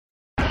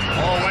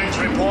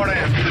report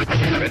in.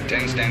 Red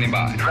 10 standing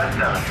by. Red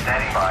 7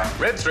 standing by.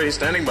 Red 3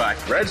 standing by.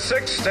 Red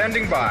 6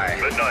 standing by.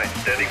 Red 9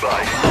 standing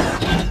by.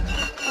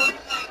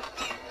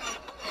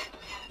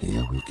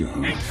 Here we go.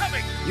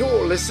 Incoming!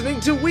 You're listening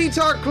to We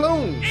Talk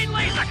Clones, In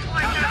laser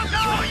collector!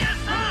 No, yes,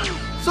 sir!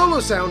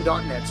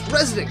 Solosound.net's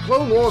resident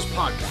Clone Wars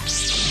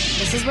podcast.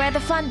 This is where the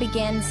fun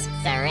begins.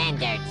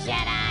 Surrender,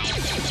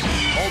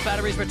 Jedi. All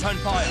batteries return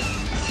fire.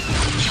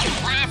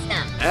 Blast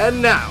them.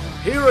 And now,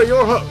 here are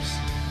your hosts,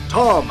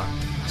 Tom,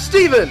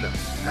 Steven,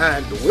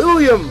 and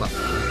William.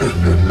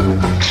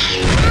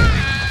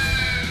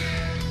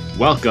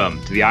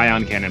 Welcome to the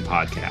Ion Cannon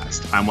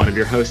Podcast. I'm one of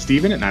your hosts,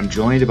 Steven, and I'm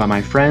joined by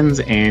my friends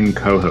and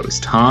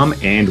co-hosts, Tom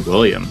and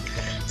William.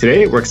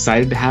 Today, we're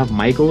excited to have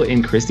Michael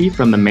and Christy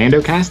from the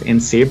MandoCast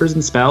and Sabers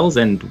and Spells,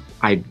 and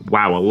a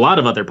lot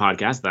of other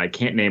podcasts that I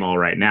can't name all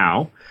right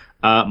now.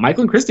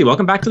 Michael and Christy,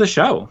 welcome back to the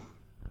show.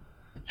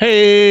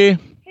 Hey.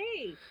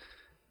 Hey.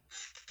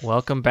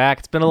 Welcome back.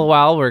 It's been a little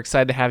while. We're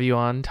excited to have you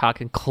on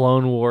talking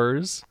Clone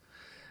Wars.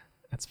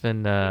 That's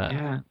been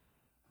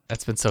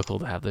that's been so cool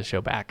to have the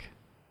show back.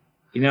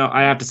 You know,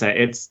 I have to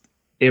say,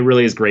 it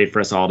really is great for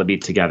us all to be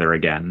together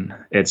again.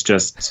 It's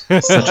just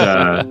such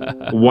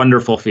a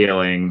wonderful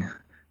feeling.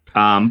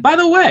 By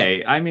the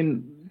way, I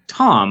mean,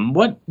 Tom,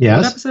 what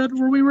episode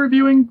were we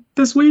reviewing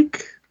this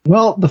week?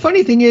 Well, the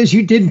funny thing is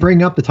you did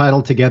bring up the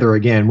title Together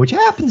Again, which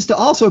happens to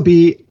also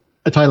be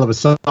a title of a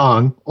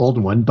song, old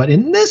one. But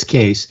in this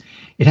case,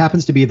 it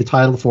happens to be the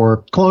title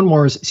for Clone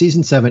Wars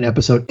Season 7,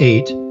 Episode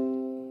 8,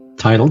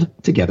 titled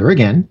Together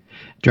Again,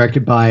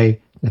 directed by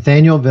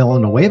Nathaniel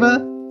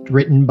Villanueva,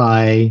 written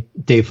by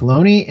Dave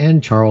Filoni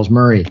and Charles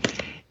Murray.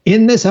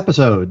 In this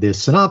episode, the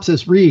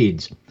synopsis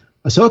reads,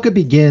 Ahsoka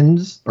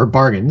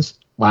bargains,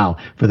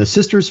 for the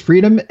sisters'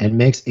 freedom and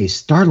makes a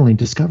startling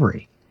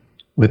discovery.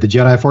 With the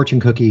Jedi fortune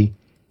cookie,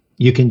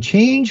 you can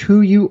change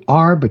who you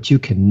are, but you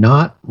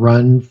cannot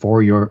run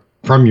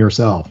from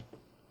yourself.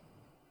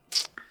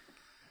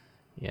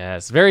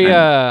 Yes, very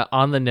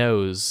on the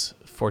nose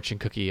fortune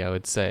cookie, I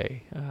would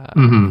say,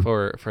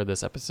 for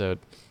this episode.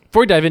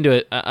 Before we dive into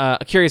it,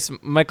 curious,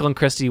 Michael and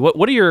Christy,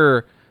 what are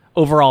your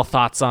overall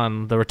thoughts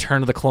on the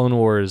Return of the Clone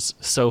Wars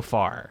so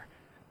far?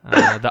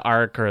 The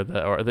arc, or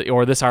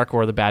this arc,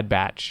 or the Bad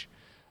Batch,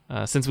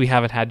 since we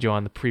haven't had you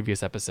on the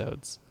previous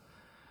episodes.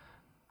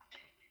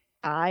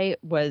 I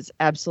was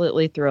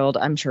absolutely thrilled,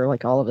 I'm sure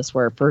like all of us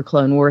were, for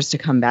Clone Wars to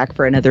come back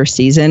for another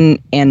season,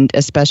 and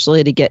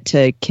especially to get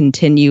to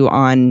continue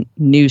on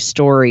new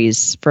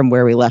stories from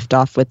where we left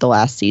off with the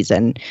last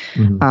season.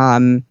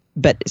 Mm-hmm.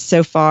 But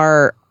so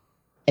far,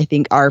 I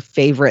think our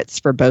favorites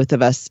for both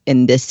of us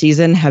in this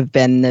season have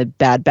been the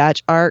Bad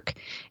Batch arc,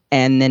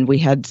 and then we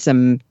had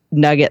some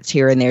nuggets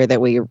here and there that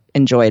we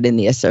enjoyed in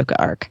the Ahsoka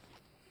arc.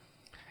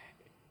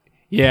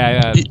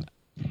 Yeah,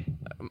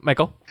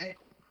 Michael?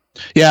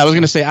 Yeah, I was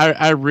going to say,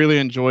 I really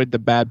enjoyed the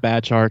Bad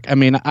Batch arc. I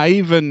mean, I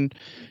even,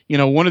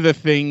 one of the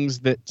things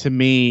that to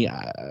me,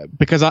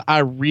 because I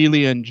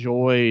really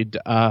enjoyed,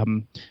 I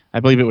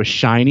believe it was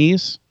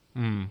Shinies,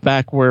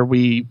 back where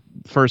we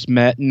first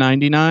met in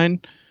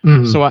 99.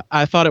 Mm-hmm. So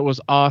I thought it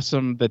was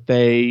awesome that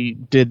they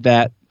did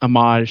that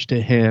homage to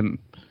him.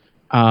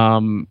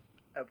 Of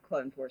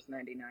Clone Force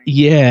 99.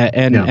 Yeah,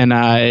 and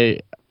I,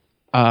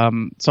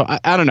 so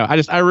I don't know.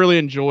 I really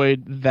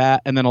enjoyed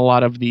that, and then a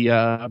lot of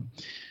the,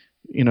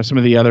 some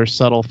of the other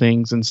subtle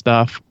things and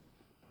stuff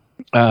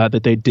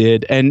that they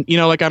did, and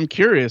I'm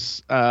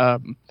curious,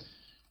 where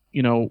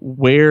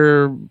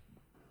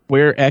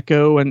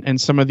Echo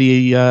and some of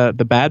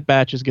the Bad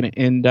Batch is going to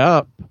end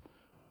up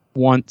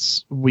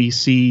once we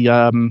see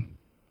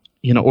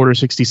Order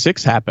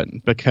 66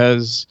 happen,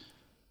 because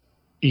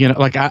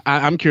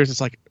I'm curious.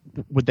 It's like,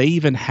 would they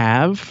even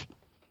have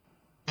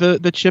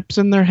the chips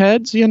in their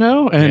heads,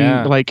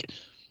 because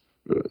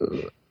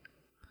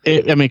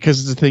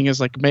the thing is,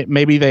 like,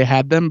 maybe they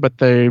had them, but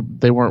they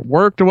weren't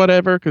worked or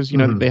whatever, because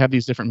they have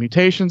these different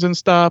mutations and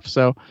stuff.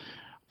 So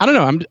I don't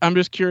know. I'm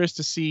just curious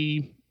to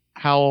see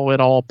how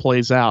it all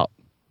plays out.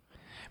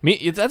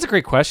 That's a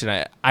great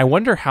question. I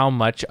wonder how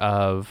much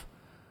of,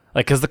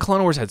 like, because the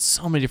Clone Wars had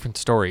so many different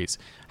stories.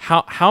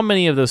 How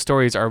many of those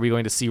stories are we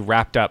going to see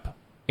wrapped up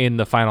in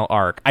the final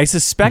arc? I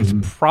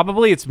suspect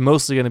probably it's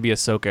mostly going to be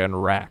Ahsoka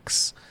and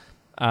Rex,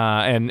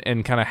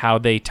 and kind of how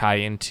they tie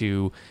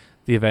into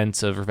the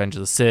events of Revenge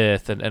of the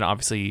Sith, and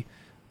obviously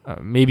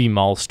maybe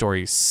Maul's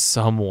story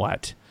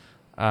somewhat.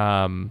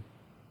 What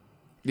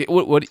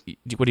do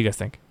you guys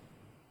think?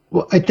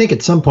 Well, I think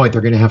at some point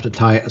they're going to have to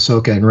tie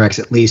Ahsoka and Rex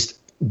at least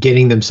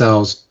getting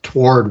themselves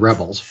toward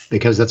Rebels,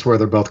 because that's where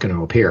they're both going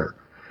to appear.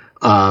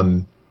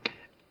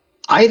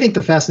 I think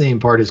the fascinating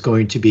part is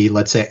going to be,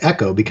 let's say,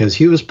 Echo, because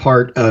he was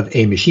part of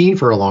a machine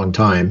for a long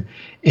time,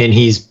 and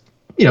he's,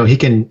 he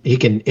can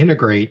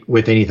integrate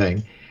with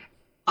anything.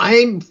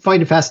 I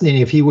find it fascinating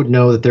if he would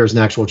know that there's an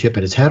actual chip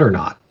in his head or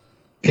not.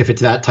 If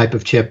it's that type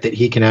of chip that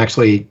he can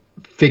actually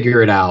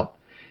figure it out,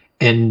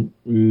 and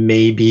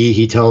maybe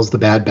he tells the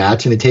Bad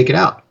Batch and they take it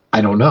out. I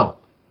don't know.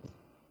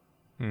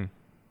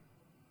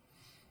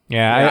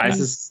 Yeah,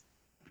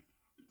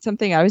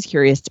 something I was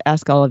curious to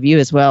ask all of you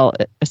as well,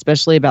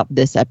 especially about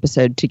this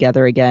episode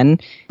together again,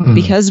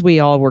 because we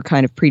all were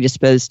kind of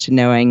predisposed to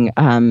knowing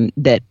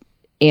that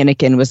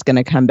Anakin was going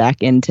to come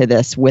back into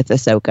this with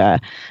Ahsoka.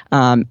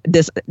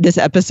 This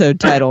episode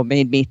title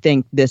made me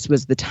think this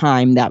was the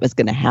time that was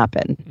going to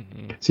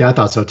happen. See, I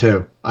thought so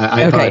too.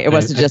 I okay, thought, it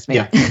wasn't just me.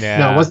 Yeah.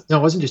 No,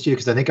 it wasn't just you,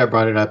 because I think I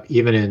brought it up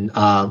even in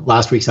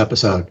last week's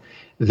episode,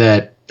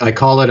 that I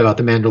called it about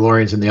the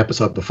Mandalorians in the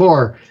episode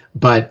before,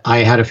 but I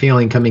had a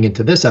feeling coming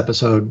into this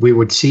episode we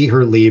would see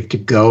her leave to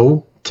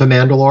go to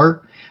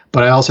Mandalore,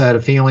 but I also had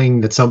a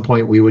feeling that at some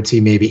point we would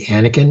see maybe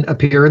Anakin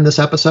appear in this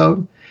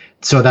episode,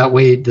 so that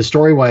way the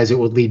story-wise it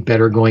would lead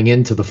better going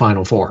into the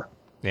final four.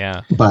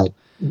 Yeah. But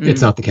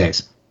it's not the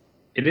case.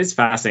 It is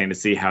fascinating to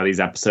see how these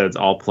episodes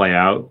all play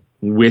out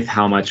with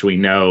how much we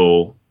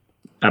know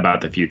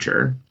about the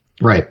future.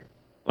 Right.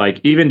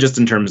 Like, even just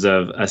in terms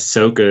of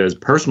Ahsoka's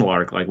personal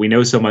arc, like, we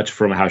know so much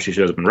from how she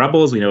shows up in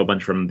Rebels. We know a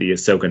bunch from the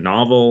Ahsoka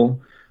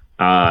novel.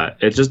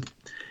 It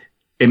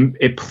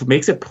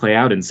makes it play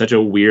out in such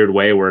a weird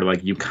way where,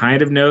 like, you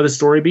kind of know the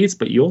story beats,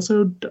 but you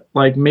also,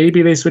 like,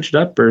 maybe they switched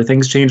up or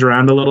things change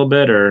around a little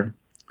bit, or...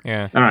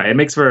 Yeah. I don't know. It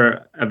makes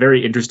for a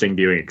very interesting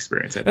viewing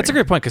experience, I That's a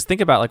great point, because think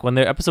about, like, when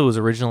the episode was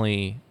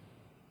originally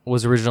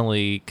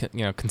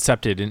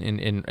concepted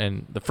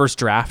and the first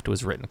draft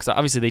was written, because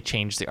obviously they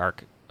changed the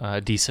arc a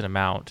decent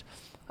amount,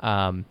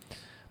 but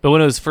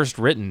when it was first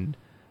written,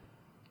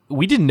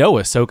 we didn't know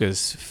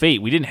Ahsoka's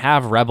fate. We didn't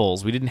have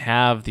Rebels. We didn't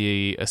have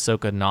the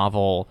Ahsoka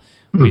novel.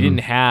 We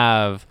didn't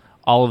have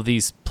all of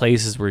these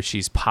places where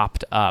she's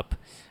popped up.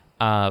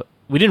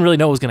 We didn't really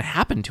know what was going to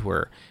happen to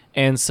her,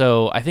 and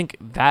so I think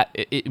that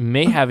it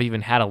may have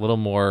even had been a little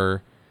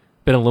more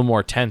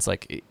tense.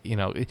 Like,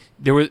 we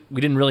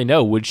didn't really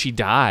know, would she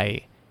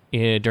die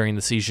during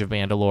the Siege of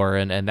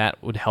Mandalore, and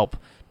that would help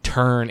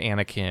turn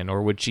Anakin,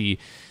 or would she,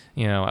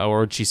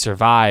 or would she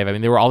survive? I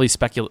mean, there were all the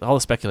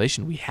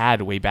speculation we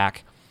had way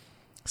back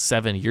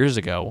 7 years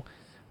ago,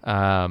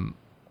 and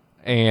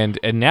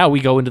now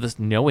we go into this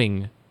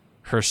knowing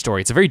her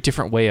story. It's a very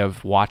different way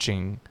of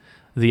watching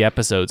the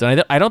episodes,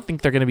 and I don't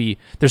think they're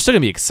still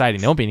gonna be exciting.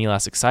 They won't be any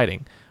less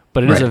exciting,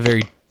 but it is a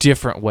very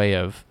different way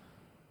of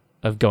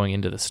going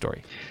into the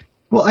story.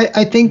 Well,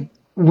 I think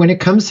when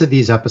it comes to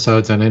these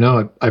episodes, and I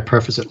know I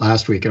prefaced it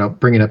last week and I'll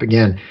bring it up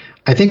again,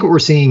 I think what we're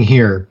seeing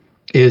here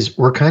is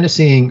we're kind of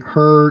seeing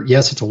her,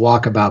 yes, it's a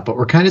walkabout, but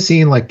we're kind of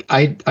seeing, like,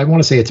 I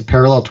want to say it's a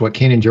parallel to what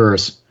Kanan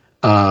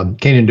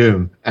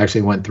Doom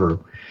actually went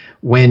through.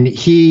 When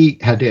he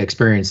had to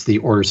experience the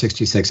Order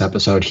 66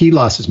 episode, he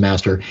lost his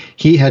master.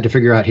 He had to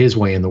figure out his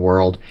way in the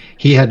world.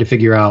 He had to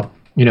figure out,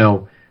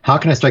 how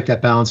can I strike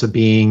that balance of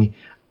being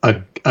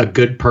a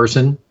good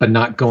person, but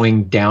not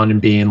going down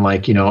and being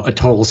like, a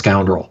total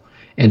scoundrel,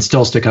 and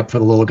still stick up for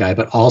the little guy,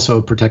 but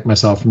also protect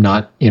myself from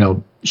not,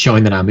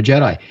 showing that I'm a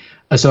Jedi.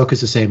 Ahsoka's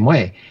the same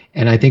way.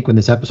 And I think when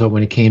this episode,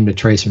 when it came to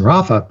Trace and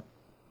Rafa,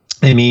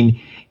 I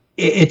mean,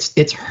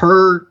 it's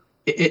her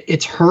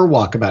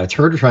walkabout. It's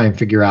her to try and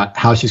figure out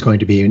how she's going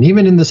to be. And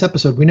even in this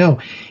episode, we know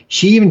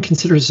she even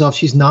considers herself,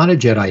 she's not a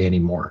Jedi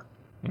anymore.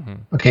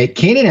 Okay,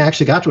 Kanan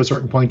actually got to a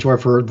certain point to where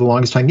for the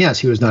longest time, yes,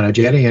 he was not a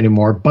Jedi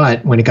anymore,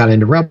 but when it got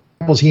into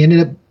Rebels, he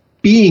ended up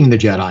being the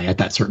Jedi at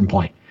that certain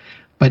point.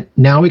 But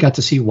now we got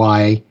to see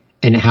why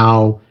and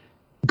how,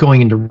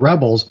 going into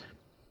Rebels,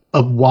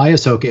 of why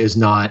Ahsoka is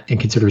not and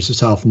considers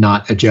herself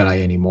not a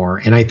Jedi anymore.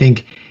 And I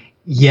think,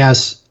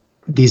 yes,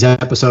 these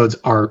episodes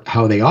are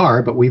how they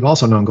are, but we've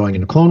also known going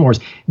into Clone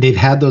Wars, they've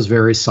had those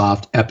very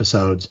soft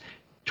episodes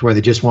to where they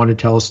just want to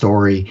tell a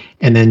story,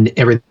 and then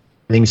everything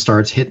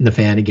starts hitting the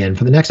fan again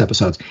for the next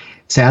episodes.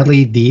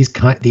 Sadly, these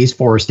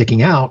four are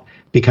sticking out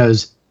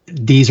because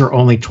these are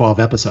only 12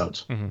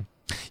 episodes.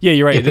 Yeah,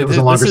 you're right. If it was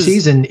a longer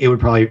season, it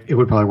would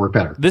probably work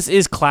better. This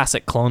is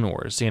classic Clone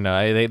Wars.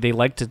 They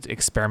like to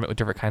experiment with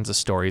different kinds of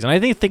stories, and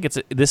I think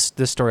this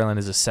storyline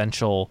is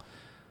essential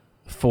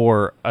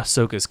for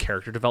Ahsoka's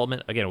character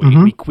development.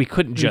 Again, we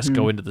couldn't just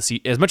go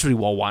into as much as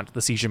we all want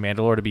the Siege of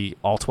Mandalore to be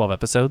all 12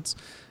 episodes,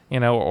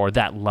 or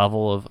that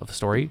level of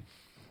story.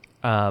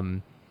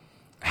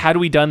 Had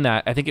we done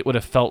that, I think it would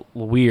have felt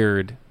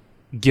weird,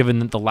 given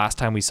that the last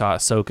time we saw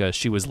Ahsoka,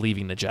 she was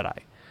leaving the Jedi.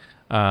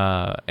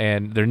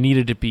 And there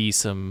needed to be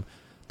some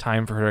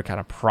time for her to kind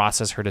of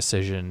process her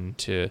decision,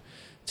 to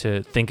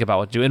think about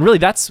what to do. And really,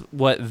 that's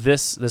what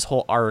this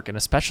whole arc, and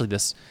especially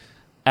this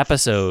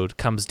episode,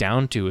 comes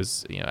down to,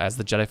 is, as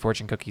the Jedi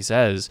fortune cookie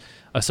says,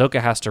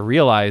 Ahsoka has to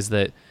realize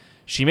that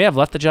she may have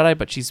left the Jedi,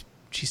 but she's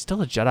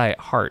still a Jedi at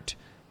heart.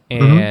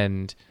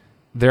 And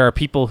there are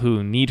people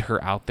who need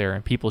her out there,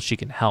 and people she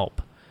can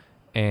help.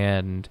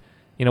 And,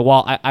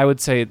 while I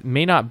would say it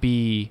may not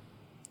be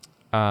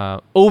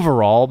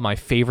overall my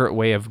favorite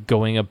way of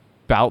going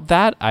about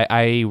that,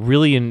 I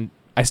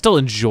still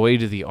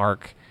enjoyed the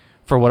arc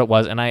for what it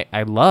was, and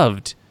I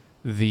loved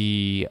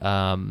the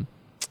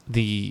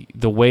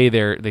way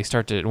they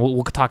start to, and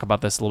we'll talk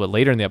about this a little bit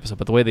later in the episode,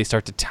 but the way they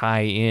start to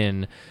tie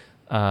in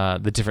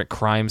the different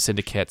crime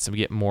syndicates, and we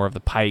get more of the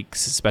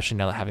Pikes, especially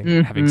now that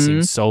having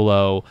seen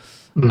Solo.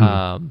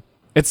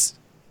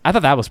 I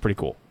thought that was pretty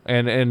cool,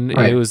 and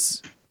Right.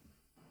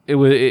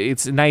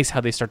 it's nice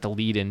how they start to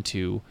lead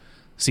into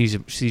Siege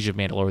of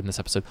Mandalore in this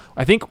episode.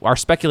 I think our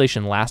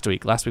speculation last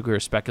week we were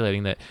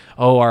speculating that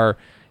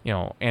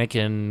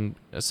Anakin,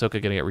 Ahsoka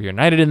going to get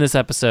reunited in this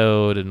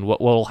episode, and what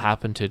will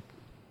happen to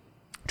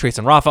Trace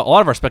and Rafa. A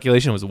lot of our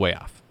speculation was way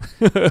off.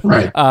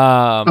 Right.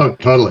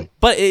 Totally.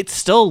 But it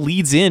still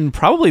leads in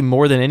probably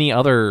more than any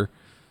other.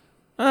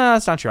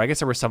 That's not true. I guess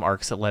there were some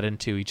arcs that led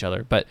into each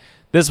other, but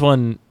this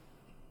one,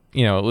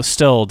 it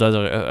still does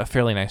a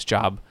fairly nice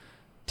job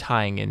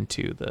tying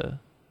into the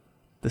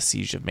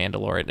Siege of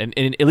Mandalore, and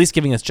at least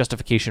giving us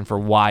justification for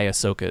why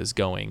Ahsoka is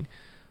going,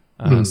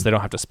 so they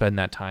don't have to spend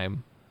that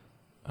time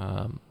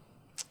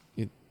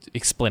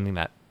explaining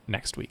that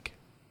next week.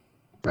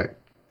 Right.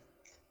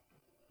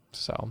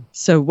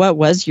 So what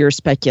was your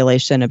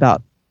speculation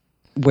about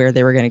where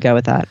they were going to go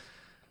with that?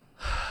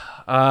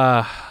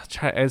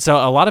 So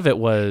a lot of it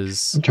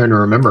was... I'm trying to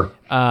remember.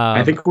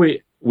 I think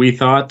we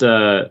thought...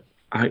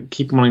 I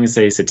keep wanting to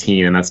say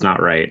Satine, and that's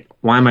not right.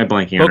 Why am I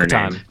blanking on her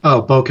name?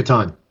 Oh,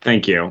 Bo-Katan.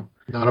 Thank you.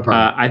 Not a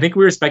problem. I think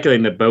we were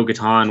speculating that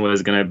Bo-Katan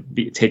was going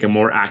to take a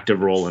more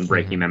active role in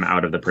breaking them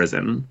out of the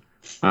prison.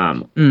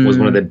 Was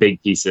one of the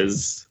big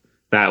pieces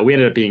that we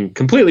ended up being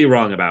completely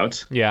wrong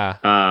about. Yeah.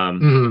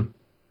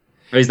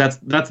 At least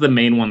that's the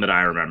main one that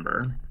I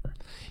remember.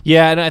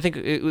 Yeah, and I think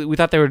we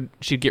thought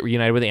she'd get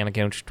reunited with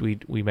Anakin, which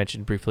we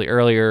mentioned briefly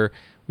earlier.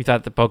 We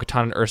thought that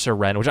Bo-Katan and Ursa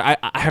Wren, which I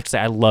have to say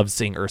I loved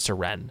seeing Ursa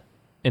Wren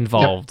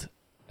involved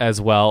as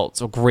well.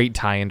 So great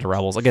tie into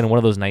Rebels. Again, one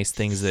of those nice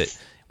things that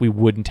we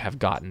wouldn't have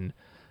gotten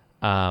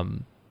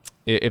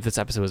if this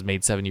episode was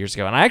made 7 years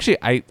ago. And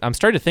I'm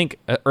starting to think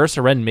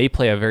Ursa Wren may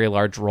play a very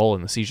large role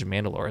in the Siege of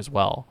Mandalore as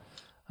well.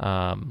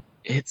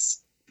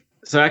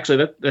 So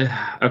actually,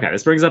 okay.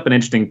 This brings up an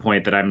interesting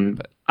point that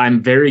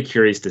I'm very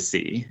curious to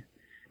see.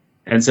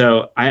 And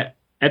so,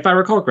 if I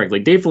recall correctly,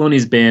 Dave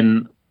Filoni's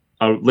been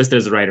listed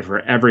as a writer for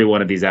every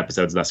one of these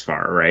episodes thus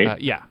far, right?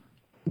 Yeah,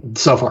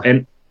 so far.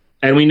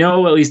 And we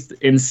know, at least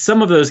in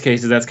some of those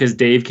cases, that's because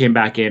Dave came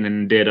back in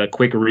and did a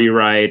quick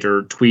rewrite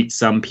or tweaked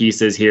some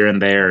pieces here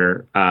and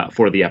there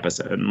for the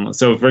episode. And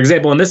so, for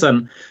example, in this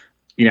one,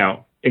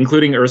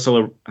 including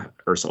Ursula.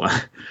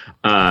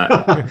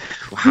 Wow.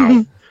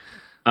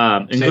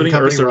 Including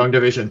Ursula. Wrong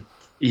division.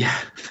 Yeah.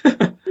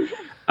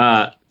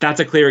 That's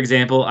a clear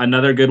example.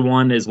 Another good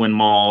one is when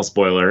Maul,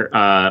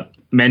 spoiler,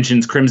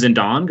 mentions Crimson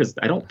Dawn, because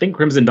I don't think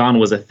Crimson Dawn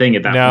was a thing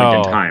at that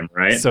point in time,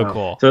 right? So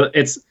cool. So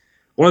it's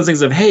one of those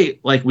things of, hey,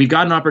 like, we've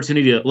got an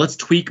opportunity to, let's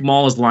tweak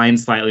Maul's line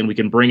slightly and we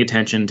can bring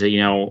attention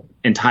to,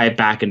 and tie it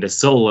back into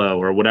Solo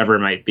or whatever it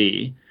might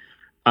be.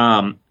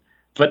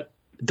 But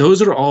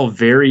those are all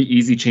very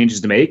easy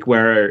changes to make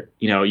where,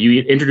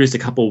 you introduce a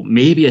couple,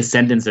 maybe a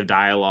sentence of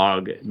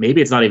dialogue.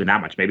 Maybe it's not even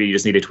that much. Maybe you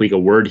just need to tweak a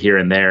word here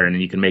and there and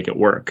you can make it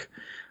work.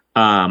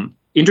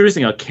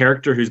 Introducing a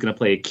character who's going to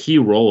play a key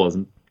role is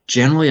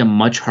generally a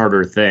much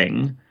harder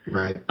thing.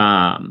 Right.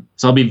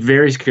 So I'll be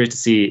very curious to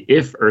see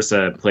if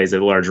Ursa plays a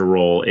larger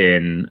role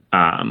in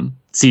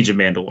Siege of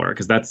Mandalore,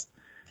 because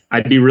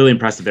I'd be really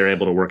impressed if they're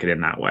able to work it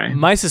in that way.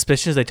 My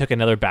suspicion is they took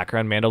another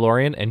background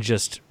Mandalorian and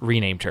just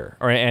renamed her,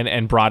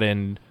 and brought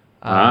in.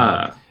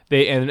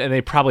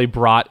 They probably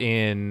brought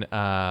in.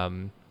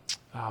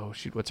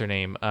 What's her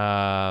name?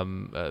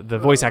 The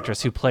voice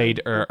actress who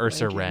played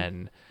Ursa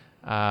Wren.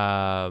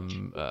 Shamila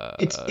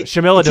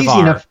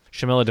Devar.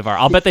 Shamila Devar.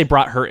 I'll bet they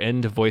brought her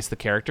in to voice the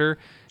character,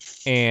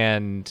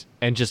 and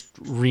just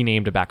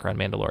renamed a background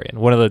Mandalorian.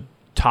 One of the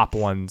top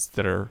ones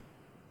that are.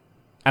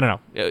 I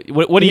don't know.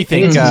 What do you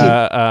think,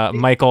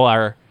 Michael,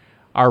 our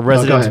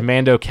resident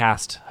Mando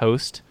cast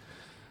host?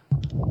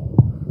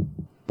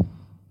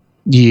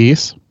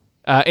 Yes.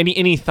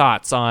 Any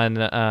thoughts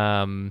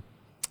on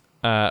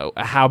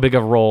how big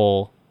a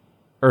role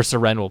Ursa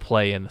Wren will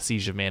play in the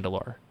Siege of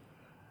Mandalore?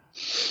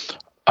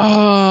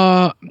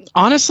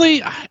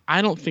 Honestly,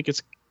 I don't think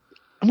it's.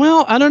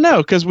 Well, I don't know,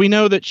 because we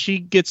know that she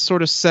gets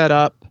sort of set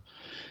up.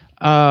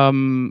 I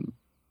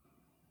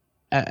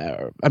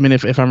mean,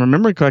 if I'm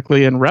remembering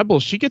correctly, in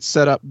Rebels, she gets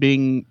set up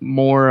being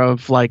more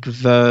of like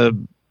the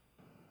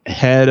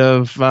head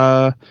of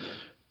the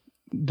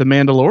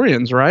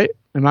Mandalorians, right?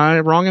 Am I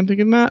wrong in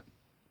thinking that?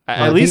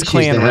 At least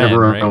she's the head of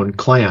her own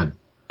clan.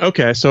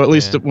 Okay, so at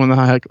least one of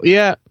the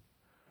yeah.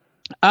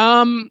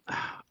 I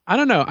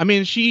don't know. I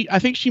mean, I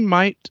think she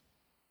might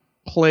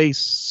play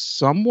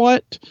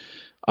somewhat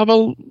of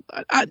a.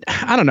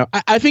 I don't know.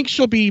 I think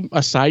she'll be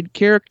a side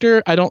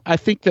character. I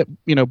think that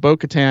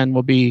Bo-Katan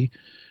will be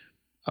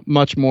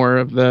much more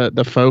of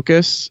the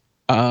focus.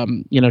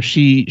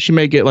 She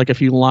may get like a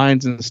few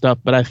lines and stuff,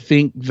 but I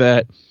think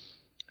that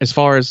as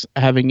far as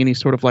having any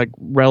sort of like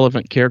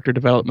relevant character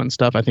development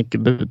stuff, I think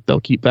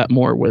they'll keep that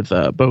more with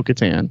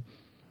Bo-Katan.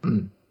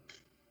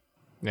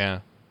 Yeah.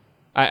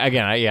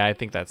 I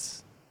think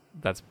that's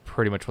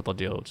pretty much what they'll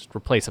do. Just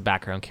replace a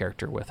background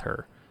character with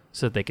her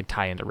so that they can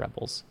tie into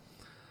Rebels.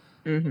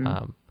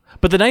 Mm-hmm.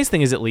 But the nice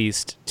thing is, at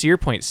least to your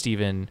point,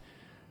 Stephen,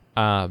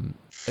 Dave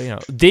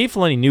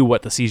Filoni knew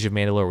what the Siege of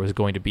Mandalore was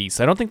going to be,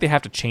 so I don't think they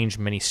have to change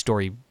many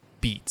story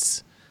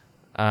beats.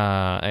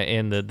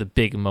 in the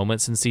big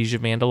moments in Siege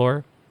of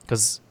Mandalore,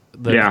 because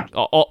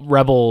all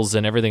Rebels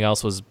and everything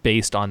else was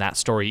based on that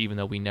story, even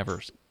though we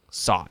never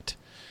saw it.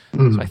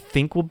 So I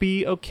think we'll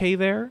be okay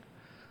there.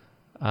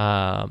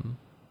 But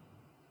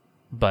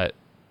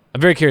I'm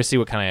very curious to see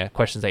what kind of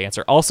questions they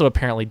answer. Also,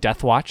 apparently,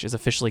 Death Watch is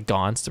officially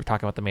gone. So we're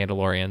talking about the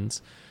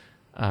Mandalorians.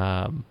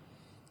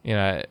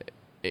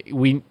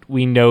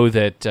 We know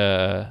that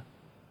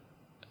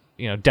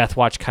Death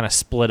Watch kind of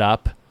split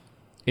up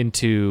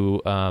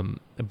into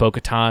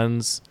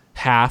Bo-Katan's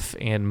half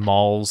and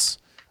Maul's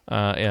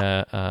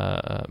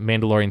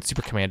Mandalorian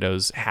Super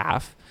Commandos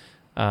half.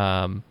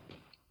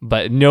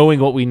 But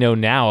knowing what we know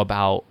now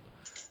about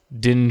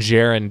Din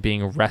Djarin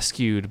being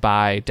rescued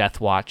by Death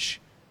Watch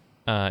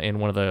in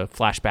one of the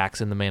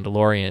flashbacks in The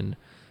Mandalorian,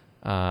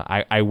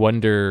 I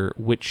wonder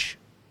which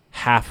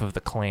half of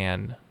the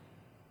clan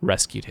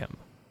rescued him.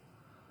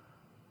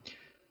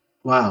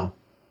 Wow.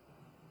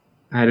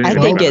 I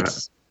think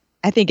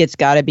it's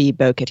got to be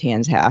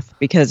Bo-Katan's half,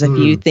 because if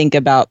you think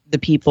about the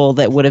people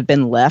that would have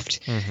been left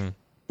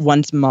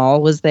once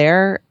Maul was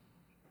there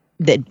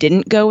that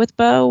didn't go with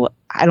Bo,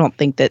 I don't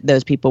think that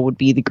those people would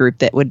be the group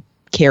that would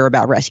care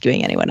about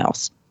rescuing anyone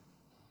else.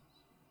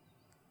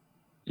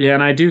 Yeah,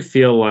 and I do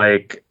feel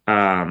like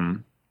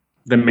the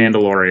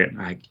Mandalorian.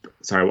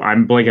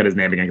 I'm blanking at his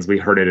name again because we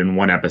heard it in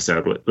one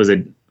episode. Was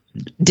it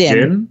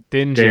Din?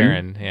 Din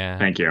Djarin, yeah.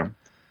 Thank you.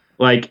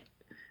 Like,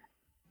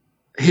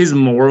 his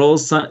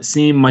morals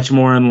seem much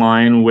more in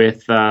line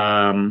with,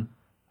 Bo-Katan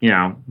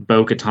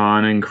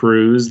and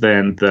Cruz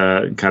than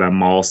the kind of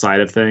Maul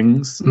side of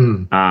things.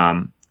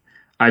 I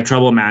have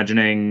trouble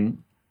imagining.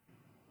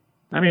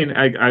 I mean,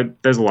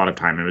 there's a lot of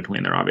time in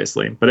between there,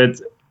 obviously, but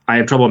I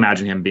have trouble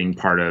imagining him being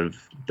part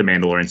of the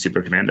Mandalorian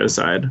Super Commando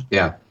side.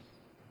 Yeah.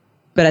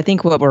 But I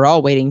think what we're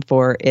all waiting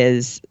for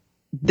is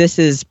this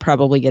is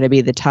probably going to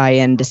be the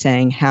tie-in to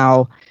saying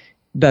how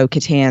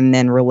Bo-Katan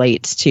then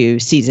relates to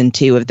season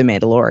 2 of The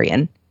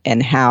Mandalorian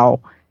and how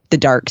the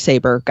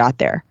Darksaber got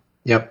there.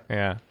 Yep.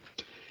 Yeah.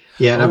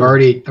 Yeah, and I've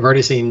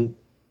already seen,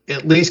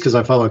 at least because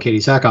I follow Katie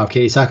Sackhoff.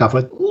 Katie Sackhoff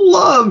would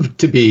love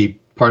to be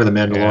part of The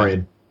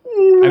Mandalorian.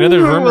 Yeah. I know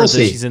there's rumors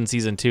that she's in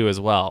season 2 as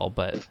well,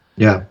 but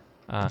yeah.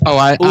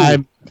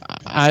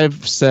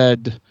 I've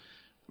said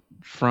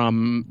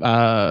from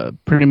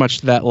pretty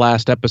much that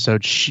last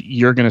episode,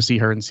 you're going to see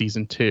her in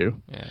season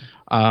 2.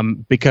 Yeah.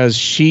 Because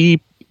she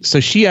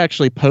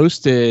actually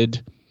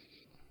posted,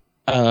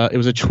 it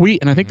was a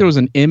tweet, and I think there was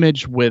an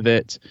image with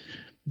it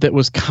that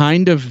was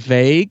kind of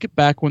vague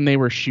back when they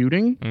were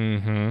shooting.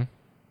 Mm-hmm.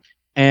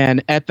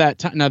 And at that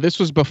time, now this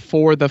was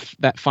before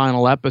that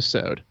final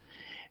episode.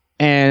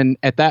 And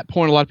at that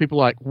point, a lot of people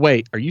were like,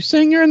 wait, are you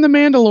saying you're in The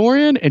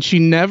Mandalorian? And she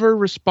never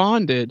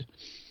responded.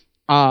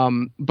 But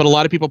a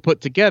lot of people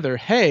put together,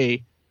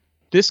 hey,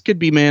 this could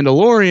be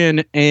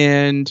Mandalorian.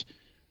 And,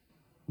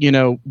 we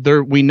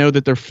know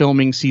that they're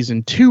filming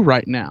season 2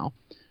 right now.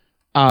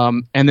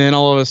 And then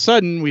all of a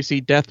sudden we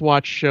see Death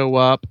Watch show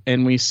up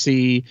and we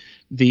see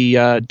the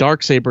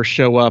Darksaber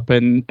show up.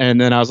 And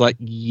then I was like,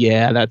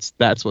 yeah,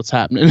 that's what's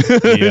happening.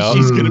 Yep.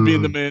 She's going to be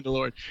in The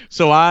Mandalorian.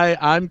 So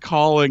I'm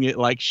calling it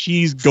like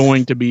she's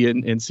going to be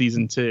in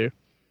season 2.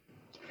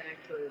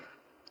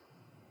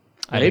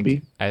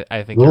 Maybe.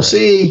 I think we'll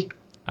see.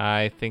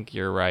 I think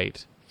you're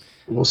right.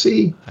 We'll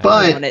see.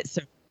 But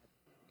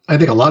I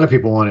think a lot of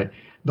people want it.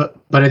 But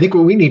I think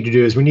what we need to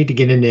do is we need to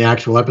get into the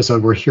actual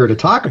episode we're here to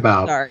talk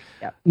about. Sorry.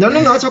 Yep.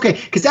 No, it's okay.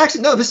 Because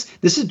actually, no, this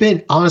has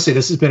been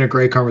a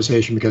great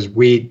conversation because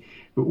we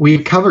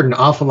covered an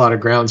awful lot of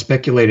ground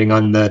speculating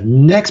on the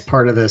next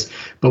part of this,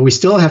 but we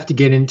still have to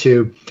get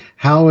into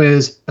how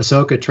is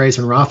Ahsoka, Trace,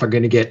 and Rafa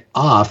going to get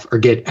off or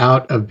get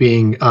out of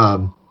being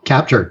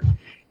captured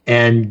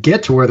and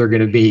get to where they're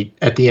going to be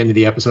at the end of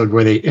the episode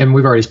where and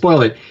we've already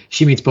spoiled it,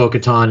 she meets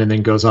Bo-Katan and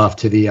then goes off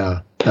to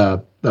the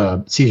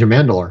Siege of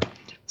Mandalore.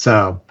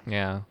 So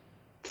yeah,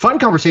 fun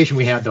conversation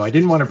we had though. I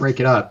didn't want to break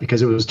it up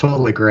because it was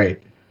totally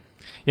great.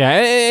 Yeah,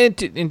 and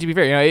to be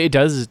fair, it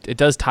does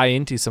tie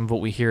into some of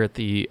what we hear at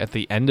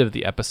the end of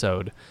the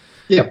episode,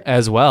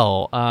 as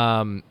well.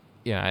 And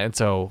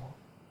so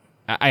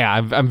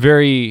I'm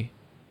very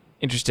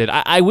interested.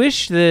 I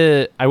wish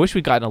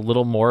we'd gotten a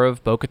little more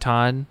of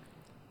Bo-Katan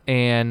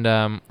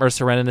and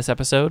Ursa Wren in this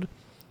episode.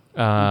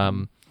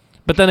 But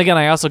then again,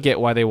 I also get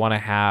why they want to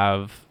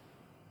have.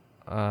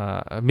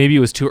 Maybe it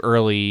was too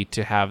early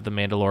to have the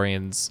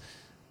Mandalorians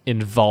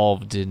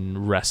involved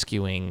in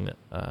rescuing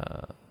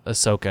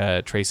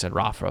Ahsoka, Trace, and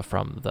Rafa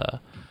from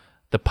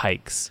the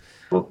Pikes.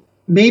 Well,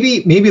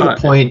 maybe the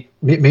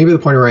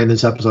point around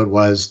this episode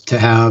was to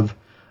have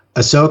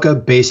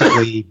Ahsoka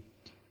basically,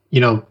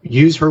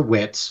 use her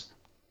wits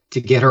to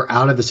get her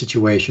out of the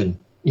situation,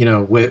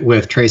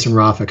 with Trace and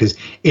Rafa. Because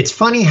it's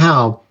funny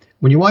how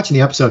when you're watching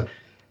the episode,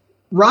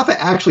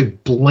 Rafa actually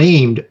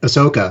blamed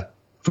Ahsoka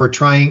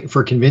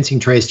for convincing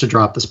Trace to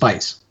drop the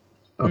spice.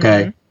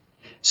 Okay. Mm-hmm.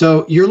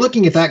 So you're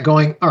looking at that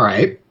going, all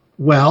right,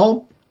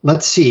 well,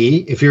 let's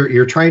see if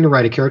you're trying to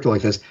write a character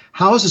like this,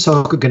 how is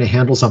Ahsoka going to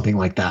handle something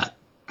like that?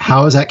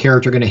 How is that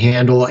character going to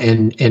handle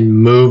and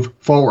move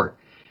forward?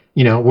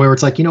 where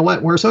it's like, you know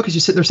what, where Ahsoka's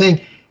just sitting there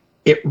saying,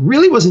 it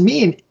really wasn't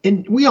me,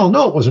 and we all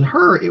know it wasn't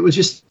her. It was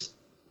just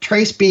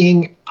Trace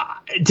being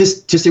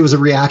just it was a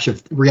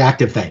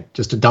reactive thing,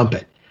 just to dump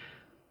it.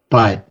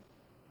 But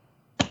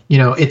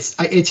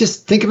it's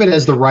just, think of it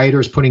as the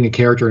writers putting a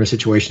character in a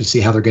situation to see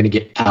how they're going to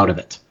get out of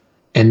it.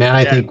 And then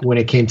I think when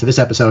it came to this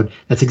episode,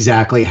 that's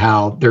exactly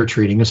how they're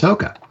treating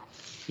Ahsoka.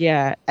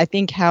 Yeah, I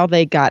think how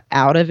they got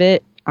out of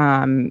it,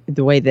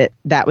 the way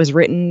that was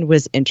written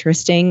was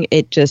interesting.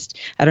 It just,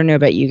 I don't know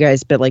about you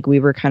guys, but like we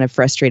were kind of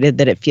frustrated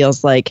that it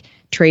feels like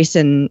Trace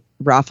and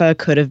Rafa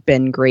could have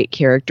been great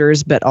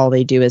characters, but all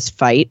they do is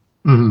fight.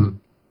 Mm-hmm.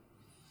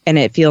 And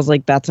it feels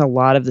like that's a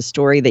lot of the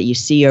story that you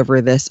see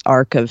over this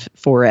arc of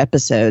 4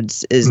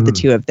 episodes is the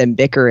two of them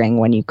bickering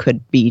when you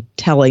could be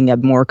telling a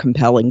more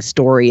compelling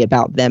story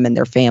about them and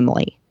their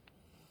family.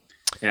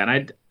 Yeah,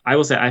 and I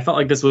will say I felt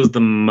like this was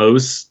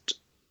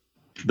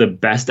the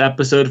best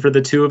episode for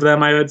the two of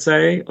them, I would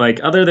say. Like,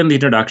 other than the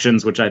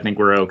introductions, which I think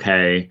were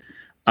okay.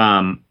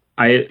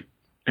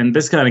 And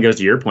this kind of goes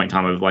to your point,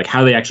 Tom, of like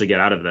how they actually get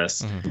out of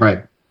this. Mm-hmm.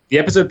 Right. The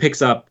episode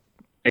picks up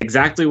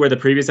exactly where the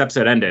previous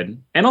episode ended,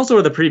 and also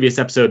where the previous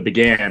episode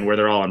began, where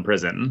they're all in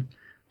prison.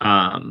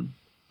 And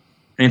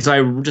so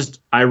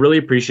I really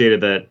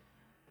appreciated that,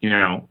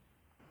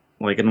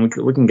 like, and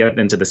we can get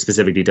into the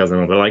specific details in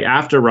a little bit. Like,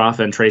 after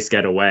Rafa and Trace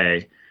get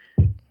away,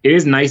 it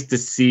is nice to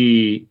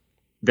see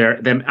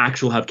them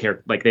actual have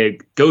character, like they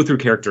go through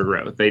character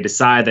growth. They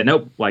decide that,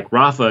 nope, like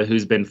Rafa,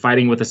 who's been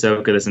fighting with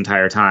Ahsoka this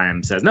entire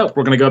time, says, nope,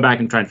 we're going to go back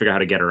and try and figure out how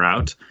to get her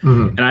out.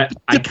 Mm-hmm. And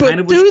I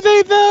kind of do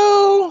they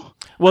though?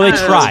 Well, they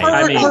tried. Her,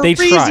 I mean, her they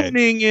tried.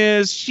 reasoning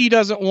is she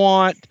doesn't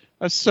want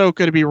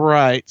Ahsoka to be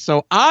right.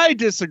 So I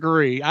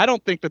disagree. I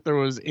don't think that there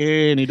was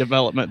any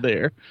development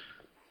there.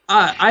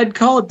 I'd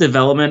call it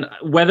development.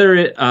 Whether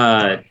it,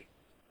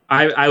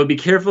 I would be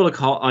careful to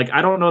call, like,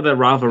 I don't know that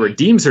Rafa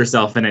redeems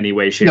herself in any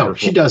way, shape, or form. No,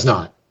 she does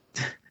not.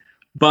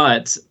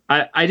 But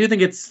I do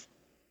think it's,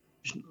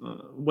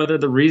 whether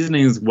the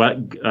reasoning is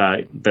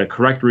the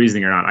correct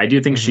reasoning or not, I do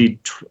think she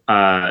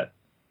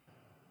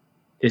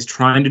is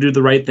trying to do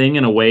the right thing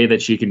in a way that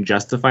she can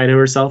justify to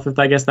herself, if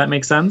I guess that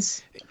makes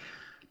sense.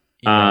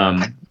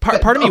 Yeah.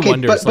 Part of me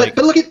wonders, but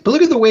look at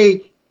the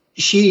way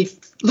she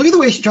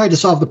tried to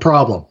solve the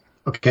problem.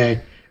 Okay,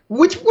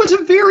 which was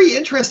a very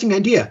interesting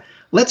idea.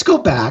 Let's go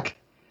back,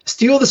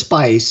 steal the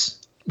spice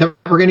that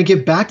we're going to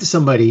give back to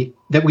somebody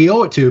that we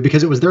owe it to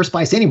because it was their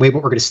spice anyway,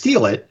 but we're going to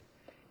steal it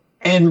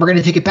and we're going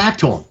to take it back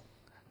to them.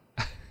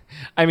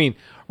 I mean,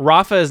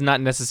 Rafa is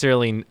not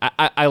necessarily.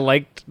 I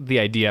liked the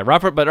idea,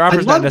 but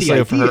Rafa's not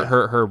necessarily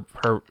for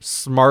her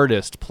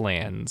smartest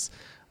plans.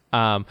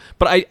 But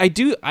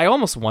I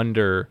almost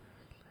wonder,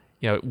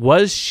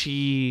 was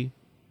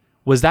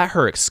that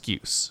her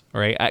excuse,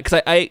 right?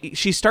 Because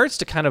she starts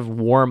to kind of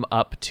warm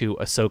up to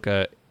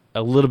Ahsoka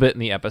a little bit in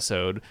the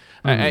episode.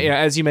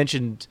 As you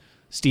mentioned,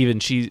 Steven,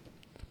 she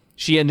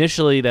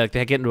initially, they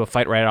get into a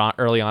fight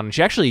early on, and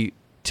she actually,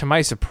 to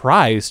my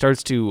surprise,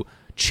 starts to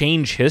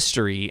change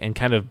history and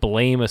kind of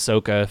blame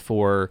Ahsoka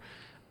for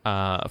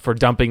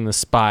dumping the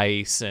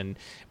spice,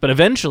 but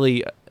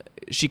eventually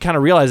she kind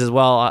of realizes,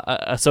 well,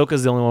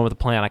 Ahsoka's the only one with a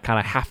plan. I kind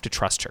of have to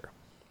trust her,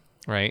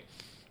 right?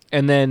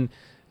 And then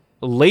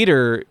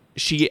later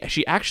she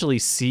actually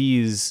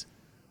sees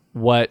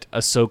what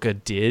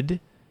Ahsoka did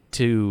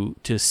to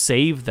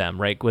save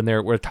them, right? When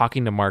we're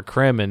talking to Marg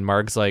Krim, and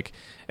Marg's like,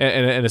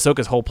 and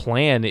Ahsoka's whole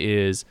plan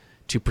is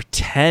to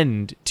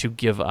pretend to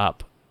give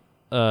up,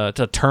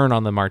 to turn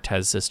on the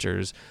Martez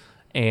sisters,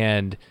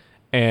 and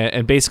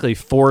basically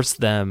force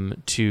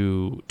them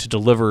to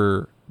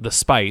deliver the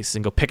spice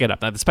and go pick it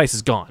up. Now the spice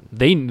is gone.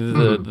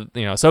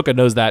 Ahsoka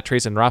knows that,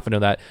 Trace and Rafa know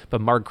that,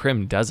 but Marg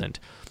Krim doesn't.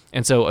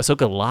 And so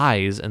Ahsoka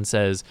lies and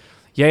says,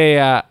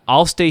 yeah,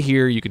 I'll stay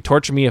here. You can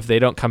torture me if they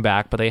don't come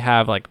back, but they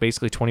have like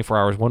basically 24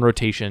 hours, one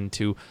rotation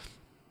to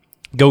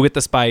go get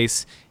the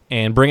spice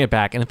and bring it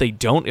back. And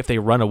if they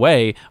run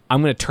away,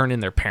 I'm going to turn in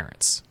their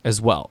parents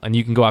as well, and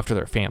you can go after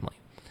their family.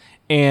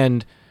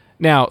 And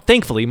now,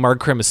 thankfully,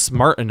 Marg Krim is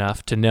smart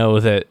enough to know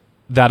that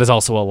is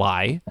also a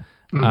lie.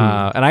 Mm-hmm.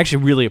 And I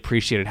actually really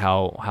appreciated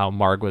how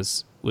Marg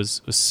was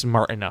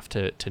smart enough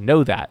to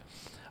know that.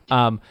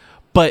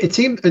 But it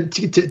seems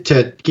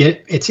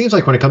it seems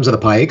like when it comes to the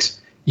Pikes,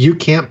 you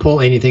can't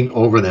pull anything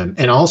over them.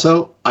 And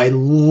also, I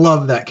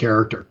love that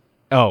character.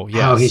 Oh,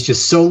 yes. How he's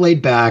just so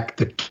laid back,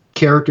 the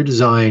character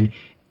design,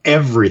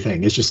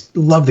 everything. It's just,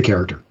 love the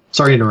character.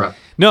 Sorry to interrupt.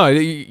 No,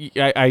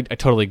 I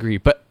totally agree.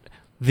 But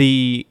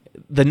the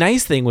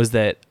nice thing was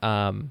that,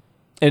 in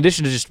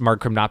addition to just Marg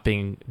Krim not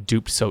being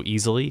duped so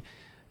easily,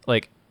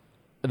 like,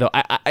 though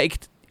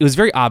it was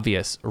very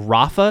obvious.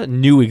 Rafa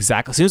knew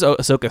exactly, as soon as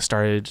Ahsoka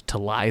started to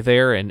lie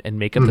there and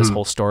make up this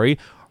whole story,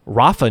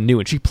 Rafa knew,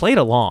 and she played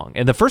along.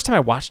 And the first time I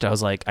watched it, I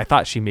was like, I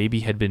thought she maybe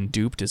had been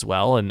duped as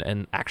well,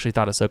 and actually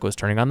thought Ahsoka was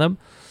turning on them.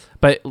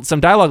 But some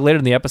dialogue later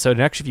in the episode,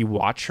 and actually if you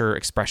watch her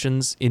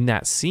expressions in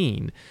that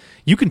scene,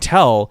 you can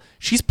tell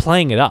she's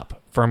playing it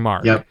up for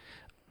Marg. Yep.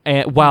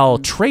 And while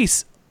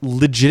Trace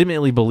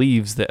legitimately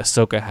believes that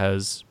Ahsoka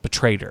has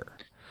betrayed her,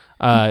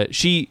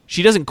 she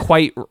doesn't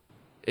quite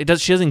She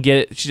doesn't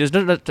get it. She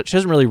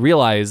doesn't really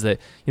realize that,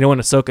 you know, when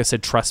Ahsoka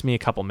said "trust me" a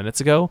couple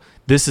minutes ago,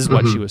 this is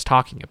what she was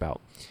talking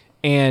about,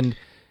 and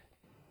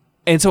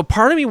so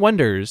part of me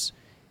wonders,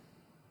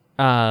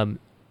 you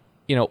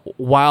know,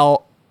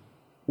 while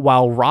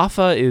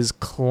Rafa is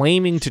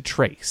claiming to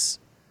Trace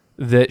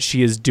that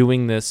she is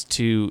doing this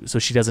so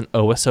she doesn't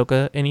owe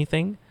Ahsoka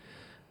anything,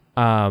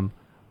 I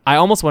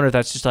almost wonder if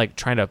that's just like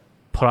trying to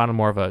put on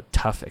more of a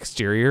tough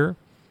exterior,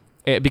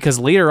 because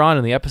later on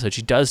in the episode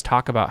she does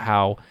talk about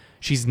how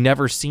she's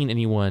never seen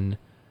anyone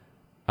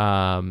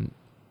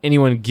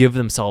give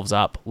themselves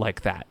up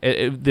like that,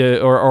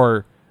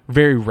 or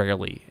very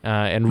rarely,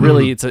 and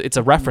really it's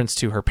a reference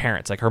to her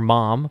parents, like her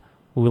mom,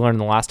 who we learned in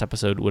the last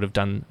episode would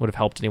have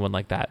helped anyone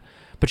like that,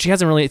 but she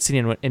hasn't really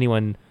seen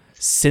anyone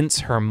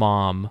since her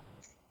mom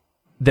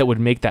that would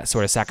make that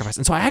sort of sacrifice.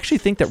 And so I actually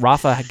think that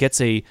Rafa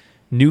gets a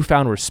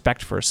newfound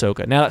respect for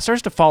Ahsoka. Now that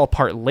starts to fall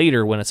apart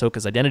later when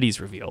Ahsoka's identity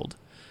is revealed.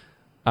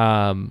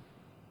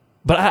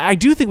 But I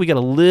do think we get a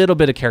little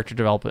bit of character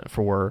development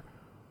for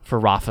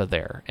Rafa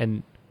there,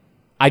 and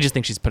I just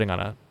think she's putting on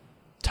a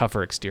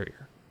tougher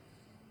exterior.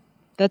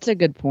 That's a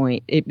good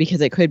point,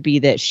 because it could be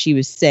that she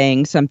was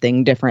saying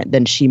something different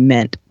than she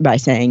meant by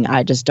saying,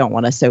 I just don't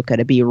want Ahsoka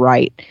to be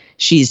right.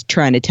 She's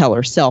trying to tell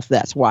herself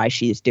that's why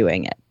she's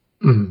doing it.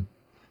 Mm-hmm.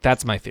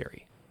 That's my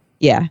theory.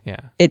 Yeah. Yeah.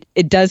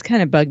 It does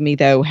kind of bug me,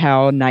 though,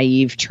 how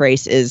naive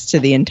Trace is to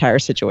the entire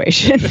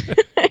situation.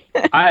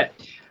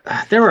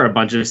 There were a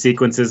bunch of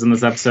sequences in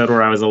this episode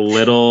where I was a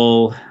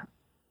little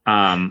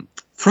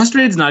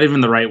frustrated is not even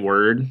the right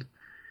word.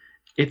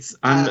 It's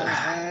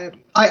I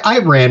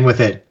ran with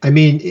it. I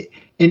mean,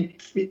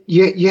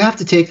 you have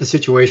to take the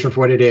situation for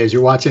what it is.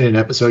 You're watching an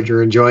episode,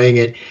 you're enjoying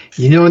it.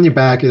 You know in your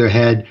back of your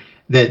head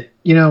that,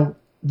 you know,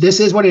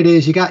 this is what it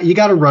is. You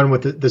got to run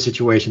with the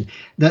situation.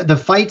 The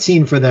fight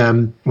scene for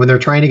them when they're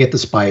trying to get the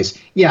spice.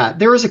 Yeah,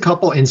 there was a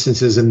couple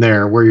instances in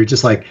there where you're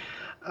just like,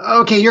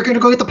 okay, you're going to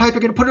go get the pipe.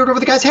 You're going to put it over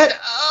the guy's head.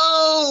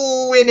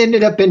 Oh, it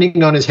ended up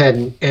bending on his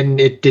head, and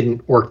it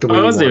didn't work the way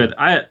you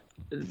wanted.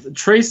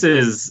 Trace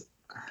is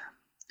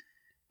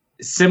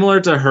similar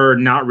to her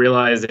not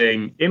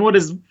realizing in what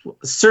is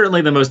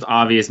certainly the most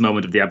obvious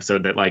moment of the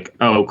episode that, like,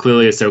 oh,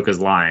 clearly Ahsoka's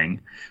lying.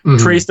 Mm-hmm.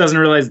 Trace doesn't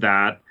realize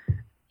that.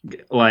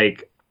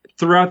 Like,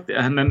 throughout,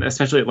 and then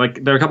especially,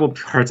 like, there are a couple of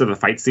parts of the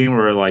fight scene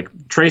where, like,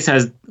 Trace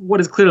has what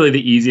is clearly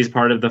the easiest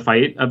part of the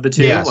fight of the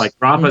two. Yes. Like,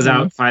 Rafa's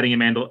out fighting a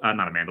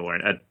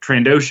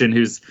Trandoshan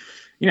who's,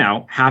 you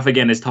know, half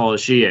again as tall as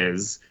she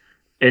is,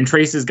 and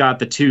Trace has got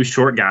the two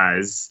short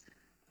guys,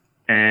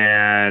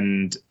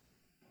 and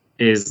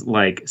is,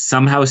 like,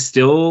 somehow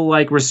still,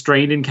 like,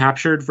 restrained and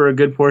captured for a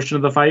good portion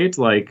of the fight.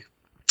 Like,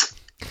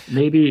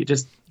 maybe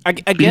just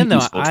again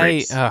though,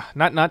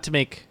 not to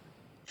make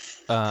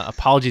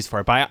apologies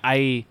for it, but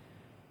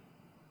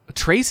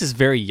Trace is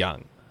very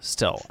young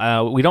still.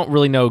 We don't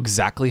really know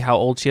exactly how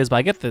old she is, but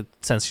I get the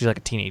sense she's like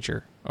a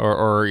teenager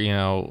or you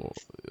know,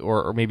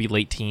 or maybe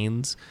late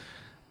teens.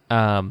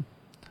 I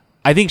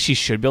think she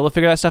should be able to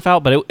figure that stuff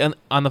out. But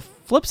on the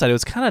flip side, it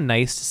was kind of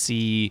nice to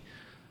see,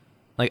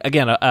 like,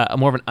 again, a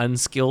more of an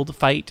unskilled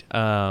fight,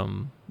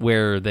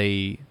 where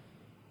they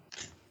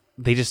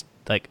just,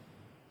 like,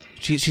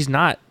 she's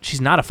not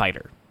a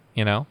fighter,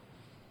 you know.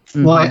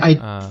 Well,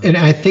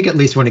 I think at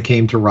least when it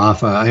came to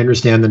Rafa, I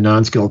understand the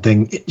non-skilled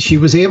thing. She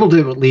was able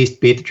to at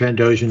least beat the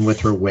Trandoshan with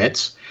her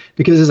wits,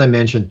 because, as I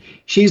mentioned,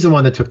 she's the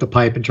one that took the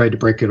pipe and tried to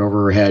break it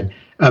over her head,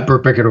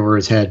 break it over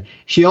his head.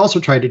 She also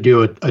tried to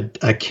do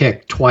a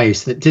kick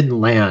twice that didn't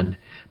land.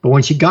 But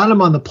when she got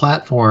him on the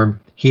platform,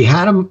 he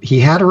had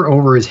her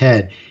over his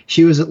head.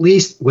 She was at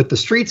least with the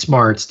street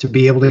smarts to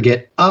be able to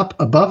get up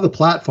above the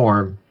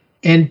platform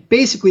and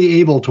basically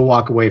able to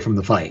walk away from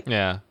the fight.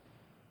 Yeah.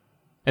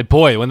 And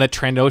boy, when that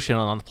Trandoshan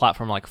on the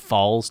platform, like,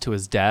 falls to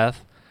his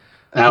death.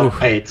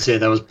 I'd say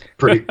that was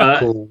pretty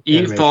cool.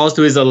 He falls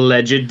to his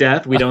alleged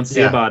death. We don't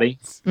see a body.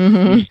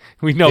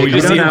 Mm-hmm. We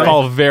just see him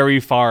fall very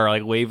far,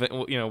 like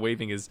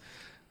waving his.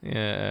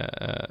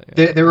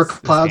 There were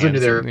clouds under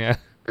there. Yeah.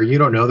 You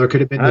don't know. There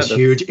could have been this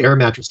huge air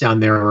mattress down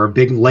there, or a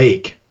big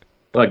lake.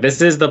 Look,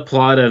 this is the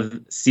plot of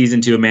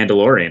season 2 of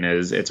Mandalorian.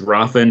 It's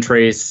Rafa and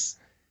Trace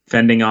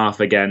fending off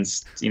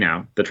against, you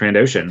know, the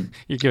Trandoshan.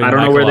 I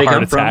don't know where they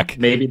come from.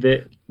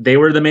 Maybe they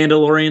were the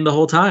Mandalorian the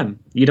whole time.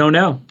 You don't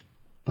know.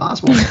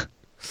 Possible.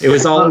 It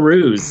was all a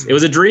ruse. It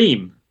was a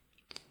dream.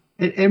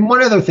 And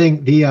one other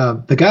thing, the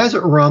guys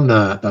that were on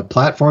the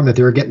platform that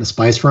they were getting the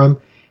spice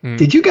from,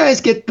 did you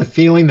guys get the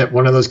feeling that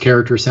one of those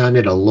characters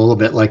sounded a little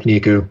bit like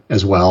Niku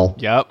as well?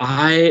 Yep.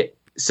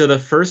 So the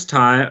first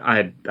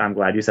time, I'm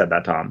glad you said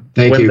that, Tom.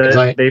 Thank you.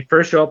 They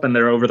first show up and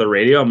they're over the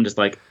radio, I'm just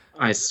like,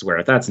 I swear,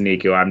 if that's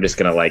Niku, I'm just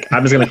gonna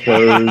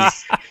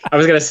close. I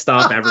was gonna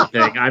stop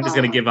everything. I'm just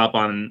gonna give up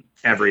on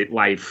every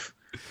life.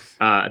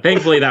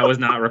 Thankfully, that was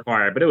not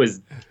required, but it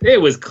was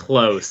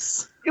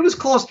close. It was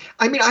close.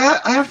 I mean, I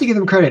have to give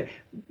them credit.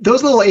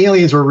 Those little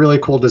aliens were really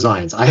cool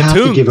designs. I have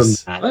to give them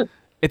that.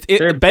 It's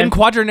Ben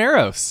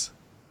Quadraneros.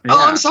 Yeah.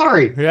 Oh, I'm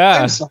sorry.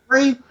 Yeah, I'm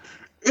sorry.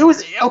 It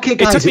was okay,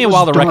 guys. It took me a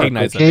while to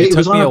recognize them. It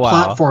was on a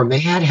platform. They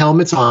had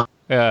helmets on.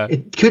 Yeah.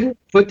 It couldn't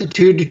put the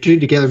two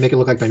together and make it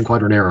look like Ben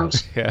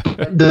Quadraneros. Yeah.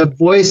 The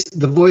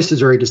voice is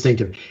very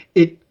distinctive.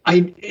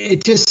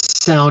 It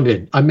just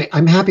sounded.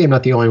 I'm happy I'm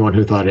not the only one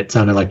who thought it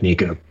sounded like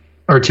Nico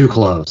or Too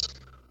Close.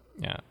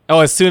 Yeah.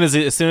 Oh, as soon as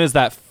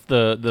that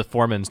the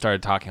foreman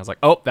started talking, I was like,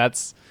 oh,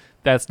 that's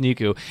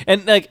Niku.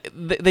 And like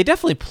they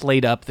definitely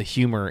played up the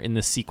humor in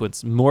this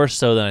sequence more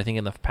so than I think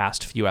in the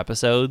past few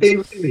episodes. They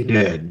really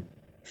did.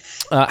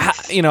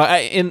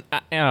 In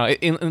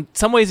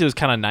some ways it was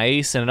kind of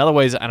nice, and in other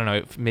ways, I don't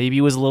know, maybe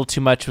it was a little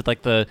too much with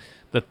like the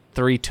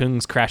three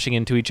Tungs crashing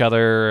into each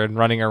other and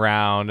running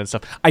around and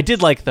stuff. I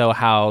did like though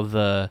how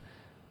the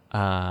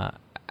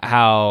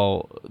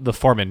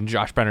foreman,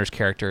 Josh Brenner's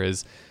character,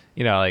 is,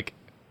 like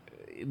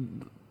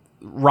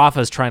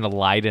Rafa's trying to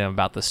lie to him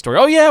about the story.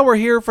 Oh yeah, we're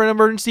here for an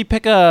emergency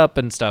pickup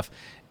and stuff.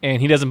 And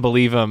he doesn't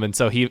believe him, and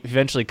so he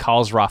eventually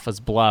calls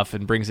Rafa's bluff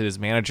and brings in his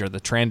manager, the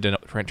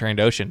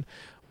Trandoshan.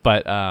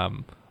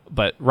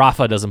 But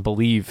Rafa doesn't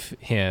believe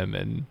him,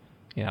 and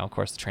of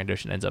course the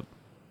Trandoshan ends up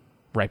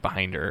right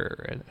behind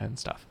her and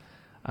stuff.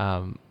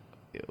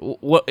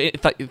 What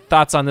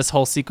thoughts on this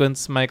whole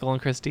sequence, Michael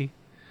and Christy?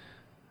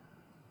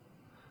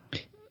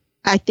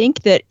 I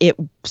think that it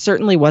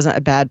certainly wasn't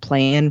a bad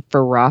plan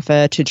for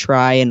Rafa to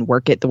try and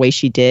work it the way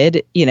she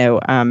did.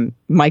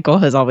 Michael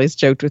has always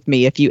joked with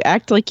me, if you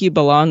act like you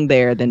belong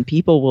there, then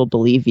people will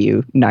believe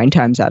you 9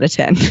 times out of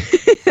 10.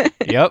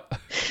 Yep.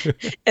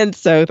 And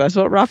so that's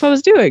what Rafa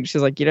was doing.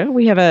 She's like,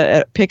 we have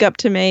a pickup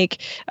to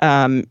make.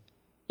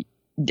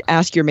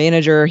 Ask your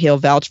manager, he'll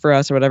vouch for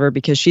us or whatever,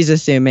 because she's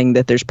assuming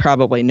that there's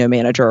probably no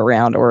manager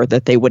around or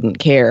that they wouldn't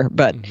care.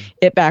 But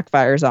it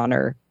backfires on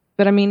her.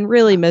 But I mean,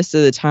 really, most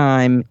of the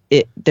time,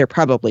 there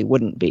probably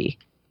wouldn't be.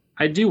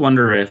 I do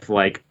wonder if,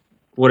 like,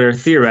 what are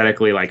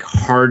theoretically like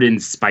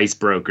hardened spice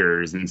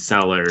brokers and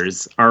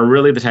sellers are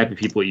really the type of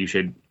people you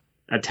should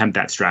attempt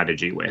that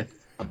strategy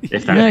with.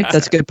 If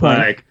that's a good point.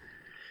 Like,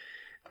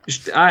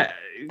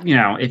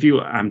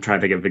 I'm trying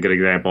to think of a good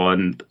example,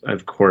 and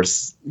of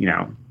course,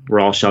 we're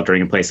all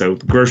sheltering in place, so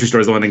grocery store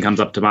is the one thing that comes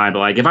up to mind. But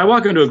like, if I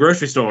walk into a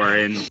grocery store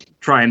and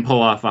try and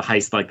pull off a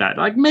heist like that,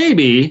 like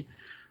maybe,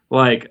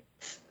 like,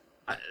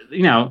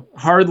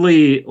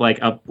 hardly like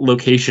a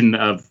location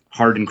of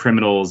hardened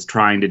criminals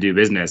trying to do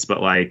business,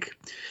 but like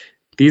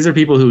these are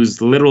people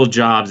whose literal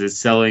jobs is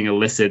selling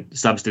illicit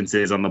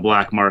substances on the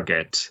black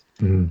market.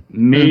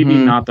 Maybe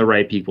not the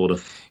right people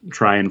to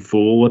try and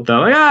fool with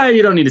the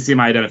you don't need to see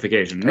my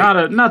identification.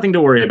 Nothing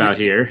to worry about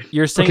here.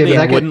 You're saying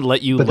they wouldn't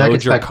let you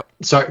load your car.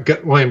 Sorry,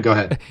 William, go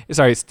ahead.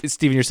 Sorry,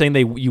 Steven, you're saying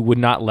they would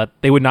not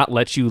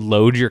let you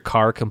load your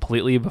car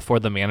completely before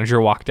the manager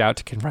walked out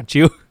to confront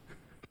you?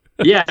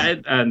 Yeah,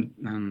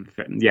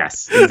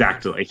 yes,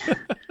 exactly.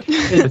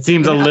 It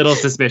seems a little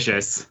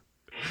suspicious.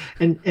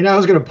 And I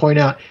was going to point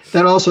out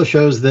that also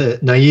shows the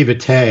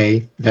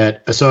naivete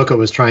that Ahsoka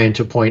was trying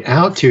to point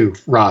out to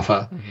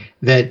Rafa,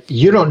 that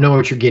you don't know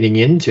what you're getting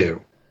into,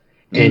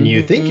 and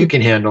you think you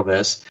can handle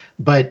this,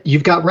 but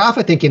you've got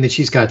Rafa thinking that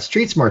she's got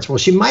street smarts. Well,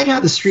 she might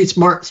have the street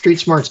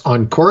smarts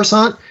on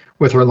Coruscant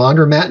with her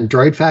laundromat and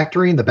droid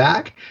factory in the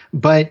back,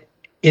 but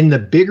in the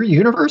bigger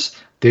universe,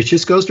 this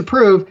just goes to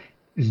prove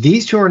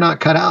these two are not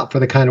cut out for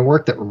the kind of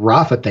work that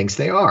Rafa thinks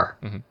they are.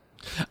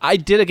 I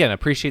did, again,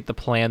 appreciate the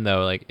plan,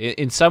 though. Like,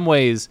 in some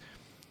ways,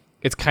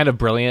 it's kind of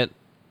brilliant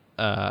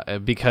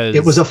because...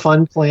 It was a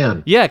fun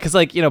plan. Yeah, because,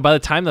 like, by the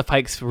time the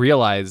Pikes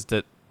realized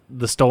that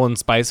the stolen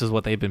spice was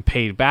what they'd been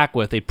paid back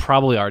with, they'd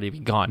probably already be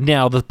gone.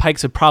 Now, the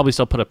Pikes would probably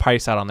still put a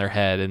price out on their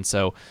head, and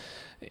so,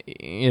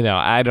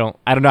 I don't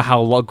know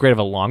how great of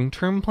a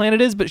long-term plan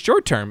it is, but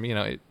short-term,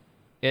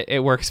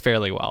 it works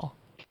fairly well.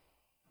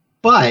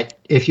 But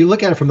if you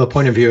look at it from the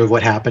point of view of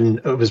what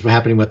was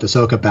happening with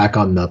Ahsoka back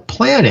on the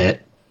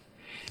planet,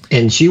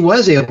 and she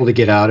was able to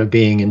get out of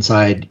being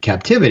inside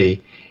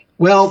captivity,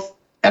 well,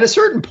 at a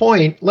certain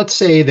point, let's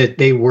say that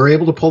they were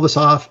able to pull this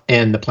off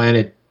and the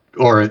planet,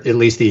 or at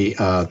least the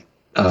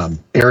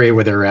area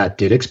where they're at,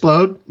 did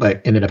explode,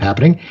 like ended up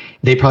happening,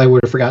 they probably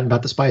would have forgotten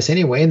about the spice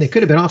anyway, and they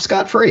could have been off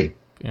scot-free.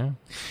 Yeah.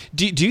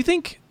 Do you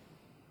think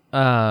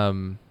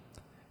Ahsoka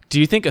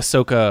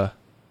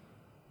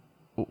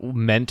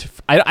meant...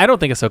 I don't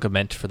think Ahsoka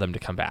meant for them to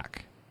come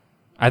back.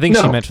 I think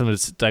she meant for them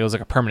to... It was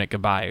like a permanent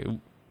goodbye.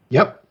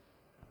 Yep.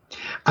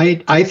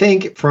 I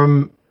think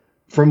from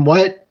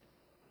what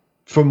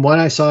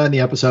I saw in the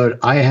episode,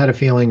 I had a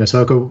feeling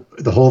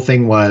the whole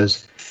thing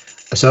was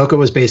Ahsoka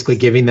was basically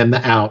giving them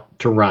the out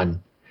to run,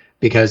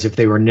 because if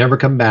they were never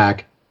come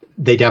back,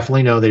 they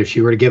definitely know that if she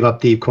were to give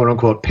up the quote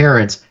unquote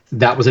parents,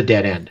 that was a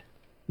dead end.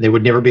 They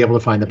would never be able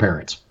to find the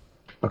parents.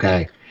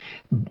 Okay.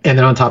 And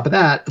then on top of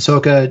that,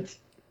 Ahsoka,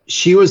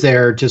 she was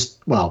there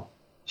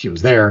she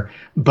was there,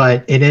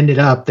 but it ended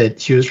up that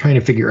she was trying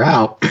to figure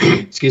out,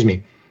 excuse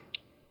me,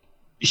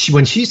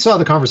 when she saw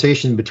the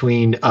conversation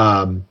between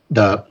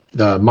the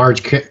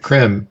Marge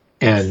Krim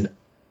and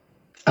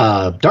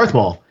Darth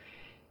Maul,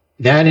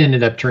 that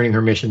ended up turning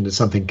her mission to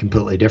something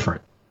completely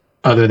different,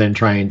 other than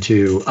trying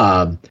to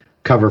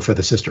cover for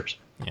the sisters.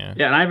 Yeah,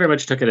 and I very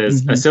much took it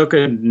as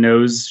Ahsoka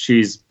knows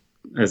she's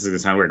this is going to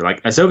sound weird.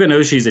 Like, Ahsoka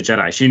knows she's a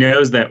Jedi. She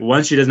knows that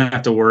once she doesn't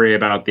have to worry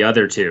about the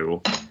other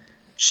two,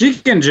 she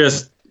can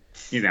just,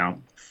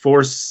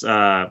 force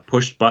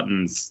push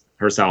buttons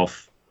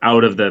herself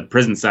out of the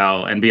prison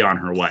cell and be on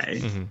her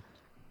way.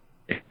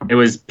 It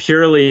was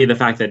purely the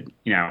fact that,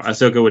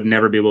 Ahsoka would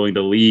never be willing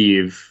to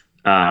leave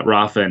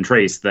Rafa and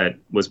Trace that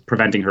was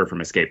preventing her from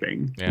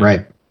escaping. Yeah.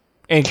 Right.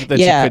 And that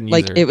she couldn't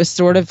use her. It was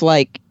sort of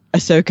like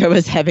Ahsoka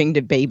was having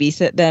to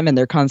babysit them, and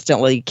they're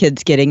constantly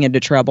kids getting into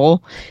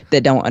trouble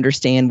that don't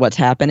understand what's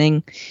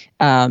happening.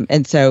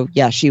 And so,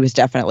 she was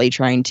definitely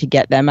trying to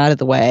get them out of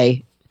the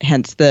way.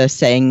 Hence the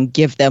saying,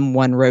 give them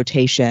one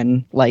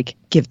rotation, like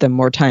give them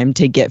more time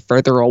to get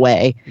further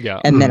away. Yeah.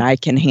 And then I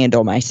can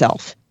handle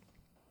myself.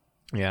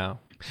 Yeah.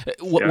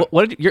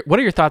 What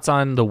are your thoughts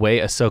on the way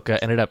Ahsoka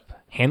ended up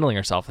handling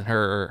herself and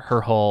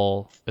her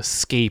whole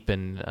escape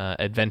and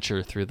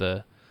adventure through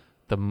the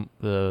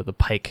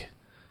Pike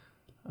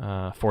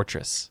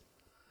fortress?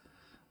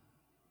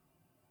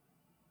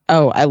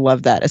 Oh, I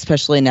love that,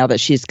 especially now that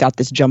she's got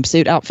this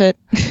jumpsuit outfit.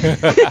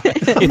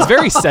 It's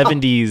very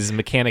 70s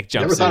mechanic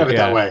jumpsuit. Never thought of it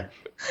that way.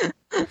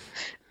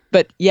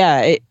 But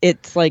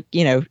it's like,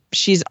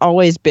 she's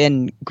always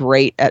been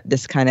great at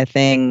this kind of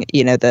thing,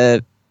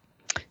 the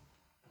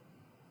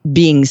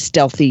being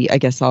stealthy, I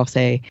guess I'll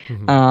say.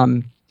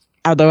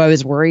 Although I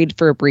was worried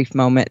for a brief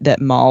moment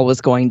that Maul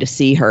was going to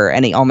see her,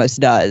 and he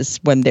almost does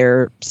when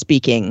they're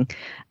speaking,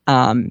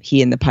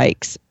 he and the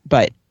Pikes.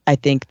 But I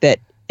think that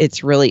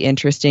it's really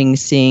interesting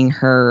seeing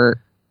her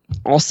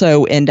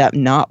also end up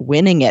not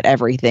winning at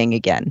everything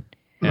again.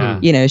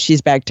 Yeah.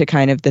 She's back to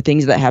kind of the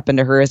things that happened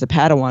to her as a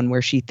Padawan,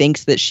 where she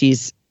thinks that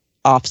she's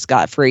off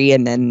scot-free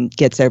and then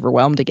gets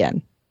overwhelmed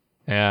again.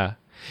 Yeah.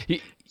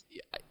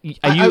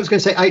 I was going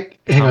to say,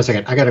 hang on a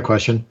second. I got a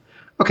question.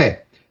 Okay.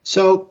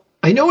 So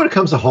I know when it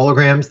comes to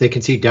holograms, they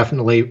can see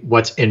definitely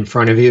what's in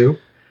front of you,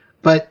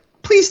 but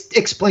please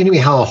explain to me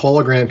how a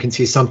hologram can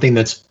see something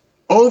that's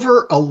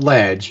over a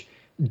ledge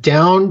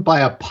down by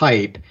a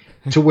pipe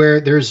to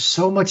where there's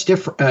so much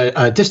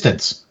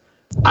distance.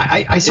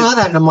 I saw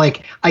that and I'm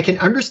like, I can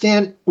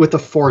understand with the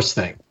Force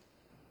thing,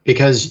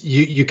 because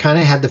you kind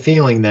of had the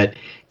feeling that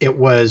it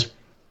was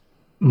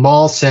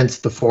Maul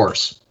sensed the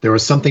Force. There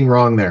was something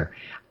wrong there.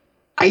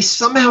 I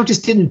somehow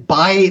just didn't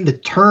buy the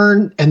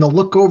turn and the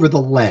look over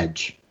the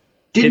ledge.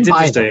 Didn't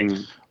buy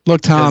it.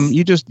 Look, Tom,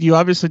 you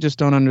obviously just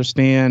don't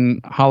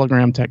understand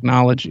hologram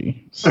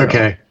technology. So.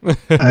 Okay.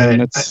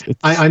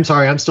 I'm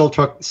sorry. I'm still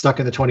stuck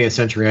in the 20th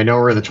century. I know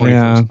we're in the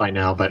 21st by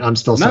now, but I'm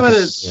still stuck.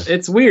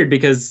 It's weird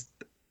because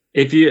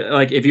if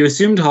you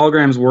assumed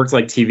holograms worked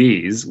like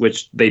TVs,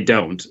 which they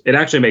don't, it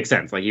actually makes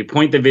sense. Like, you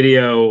point the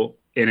video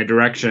in a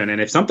direction, and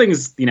if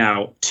something's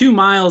 2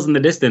 miles in the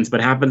distance but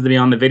happens to be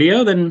on the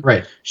video, then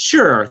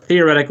sure,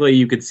 theoretically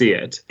you could see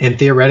it. And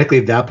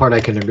theoretically, that part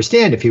I can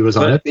understand if he was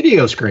on a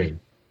video screen.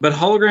 But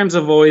holograms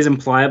have always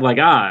implied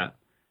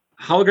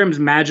holograms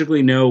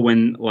magically know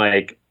when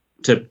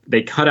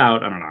they cut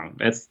out. I don't know.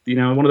 That's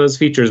one of those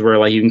features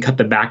where you can cut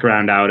the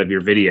background out of your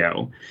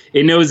video.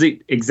 It knows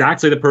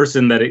exactly the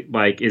person that it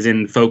is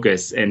in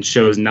focus and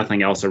shows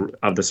nothing else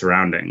of the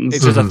surroundings.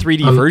 It's just a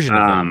 3D version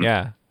of them.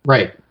 Yeah.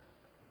 Right.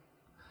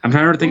 I'm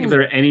trying to think if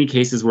there are any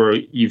cases where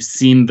you've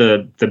seen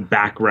the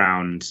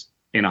background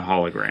in a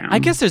hologram. I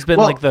guess there's been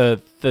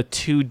the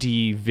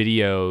 2D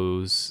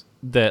videos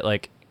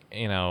that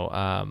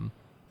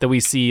that we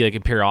see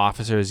Imperial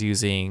officers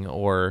using,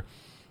 or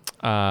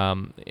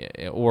even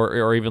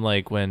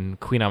when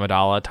Queen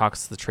Amidala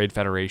talks to the Trade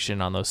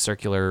Federation on those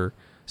circular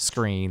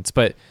screens.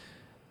 But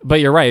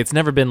you're right. It's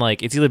never been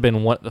it's either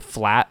been the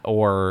flat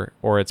or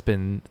it's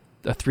been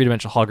a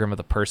 3-dimensional hologram of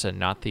the person,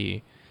 not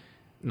the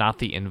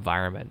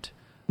environment.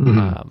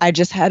 Mm-hmm. I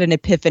just had an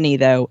epiphany,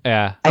 though.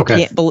 Yeah. I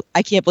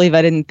can't believe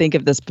I didn't think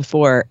of this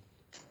before.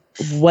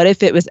 What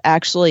if it was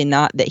actually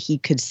not that he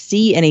could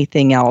see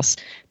anything else,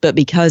 but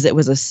because it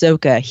was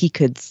Ahsoka, he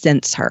could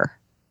sense her?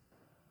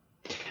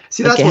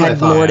 See, that's it what had I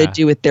thought. More to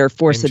do with their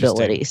Force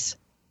abilities.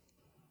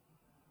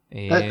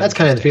 That's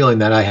kind of the feeling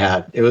that I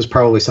had. It was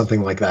probably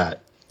something like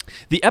that.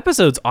 The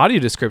episode's audio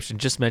description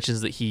just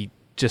mentions that he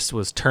just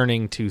was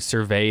turning to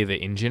survey the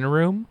engine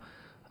room.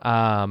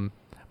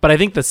 But I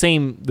think the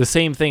same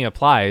thing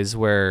applies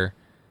where,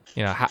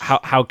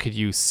 how could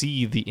you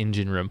see the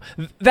engine room?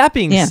 That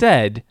being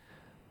said,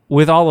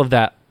 with all of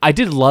that, I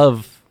did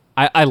love,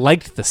 I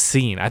liked the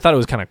scene. I thought it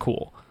was kind of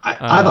cool. I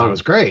thought it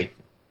was great.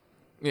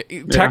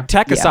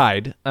 Tech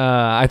aside,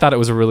 I thought it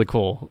was a really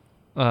cool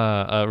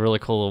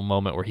little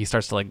moment where he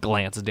starts to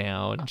glance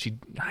down and she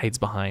hides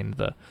behind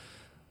the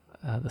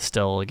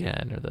still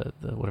again, or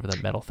the whatever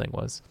that metal thing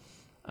was.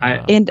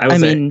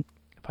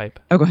 Pipe.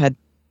 Oh, go ahead.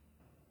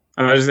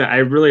 I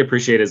really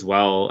appreciate as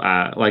well,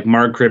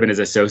 Marg Cribb and his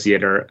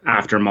associate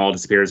after Maul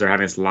disappears are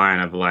having this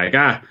line of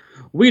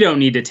we don't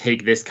need to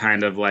take this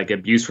kind of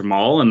abuse from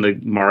Maul, and the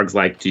Marg's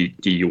do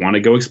you want to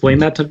go explain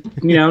that to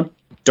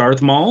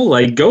Darth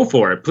Maul? Go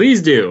for it,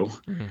 please do.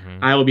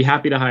 Mm-hmm. I will be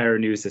happy to hire a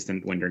new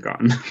assistant when you're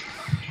gone.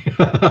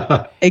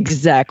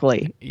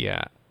 Exactly.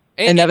 Yeah.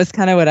 And that was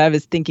kind of what I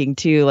was thinking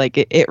too. Like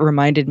it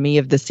reminded me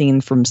of the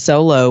scene from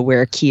Solo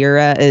where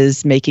Kira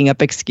is making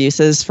up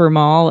excuses for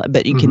Maul,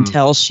 but you can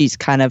tell she's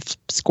kind of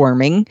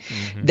squirming.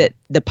 That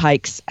the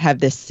Pikes have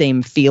this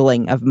same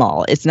feeling of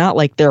Maul. It's not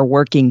like they're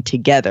working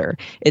together.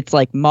 It's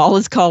like Maul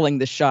is calling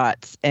the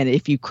shots, and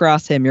if you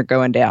cross him, you're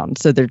going down.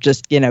 So they're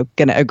just, going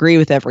to agree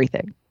with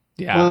everything.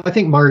 Yeah. Well, I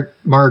think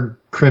Marg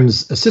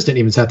Krim's assistant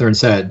even sat there and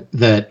said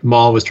that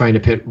Maul was trying to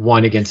pit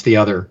one against the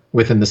other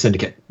within the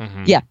Syndicate.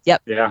 Yeah.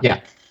 Yep.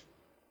 Yeah.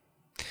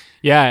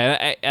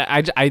 Yeah,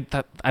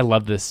 I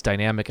love this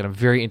dynamic, and I'm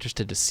very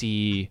interested to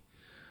see,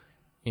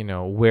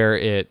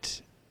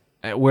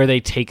 where they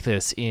take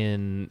this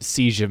in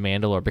Siege of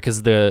Mandalore,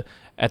 because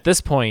at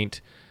this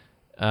point,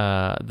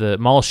 the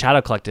Maul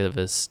Shadow Collective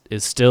is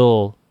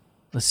still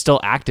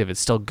active. It's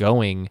still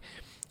going.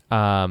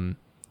 Now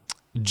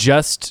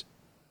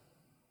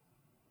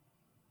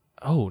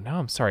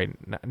I'm sorry.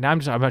 Now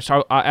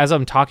as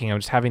I'm talking, I'm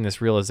just having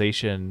this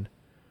realization.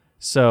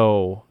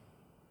 So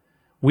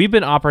we've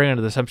been operating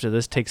under the assumption that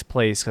this takes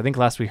place, I think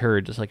last we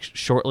heard, just like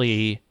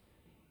shortly.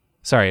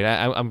 Sorry,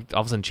 I'm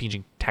all of a sudden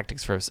changing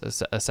tactics for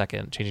a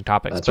second, changing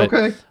topics. That's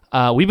okay.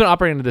 We've been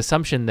operating under the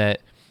assumption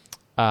that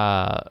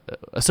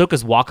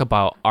Ahsoka's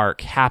walkabout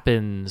arc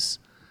happens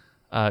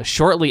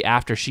shortly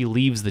after she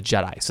leaves the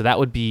Jedi. So that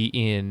would be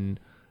in,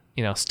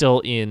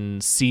 still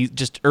in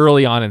just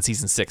early on in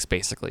season 6,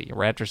 basically,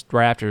 right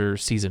after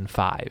season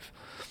 5.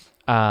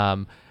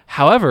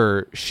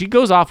 However, she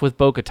goes off with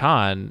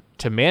Bo-Katan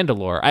to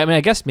Mandalore. I mean,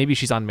 I guess maybe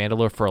she's on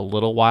Mandalore for a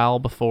little while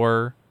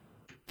before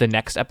the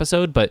next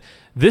episode, but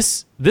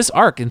this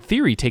arc, in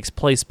theory, takes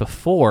place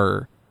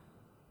before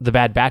the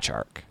Bad Batch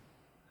arc,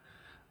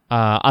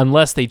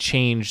 unless they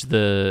change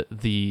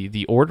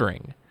the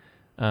ordering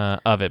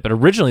of it. But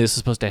originally, this was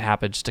supposed to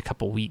happen just a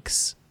couple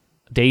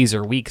days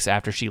or weeks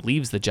after she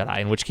leaves the Jedi,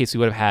 in which case we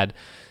would have had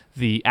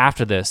the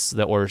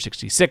Order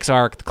 66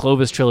 arc, the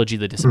Clovis trilogy,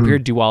 the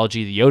Disappeared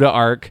duology, the Yoda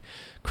arc,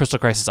 Crystal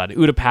Crisis on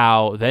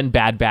Utapau, then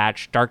Bad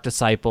Batch, Dark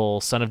Disciple,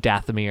 Son of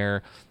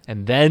Dathomir,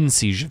 and then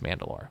Siege of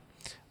Mandalore.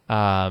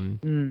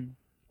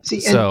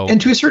 See,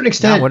 and to a certain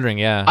extent, I'm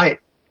wondering, I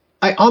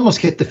almost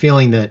get the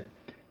feeling that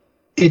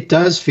it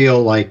does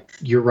feel like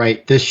you're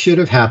right. This should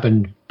have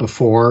happened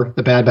before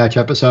the Bad Batch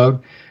episode,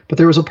 but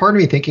there was a part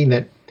of me thinking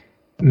that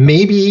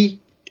maybe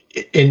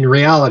in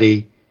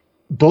reality,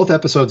 both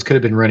episodes could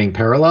have been running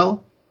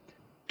parallel,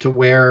 to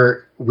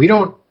where we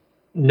don't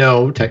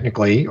know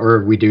technically,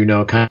 or we do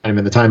know kind of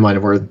in the timeline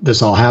of where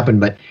this all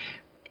happened, but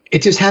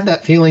it just had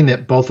that feeling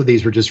that both of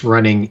these were just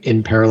running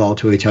in parallel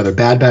to each other.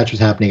 Bad Batch was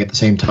happening at the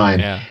same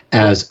time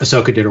as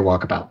Ahsoka did her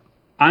walkabout.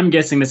 I'm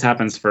guessing this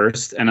happens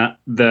first, and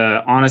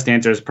the honest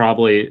answer is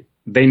probably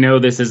they know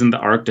this isn't the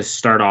arc to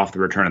start off the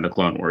Return of the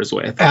Clone Wars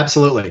with.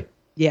 Absolutely.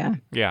 Yeah.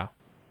 Yeah.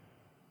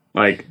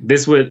 Like,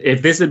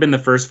 if this had been the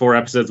first 4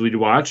 episodes we'd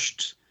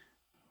watched,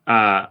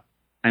 I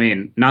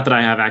mean, not that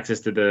I have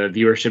access to the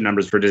viewership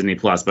numbers for Disney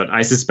Plus, but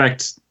I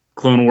suspect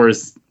Clone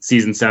Wars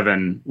Season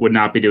 7 would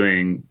not be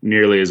doing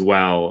nearly as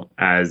well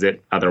as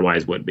it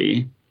otherwise would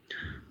be.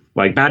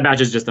 Like, Bad Batch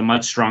is just a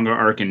much stronger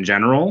arc in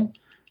general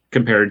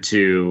compared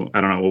to,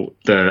 I don't know,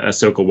 the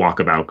Ahsoka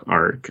walkabout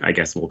arc, I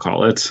guess we'll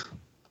call it.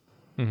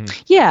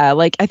 Yeah,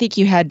 like, I think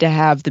you had to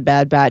have the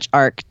Bad Batch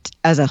arc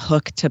as a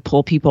hook to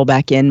pull people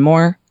back in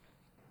more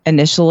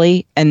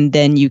initially, and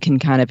then you can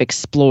kind of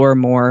explore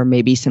more,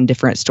 maybe some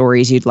different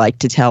stories you'd like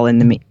to tell in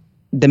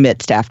the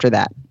midst after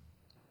that.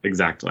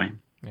 Exactly.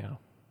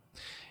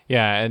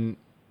 Yeah, and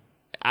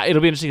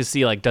it'll be interesting to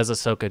see, like, does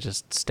Ahsoka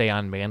just stay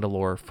on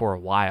Mandalore for a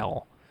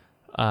while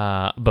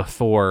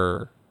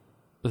before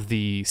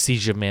the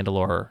Siege of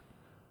Mandalore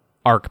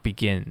arc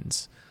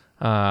begins,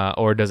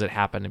 or does it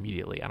happen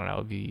immediately? I don't know.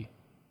 It'd be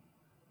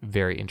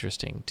very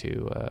interesting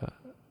to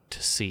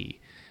see.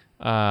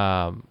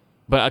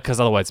 But because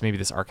otherwise, maybe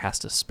this arc has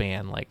to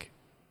span, like,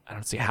 I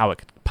don't see how it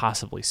could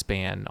possibly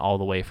span all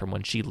the way from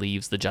when she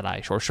leaves the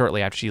Jedi, or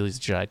shortly after she leaves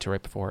the Jedi, to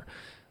right before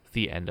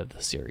the end of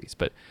the series.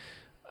 But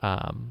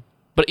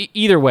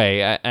either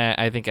way,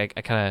 I think I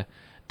kind of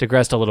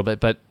digressed a little bit.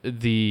 But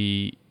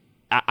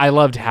I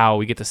loved how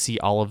we get to see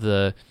all of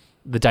the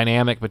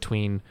dynamic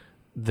between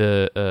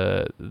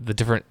the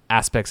different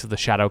aspects of the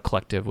Shadow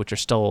Collective, which are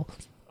still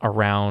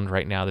around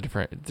right now,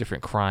 the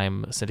different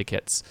crime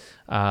syndicates.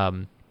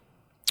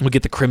 We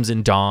get the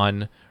Crimson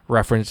Dawn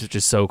reference, which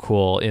is so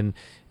cool in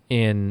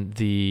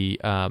the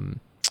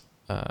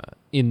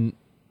in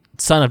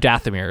Son of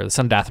Dathomir, the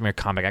Son of Dathomir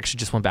comic. I actually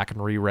just went back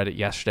and reread it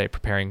yesterday,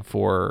 preparing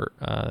for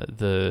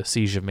the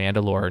Siege of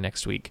Mandalore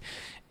next week,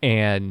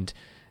 and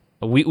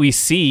we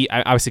see,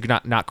 obviously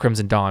not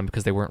Crimson Dawn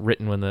because they weren't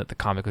written when the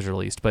comic was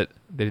released, but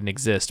they didn't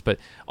exist. But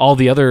all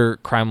the other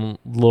crime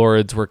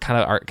lords were kind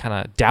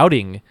of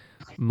doubting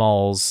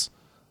Maul's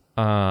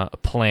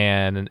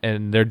plan,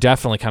 and they're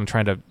definitely kind of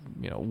trying to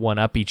one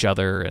up each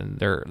other, and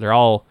they're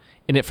all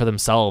in it for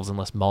themselves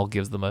unless Maul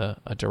gives them a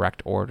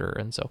direct order.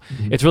 And so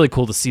it's really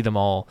cool to see them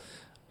all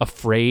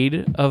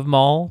afraid of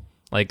Maul.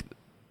 Like,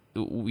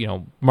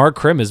 Marg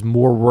Krim is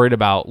more worried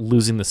about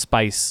losing the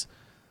spice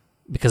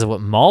because of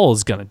what Maul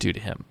is going to do to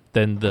him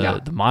than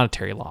the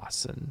monetary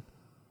loss, and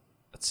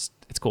it's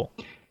cool.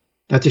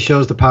 That just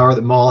shows the power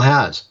that Maul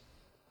has.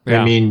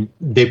 Yeah. I mean,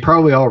 they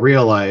probably all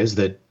realize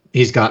that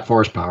he's got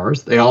force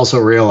powers. They also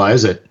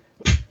realize that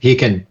he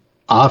can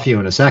off you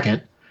in a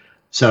second.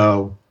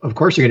 So, of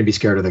course, you're going to be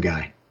scared of the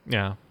guy.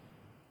 Yeah.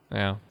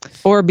 Yeah.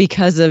 Or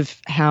because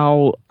of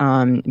how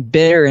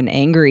bitter and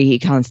angry he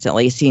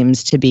constantly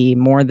seems to be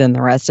more than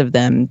the rest of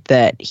them,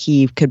 that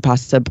he could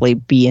possibly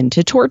be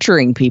into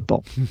torturing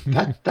people.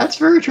 That's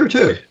very true,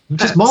 too.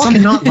 Just Maul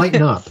cannot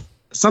lighten up.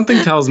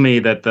 Something tells me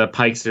that the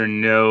Pikes are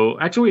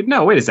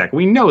wait a sec.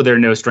 We know they're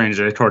no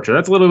stranger to torture.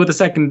 That's literally what the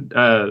second,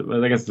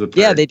 I guess the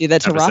yeah, they do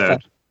that to episode. Rafa.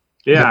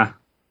 Yeah.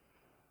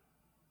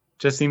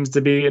 Just seems to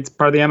be, it's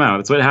part of the MO.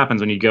 That's what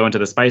happens when you go into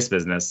the spice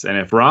business. And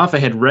if Rafa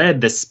had read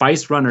the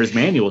Spice Runner's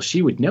manual,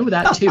 she would know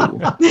that too.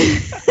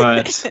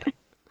 But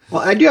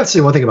well, I do have to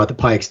say one thing about the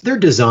Pikes. Their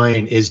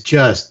design is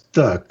just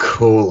the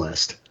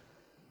coolest.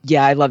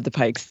 Yeah, I love the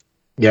Pikes.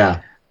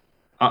 Yeah.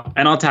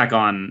 And I'll tack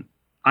on,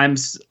 I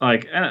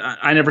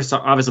never saw,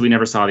 obviously we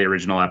never saw the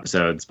original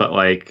episodes, but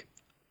like,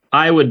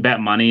 I would bet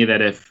money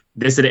that if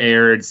this had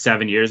aired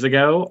 7 years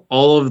ago,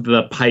 all of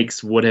the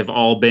Pikes would have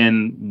all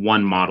been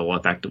one model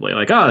effectively.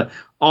 Like,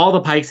 all the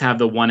Pikes have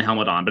the one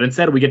helmet on, but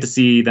instead we get to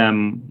see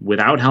them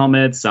without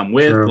helmets, some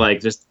with. Sure.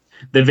 Like, just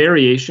the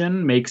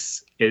variation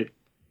makes it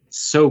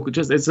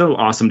it's so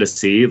awesome to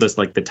see. Just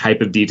like the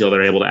type of detail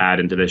they're able to add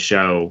into this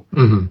show.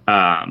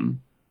 Mm-hmm.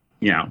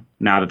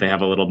 Now that they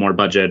have a little more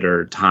budget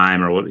or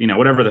time or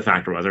whatever the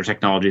factor was, our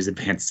technology's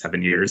advanced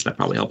 7 years. That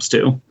probably helps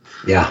too.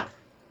 Yeah.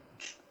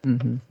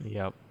 Mm-hmm.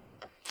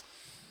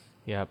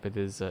 Yep, it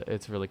is.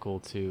 It's really cool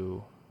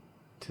to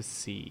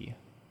see.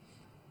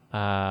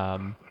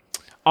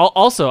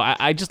 Also,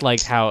 I just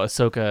liked how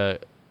Ahsoka,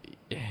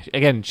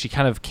 again, she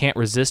kind of can't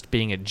resist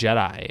being a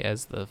Jedi,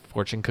 as the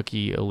fortune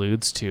cookie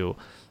alludes to.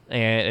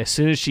 And as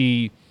soon as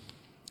she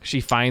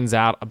finds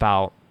out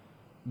about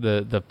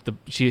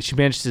she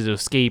manages to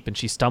escape, and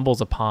she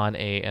stumbles upon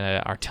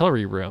an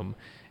artillery room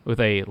with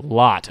a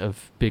lot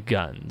of big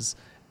guns,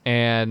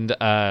 and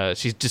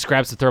she just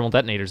grabs the thermal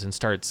detonators and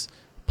starts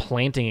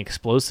planting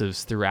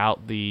explosives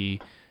throughout the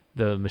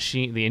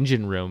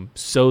engine room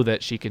so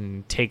that she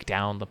can take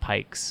down the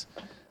Pikes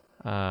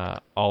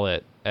all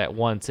at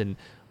once. And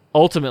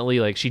ultimately,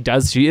 like, she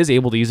is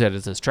able to use that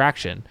as a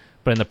distraction,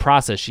 but in the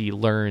process she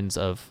learns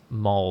of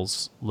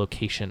Maul's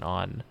location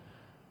on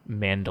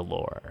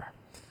Mandalore,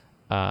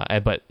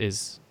 but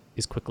is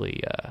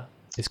quickly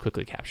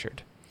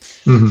captured.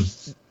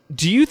 Mm-hmm.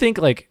 Do you think,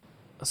 like,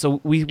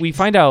 so we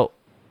find out,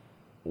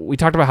 we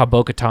talked about how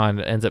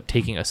Bo-Katan ends up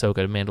taking Ahsoka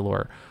to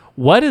Mandalore.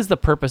 What is the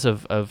purpose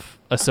of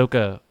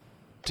Ahsoka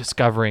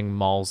discovering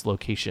Maul's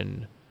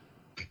location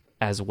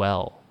as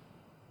well?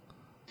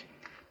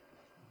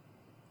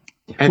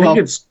 I think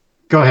it's.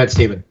 Go ahead,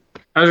 Steven.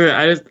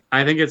 I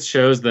think it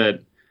shows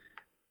that,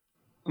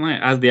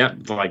 as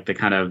the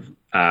kind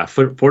of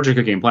fortune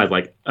cookie implies,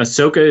 like,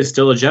 Ahsoka is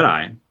still a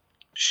Jedi.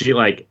 She,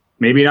 like,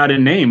 maybe not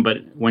in name, but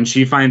when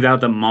she finds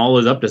out that Maul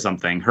is up to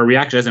something, her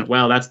reaction isn't,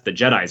 well, that's the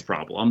Jedi's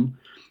problem.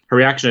 Her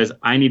reaction is,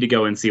 I need to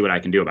go and see what I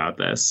can do about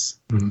this.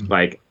 Mm-hmm.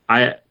 Like,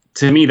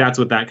 to me, that's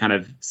what that kind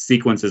of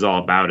sequence is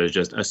all about, is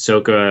just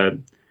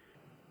Ahsoka,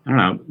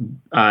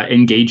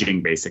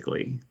 engaging,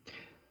 basically.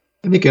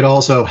 I think it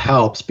also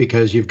helps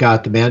because you've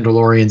got the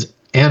Mandalorians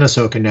and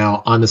Ahsoka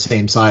now on the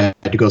same side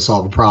to go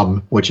solve a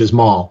problem, which is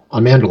Maul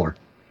on Mandalore.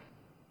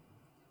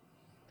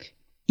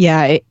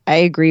 Yeah, I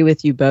agree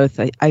with you both.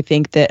 I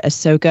think that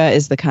Ahsoka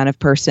is the kind of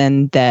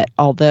person that,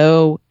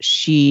 although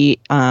she,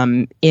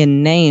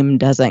 in name,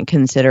 doesn't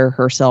consider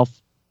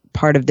herself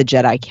part of the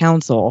Jedi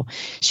Council,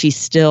 she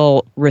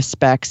still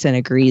respects and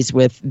agrees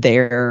with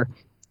their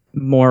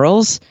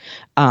morals,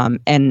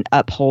 and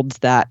upholds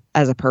that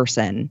as a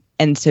person.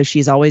 And so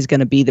she's always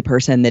going to be the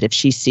person that if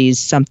she sees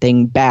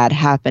something bad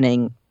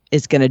happening,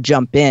 is going to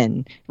jump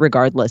in,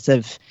 regardless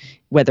of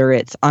whether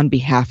it's on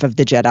behalf of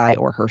the Jedi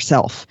or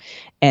herself.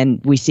 And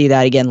we see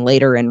that again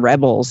later in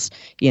Rebels,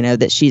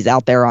 that she's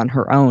out there on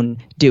her own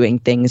doing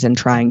things and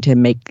trying to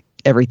make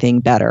everything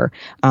better.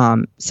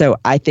 So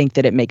I think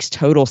that it makes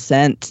total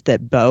sense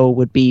that Bo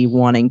would be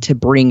wanting to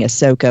bring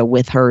Ahsoka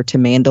with her to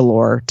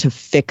Mandalore to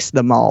fix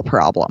the Maul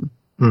problem.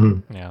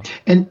 Mm-hmm. Yeah.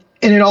 And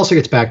it also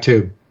gets back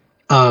to,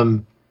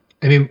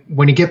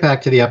 when you get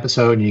back to the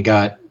episode and you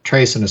got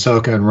Trace and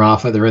Ahsoka and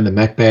Rafa, they're in the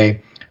mech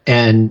bay,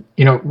 and,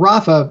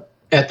 Rafa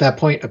at that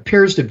point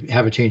appears to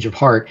have a change of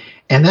heart.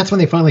 And that's when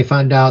they finally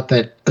find out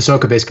that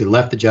Ahsoka basically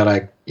left the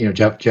Jedi,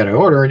 Jedi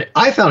Order. And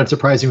I found it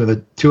surprising when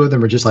the two of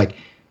them were just like,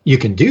 you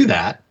can do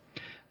that.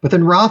 But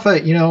then Rafa,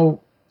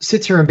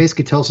 sits here and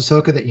basically tells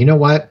Ahsoka that, you know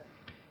what,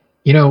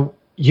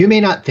 you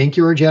may not think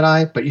you're a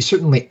Jedi, but you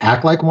certainly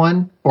act like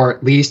one, or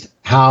at least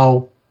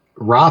how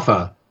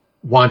Rafa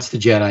wants the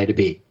Jedi to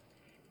be.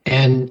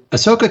 And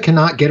Ahsoka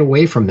cannot get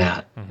away from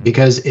that, mm-hmm.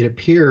 because it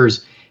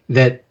appears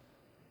that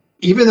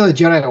even though the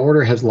Jedi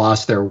Order has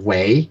lost their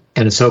way,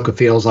 and Ahsoka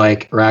feels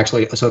like, or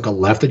actually Ahsoka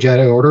left the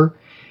Jedi Order,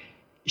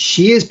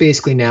 she is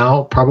basically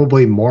now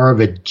probably more of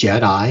a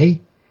Jedi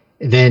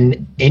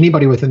than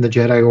anybody within the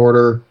Jedi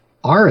Order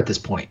are at this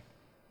point.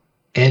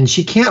 and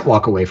she can't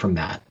walk away from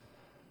that.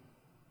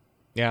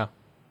 Yeah.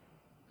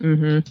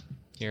 Mm-hmm.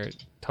 You're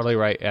totally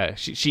right. Yeah,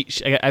 she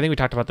I think we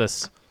talked about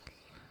this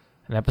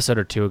an episode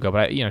or two ago,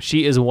 but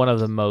she is one of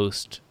the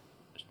most.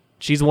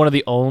 She's one of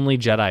the only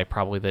Jedi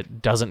probably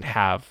that doesn't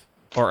have,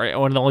 or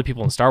one of the only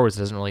people in Star Wars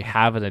that doesn't really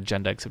have an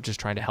agenda except just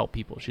trying to help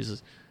people.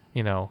 She's,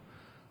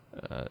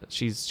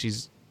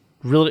 she's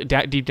really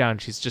deep down.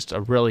 She's just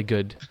a really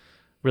good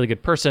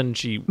person.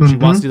 She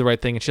wants to do the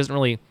right thing, and she doesn't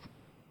really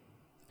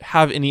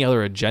have any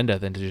other agenda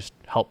than to just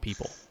help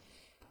people.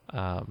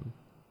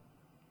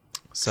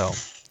 So,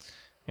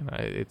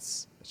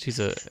 she's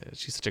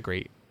such a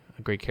great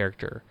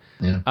character.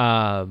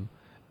 Yeah.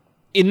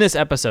 In this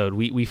episode,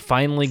 we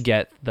finally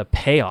get the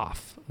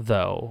payoff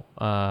though,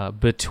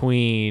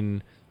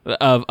 between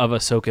of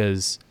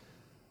Ahsoka's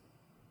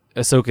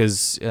she's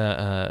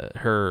a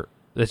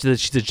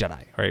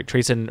Jedi, right?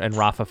 Trace and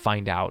Rafa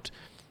find out,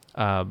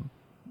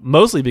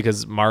 mostly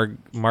because Marg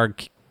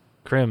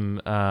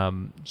Krim,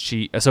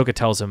 Ahsoka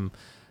tells him,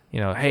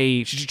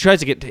 hey, she tries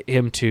to get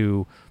him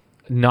to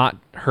not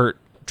hurt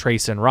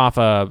Trace and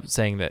Rafa,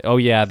 saying that, oh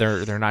yeah,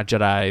 they're not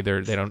Jedi,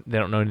 they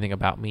don't know anything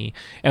about me,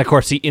 and of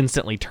course he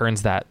instantly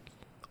turns that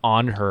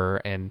on her,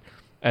 and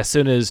as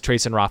soon as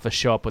Trace and Rafa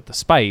show up with the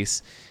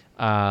spice,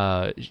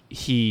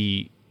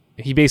 he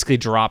basically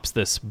drops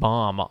this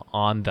bomb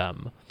on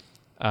them,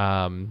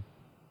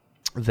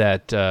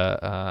 that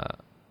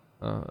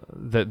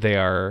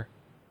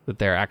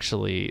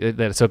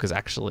Ahsoka's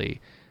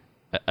actually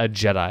a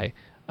Jedi.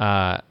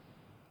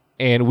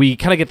 And we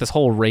kind of get this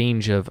whole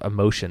range of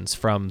emotions,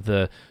 from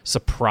the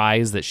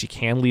surprise that she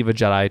can leave a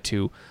Jedi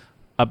to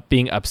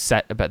being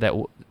upset about that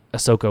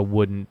Ahsoka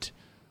wouldn't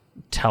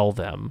tell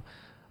them.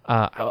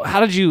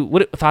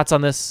 What thoughts on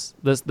this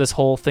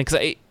whole thing?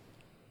 Because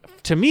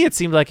to me, it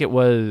seemed like it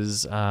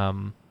was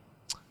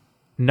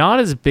not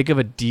as big of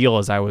a deal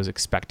as I was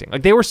expecting.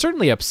 Like, they were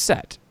certainly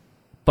upset,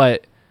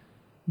 but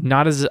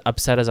not as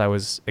upset as I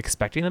was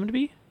expecting them to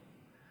be.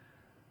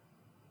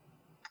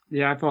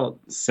 Yeah, I felt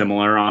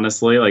similar,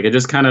 honestly. Like, it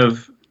just kind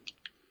of,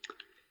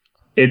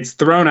 it's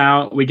thrown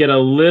out. We get a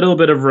little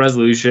bit of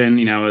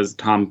resolution, as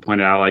Tom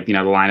pointed out, like, the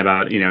line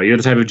about, you're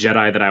the type of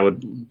Jedi that I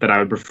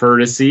would prefer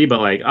to see. But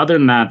like, other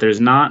than that,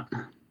 there's not,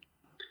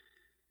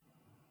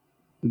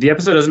 the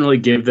episode doesn't really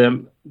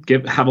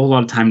have a whole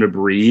lot of time to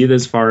breathe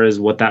as far as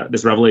what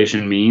this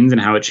revelation means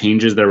and how it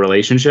changes their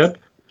relationship.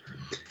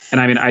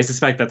 And I mean, I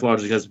suspect that's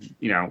largely because,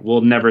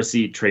 we'll never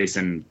see Trace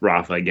and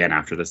Rafa again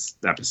after this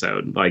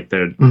episode. Like,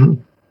 they're,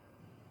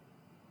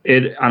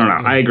 I don't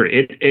know. I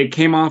agree. It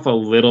came off a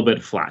little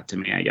bit flat to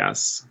me, I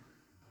guess.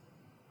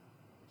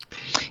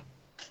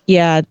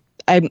 Yeah,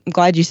 I'm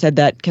glad you said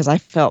that, because I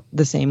felt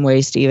the same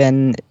way,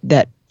 Stephen,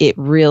 that it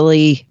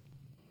really,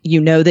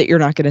 that you're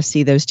not going to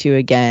see those two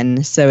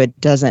again, so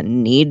it doesn't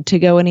need to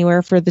go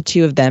anywhere for the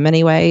two of them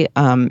anyway.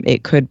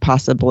 It could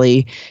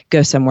possibly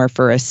go somewhere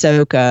for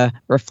Ahsoka,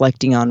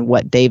 reflecting on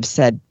what they've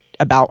said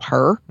about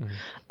her.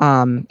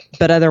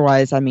 But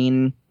otherwise, I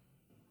mean,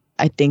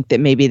 I think that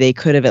maybe they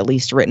could have at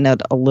least written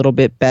it a little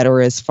bit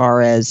better as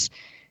far as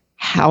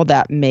how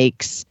that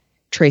makes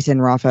Trace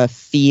and Rafa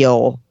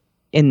feel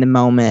in the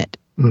moment,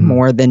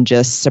 more than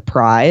just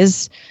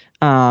surprise.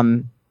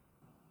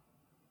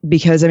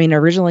 Because, I mean,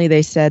 originally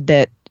they said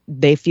that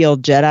they feel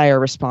Jedi are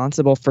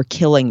responsible for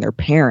killing their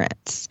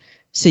parents.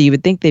 So you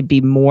would think they'd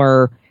be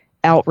more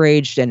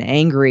outraged and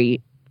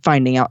angry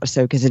finding out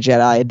Ahsoka's a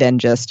Jedi than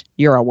just,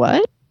 you're a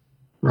what?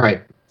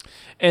 Right.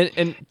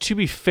 And to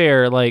be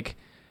fair, like,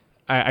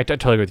 I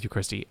totally agree with you,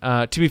 Christy.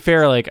 To be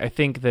fair, like, I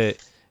think that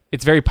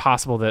it's very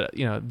possible that,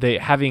 they,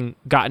 having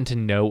gotten to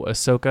know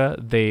Ahsoka,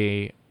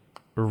 they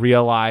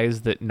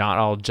realize that not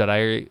all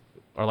Jedi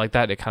are like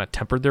that. It kind of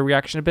tempered their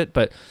reaction a bit,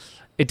 but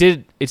it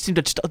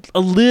seemed just a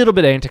little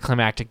bit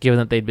anticlimactic, given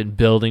that they'd been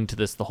building to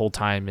this the whole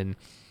time. And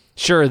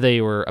sure, they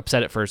were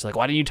upset at first, like,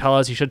 why didn't you tell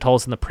us? You should have told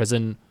us in the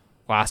prison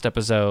last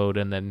episode.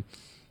 And then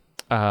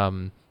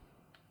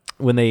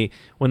when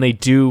they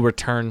do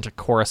return to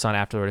Coruscant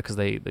afterward, because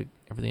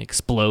everything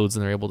explodes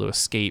and they're able to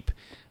escape,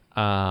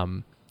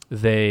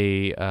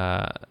 they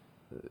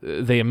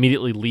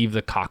immediately leave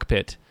the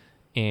cockpit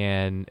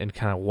and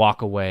kind of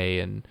walk away,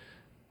 and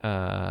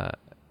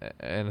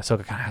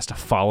Ahsoka kind of has to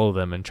follow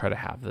them and try to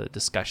have the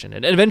discussion.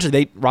 And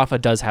eventually Rafa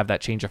does have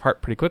that change of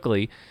heart pretty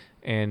quickly,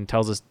 and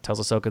tells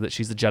Ahsoka that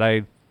she's the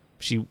Jedi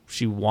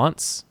she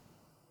wants.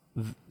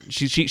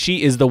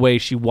 She is the way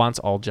she wants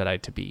all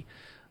Jedi to be.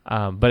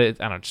 But I don't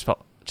know, just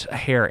felt a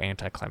hair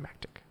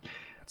anticlimactic.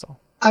 That's all.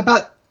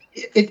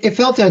 It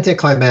felt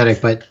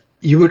anticlimactic, but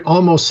you would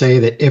almost say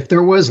that if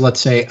there was,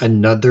 let's say,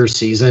 another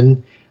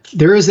season,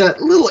 there is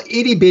that little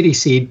itty bitty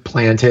seed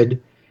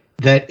planted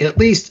that at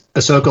least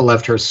Ahsoka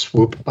left her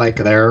swoop bike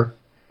there,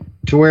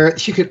 to where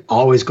she could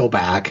always go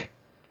back,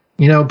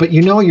 but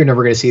you're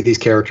never going to see these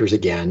characters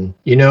again.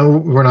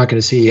 We're not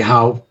going to see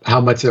how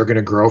much they're going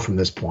to grow from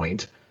this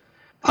point.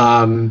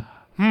 Wait.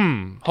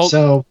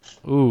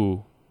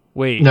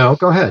 No,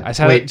 go ahead. I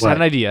just had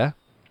an idea.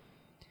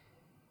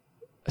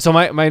 So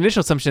my initial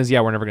assumption is,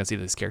 we're never going to see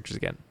these characters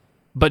again.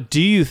 But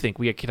do you think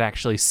we could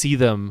actually see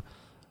them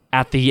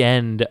at the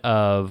end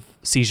of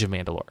Siege of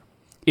Mandalore.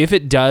 If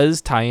it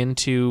does tie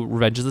into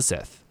Revenge of the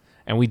Sith,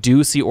 and we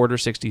do see Order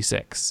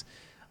 66,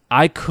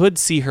 I could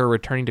see her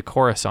returning to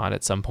Coruscant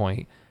at some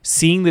point,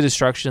 seeing the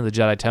destruction of the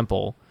Jedi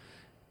Temple,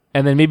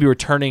 and then maybe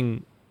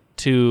returning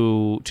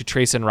to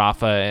Trace and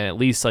Rafa and at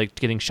least like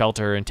getting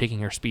shelter and taking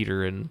her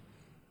speeder and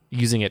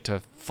using it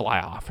to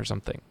fly off or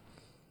something.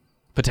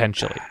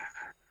 Potentially.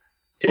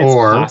 It's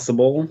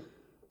possible.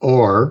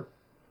 Or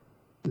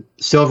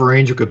Silver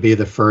Angel could be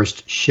the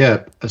first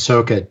ship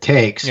Ahsoka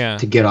takes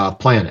to get off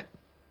planet.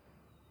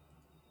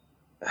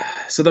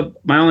 So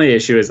my only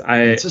issue is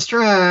it's a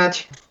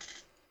stretch.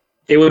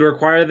 It would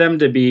require them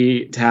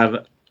to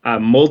have a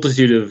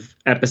multitude of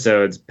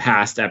episodes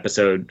past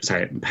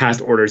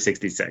Order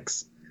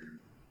 66.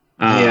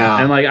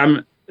 And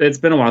like it's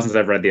been a while since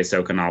I've read the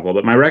Ahsoka novel,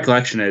 but my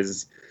recollection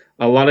is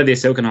a lot of the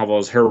Ahsoka novel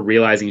is her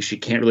realizing she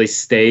can't really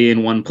stay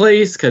in one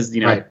place because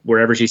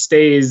wherever she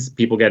stays,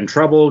 people get in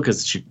trouble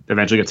because she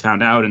eventually gets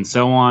found out and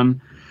so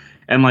on.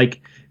 And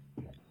like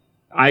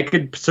I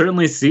could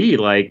certainly see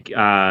like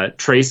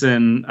Trace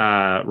and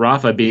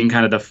Rafa being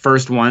kind of the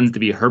first ones to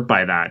be hurt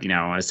by that.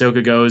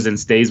 Ahsoka goes and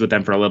stays with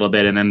them for a little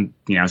bit, and then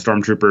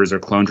stormtroopers or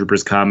clone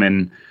troopers come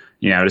and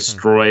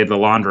destroy the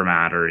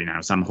laundromat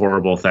or some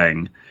horrible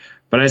thing.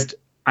 But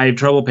I have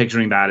trouble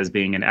picturing that as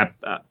being an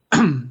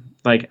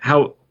like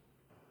how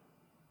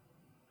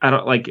I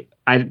don't like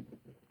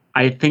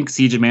I think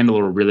Siege of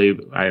Mandalore really.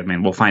 I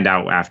mean, we'll find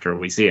out after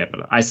we see it,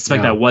 but I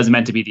suspect that was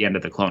meant to be the end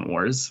of the Clone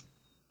Wars.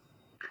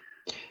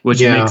 Which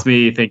makes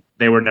me think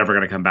they were never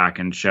going to come back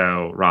and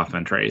show Rafa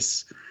and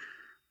Trace.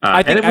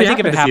 I think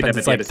if it happens,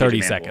 it's like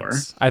 30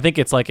 seconds. I think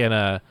it's like in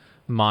a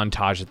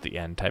montage at the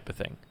end type of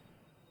thing.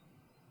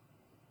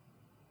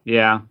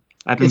 Yeah,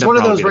 I think it's one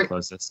of those the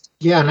closest.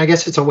 Yeah, and I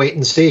guess it's a wait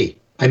and see.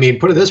 I mean,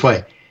 put it this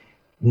way: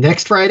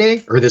 next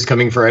Friday or this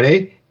coming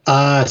Friday,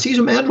 Siege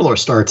of Mandalore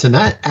starts, and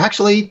that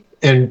actually,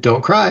 and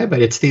don't cry,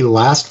 but it's the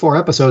last 4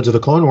 episodes of the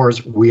Clone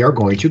Wars we are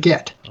going to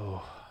get.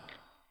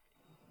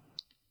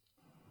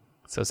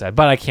 So sad,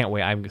 but I can't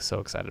wait. I'm so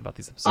excited about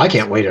these episodes. I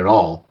can't wait at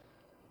all.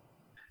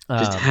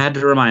 Just had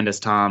to remind us,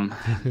 Tom.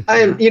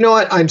 You know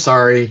what? I'm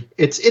sorry.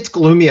 It's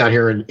gloomy out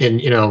here in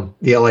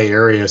the LA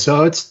area,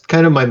 so it's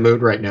kind of my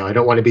mood right now. I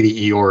don't want to be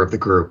the Eeyore of the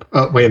group.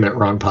 Oh, wait a minute,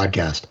 wrong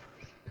podcast.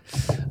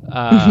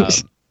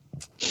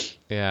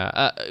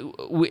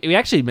 We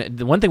actually,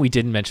 the one thing we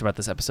didn't mention about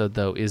this episode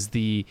though is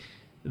the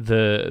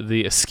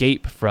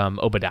escape from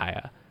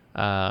Obadiah.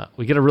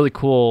 We get a really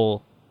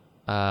cool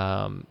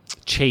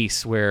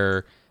chase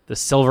where the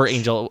Silver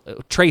Angel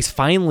Trace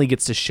finally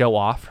gets to show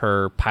off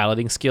her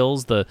piloting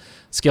skills, the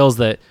skills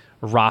that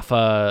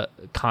Rafa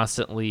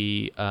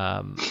constantly,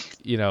 didn't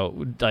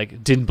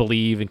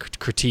believe and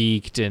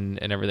critiqued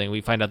and everything. We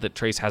find out that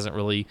Trace hasn't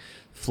really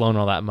flown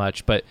all that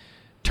much, but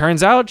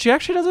turns out she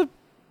actually does a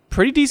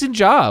pretty decent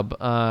job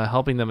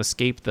helping them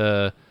escape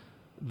the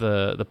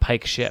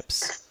Pike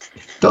ships.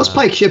 Those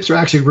Pike ships are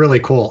actually really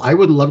cool. I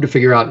would love to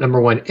figure out,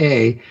 number one,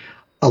 A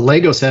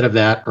Lego set of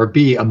that, or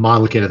B, a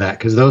model kit of that,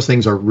 because those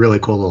things are really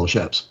cool little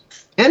ships.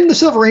 And the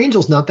Silver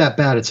Angel's not that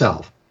bad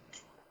itself.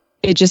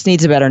 It just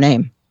needs a better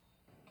name.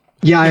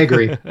 Yeah, I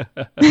agree.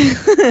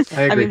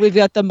 I mean, we've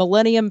got the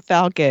Millennium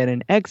Falcon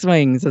and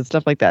X-Wings and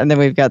stuff like that, and then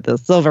we've got the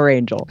Silver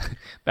Angel.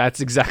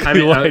 That's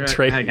exactly what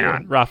Trace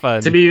and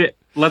Rafa.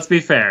 Let's be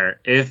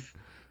fair. If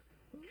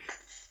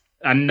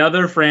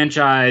another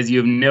franchise, you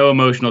have no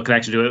emotional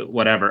connection to it,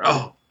 whatever.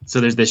 Oh,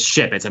 so there's this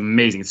ship. It's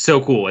amazing. It's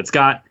so cool. It's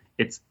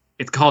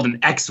called an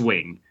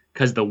X-Wing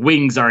because the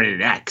wings are in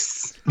an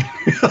X.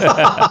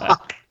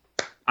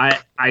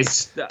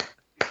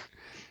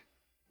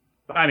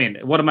 I mean,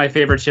 one of my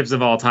favorite ships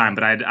of all time,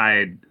 but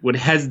I would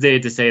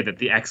hesitate to say that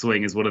the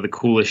X-Wing is one of the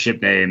coolest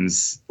ship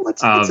names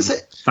of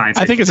science.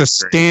 I think it's a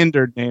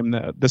standard name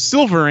though. The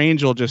Silver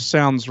Angel just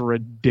sounds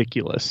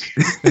ridiculous.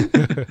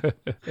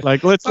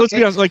 Like let's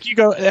be honest. Like you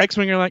go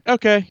X-Wing, you're like,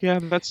 okay, yeah,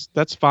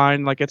 that's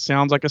fine. Like it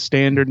sounds like a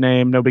standard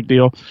name, no big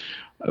deal.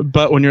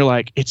 But when you're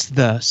like, it's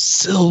the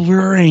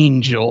Silver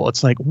Angel,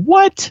 it's like,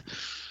 what?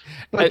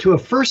 But to a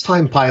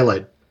first-time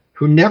pilot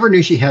who never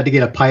knew she had to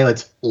get a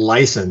pilot's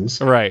license,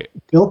 right?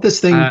 Built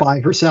this thing by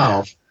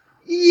herself.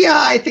 Yeah,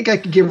 I think I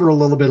could give her a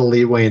little bit of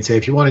leeway and say,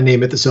 if you want to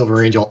name it the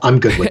Silver Angel, I'm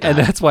good with that. And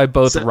that's why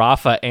both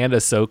Rafa and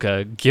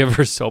Ahsoka give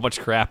her so much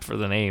crap for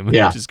the name,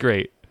 which is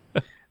great.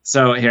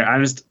 So here,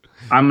 I'm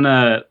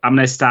gonna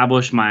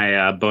establish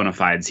my bona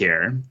fides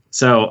here.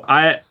 So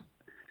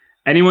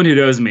anyone who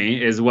knows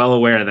me is well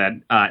aware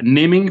that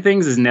naming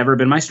things has never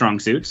been my strong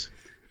suit.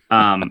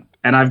 And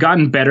I've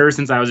gotten better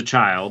since I was a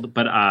child,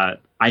 but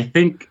I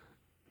think,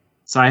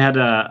 so I had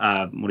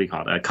a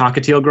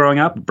cockatiel growing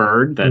up, a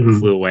bird that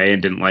flew away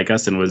and didn't like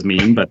us and was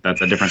mean, but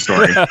that's a different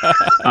story.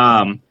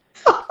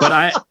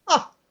 But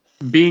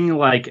being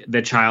like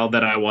the child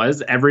that I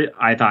was,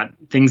 I thought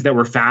things that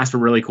were fast were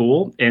really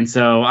cool. And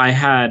so I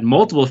had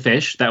multiple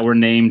fish that were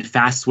named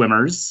fast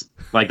swimmers.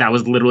 Like that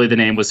was literally the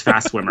name was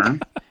Fast Swimmer.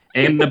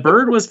 And the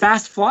bird was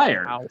Fast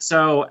Flyer. Wow.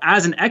 So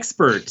as an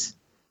expert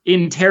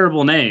in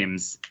terrible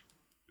names,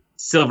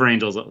 Silver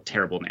Angel's a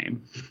terrible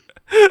name.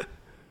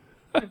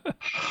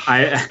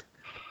 I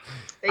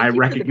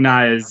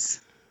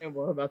recognize. And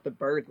more about the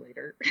bird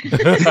later.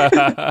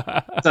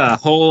 It's a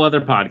whole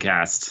other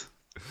podcast.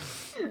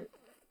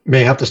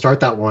 May have to start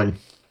that one.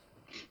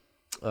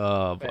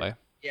 Oh boy.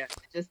 Yeah,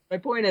 just my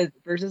point is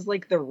versus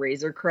like the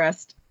Razor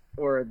Crest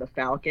or the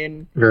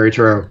Falcon. Very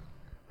true.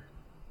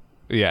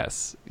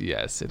 Yes,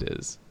 it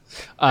is.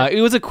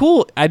 It was a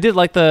cool. I did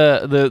like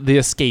the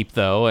escape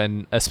though,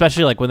 and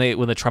especially like when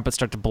the trumpets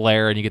start to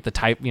blare and you get the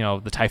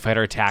TIE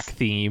fighter attack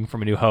theme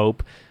from A New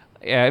Hope.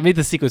 Yeah, it made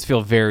the sequence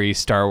feel very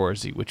Star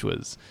Warsy, which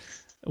was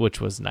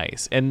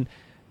nice. And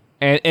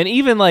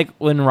even like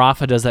when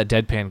Rafa does that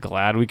deadpan,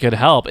 glad we could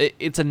help.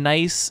 It's a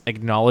nice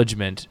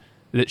acknowledgement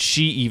that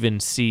she even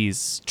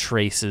sees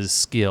Trace's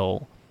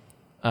skill,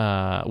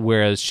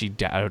 whereas she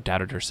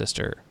doubted her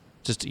sister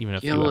just even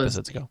a few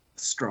episodes ago.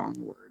 Strong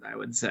word, I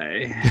would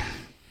say.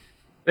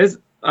 It's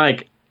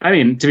like, I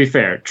mean, to be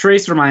fair,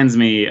 Trace reminds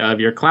me of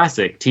your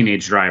classic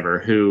teenage driver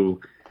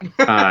who,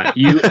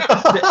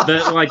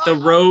 the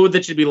road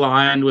that should be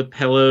lined with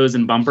pillows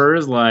and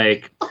bumpers.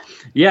 Like,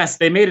 yes,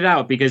 they made it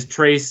out because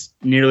Trace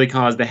nearly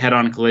caused a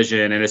head-on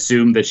collision and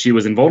assumed that she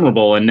was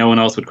invulnerable and no one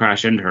else would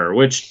crash into her,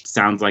 which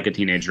sounds like a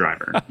teenage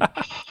driver.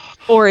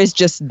 Or is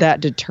just that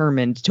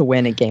determined to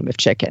win a game of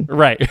chicken.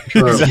 Right.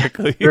 True.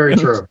 Exactly. Very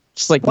true.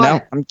 Just like, no,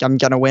 I'm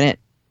gonna win it.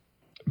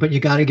 But you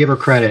got to give her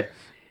credit.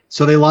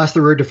 So they lost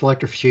the rear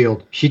deflector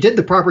shield. She did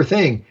the proper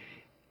thing.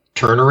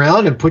 Turn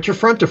around and put your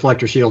front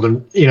deflector shield,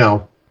 and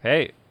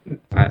Hey.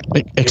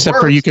 Except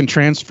for you can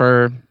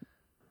transfer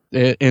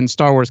in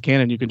Star Wars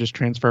canon, you can just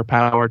transfer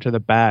power to the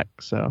back.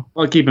 So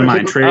well, keep in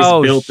mind, Trace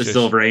built the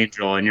Silver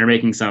Angel, and you're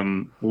making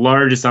some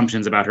large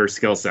assumptions about her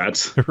skill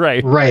set.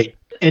 Right. Right.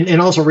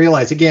 And also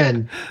realize,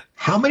 again,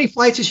 how many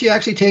flights has she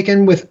actually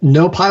taken with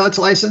no pilot's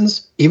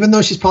license? Even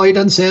though she's probably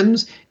done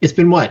sims, it's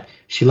been what?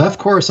 She left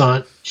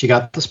Coruscant, she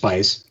got the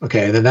Spice.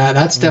 Okay, then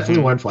that's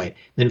definitely one flight.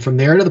 Then from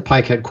there to the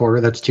Pike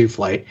headquarters, that's 2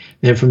 flights.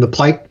 Then from the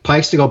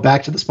Pikes to go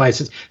back to the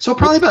Spices. So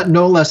probably about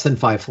no less than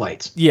 5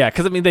 flights. Yeah,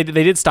 because I mean they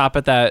did stop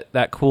at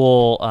that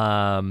cool,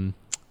 for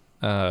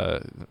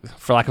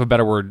lack of a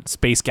better word,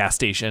 space gas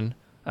station,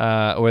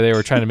 where they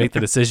were trying to make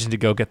the decision to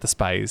go get the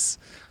Spice.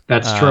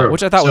 That's true.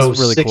 Which I thought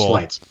was really 6 cool.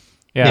 Flights.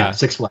 Yeah,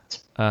 6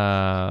 flights.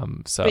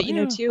 So,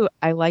 but too,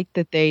 I like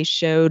that they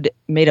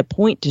made a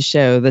point to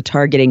show the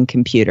targeting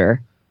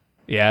computer.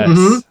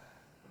 Yes,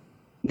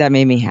 that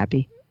made me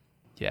happy.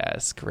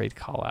 Yes, great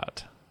call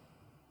out.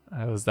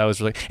 That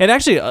was really, and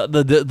actually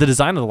the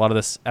design of a lot of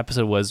this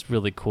episode was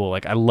really cool.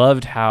 Like I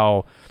loved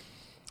how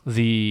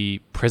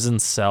the prison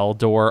cell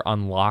door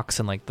unlocks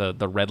and like the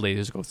red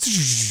lasers go,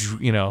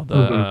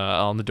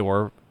 on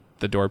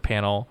the door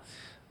panel.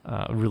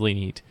 Really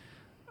neat.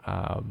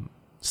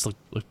 Just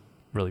looked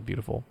really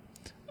beautiful.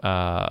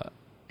 And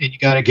you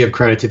got to give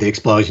credit to the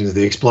explosions.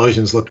 The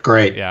explosions looked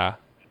great. Yeah.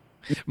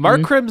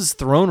 Mark Krim's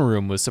throne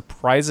room was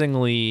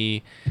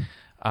surprisingly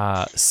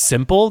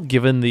simple,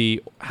 given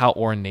how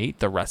ornate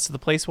the rest of the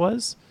place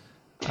was.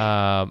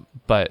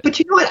 But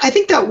you know what? I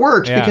think that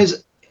works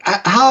because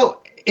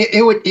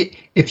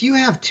if you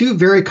have 2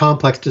 very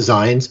complex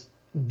designs,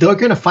 they're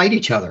going to fight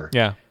each other.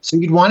 Yeah. So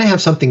you'd want to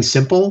have something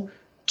simple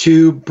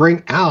to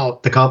bring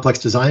out the complex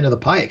design of the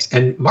Pikes.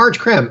 And Marge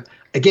Krim,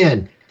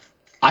 again,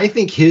 I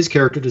think his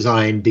character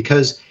design,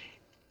 because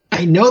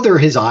I know they're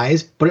his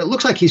eyes, but it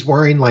looks like he's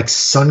wearing like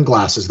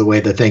sunglasses the way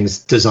the thing's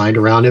designed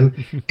around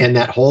him. And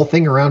that whole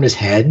thing around his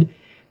head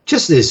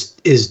just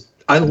is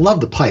I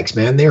love the Pikes,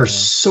 man. They are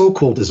so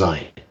cool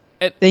designed.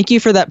 Thank you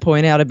for that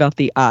point out about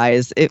the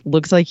eyes. It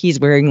looks like he's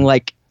wearing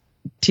like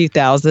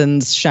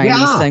 2000s shiny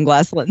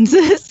sunglass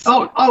lenses.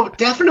 Oh,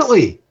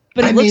 definitely.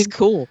 But it looks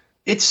cool.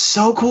 It's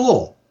so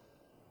cool.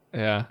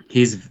 Yeah.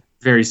 He's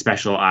very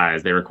special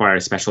eyes. They require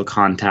special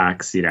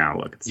contacts.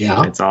 Look,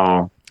 it's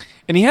all.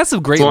 And he has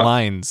some great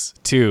lines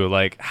too,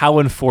 like how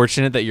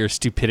unfortunate that your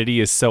stupidity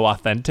is so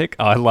authentic.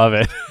 Oh, I love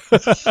it.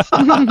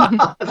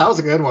 That was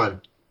a good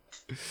one.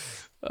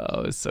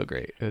 Oh, it's so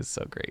great. It was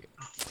so great.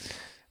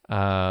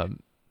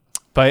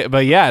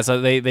 But yeah,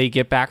 so they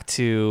get back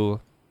to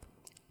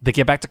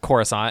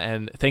Coruscant,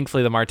 and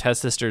thankfully the Martez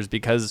sisters,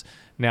 because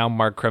now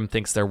Mark Krim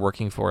thinks they're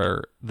working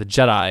for the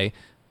Jedi,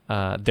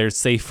 they're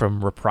safe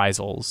from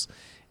reprisals.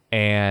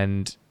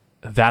 And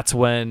that's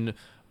when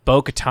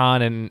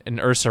Bo-Katan and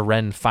Ursa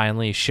Wren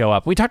finally show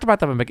up. We talked about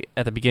them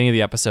at the beginning of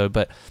the episode,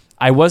 but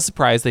I was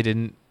surprised they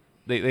didn't.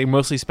 They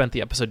mostly spent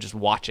the episode just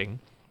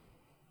watching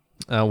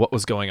what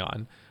was going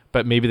on,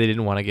 but maybe they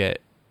didn't want to get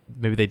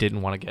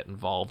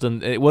involved.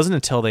 And it wasn't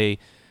until the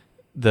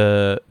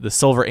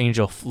Silver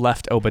Angel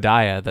left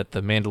Obadiah that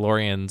the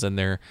Mandalorians and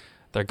their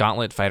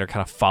gauntlet fighter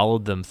kind of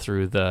followed them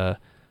through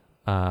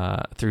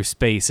through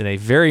space in a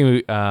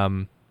very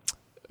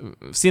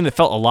scene that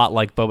felt a lot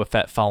like Boba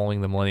Fett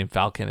following the Millennium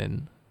Falcon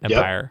in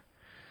Empire.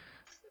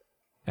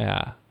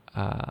 Yep.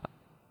 Yeah.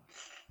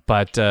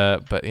 But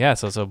yeah,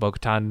 so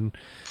Bo-Katan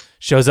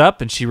shows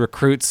up and she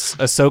recruits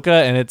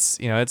Ahsoka, and it's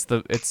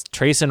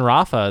Trace and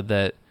Rafa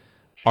that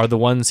are the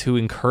ones who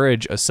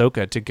encourage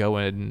Ahsoka to go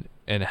in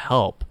and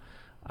help.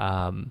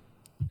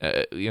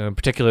 in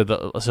particular,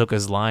 the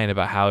Ahsoka's line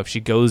about how if she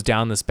goes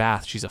down this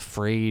path, she's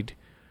afraid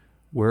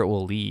where it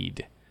will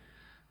lead.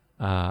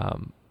 I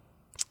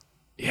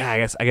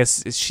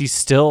guess she's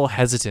still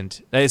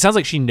hesitant. It sounds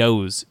like she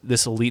knows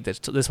this will lead,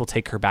 that this will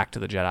take her back to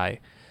the Jedi,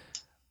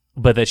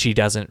 but that she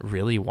doesn't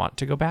really want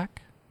to go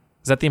back.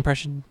 Is that the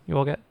impression you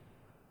all get?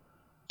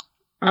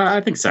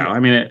 I think so. I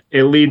mean,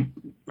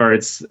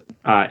 it's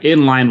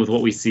in line with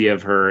what we see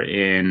of her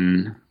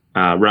in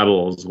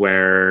Rebels,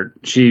 where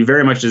she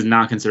very much does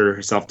not consider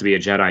herself to be a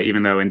Jedi,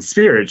 even though in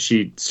spirit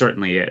she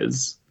certainly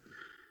is.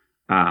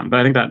 But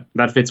I think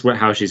that fits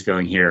how she's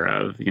feeling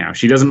here.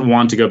 She doesn't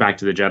want to go back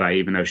to the Jedi,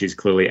 even though she's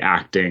clearly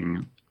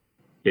acting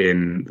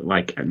in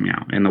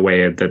in the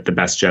way that the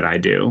best Jedi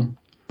do.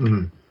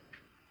 Mm-hmm.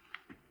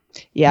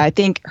 Yeah, I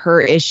think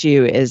her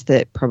issue is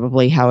that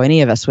probably how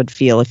any of us would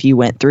feel if you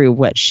went through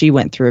what she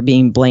went through,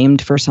 being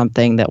blamed for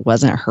something that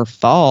wasn't her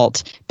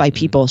fault by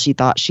people she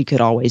thought she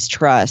could always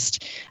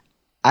trust.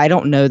 I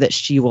don't know that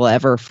she will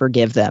ever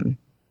forgive them.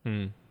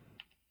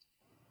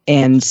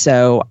 And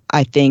so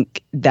I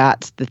think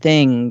that's the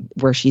thing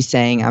where she's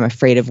saying, I'm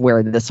afraid of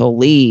where this will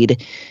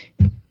lead.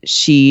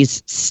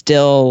 She's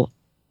still,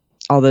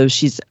 although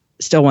she's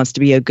still wants to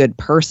be a good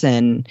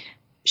person,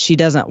 she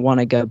doesn't want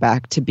to go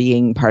back to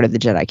being part of the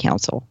Jedi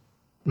Council.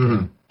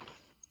 Mm-hmm.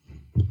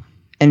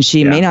 And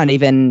she may not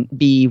even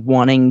be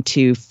wanting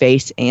to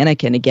face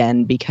Anakin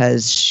again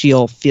because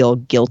she'll feel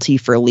guilty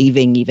for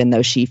leaving, even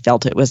though she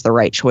felt it was the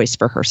right choice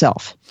for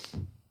herself.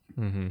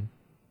 Mm-hmm.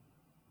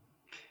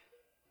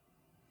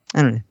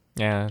 I don't know.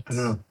 Yeah. I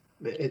don't know.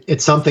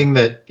 It's something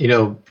that,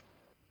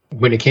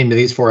 when it came to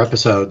these 4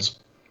 episodes,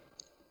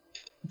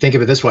 think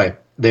of it this way.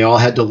 They all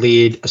had to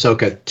lead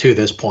Ahsoka to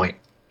this point.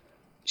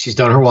 She's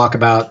done her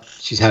walkabout.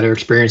 She's had her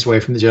experience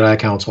away from the Jedi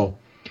Council,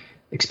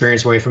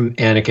 experience away from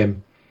Anakin.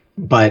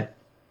 But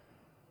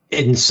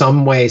in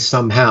some way,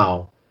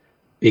 somehow,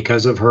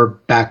 because of her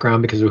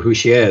background, because of who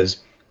she is,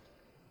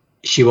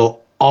 she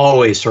will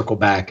always circle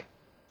back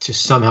to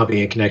somehow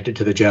being connected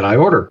to the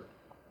Jedi Order.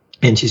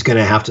 And she's going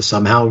to have to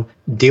somehow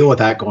deal with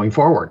that going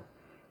forward.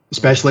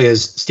 Especially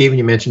as, Stephen,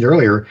 you mentioned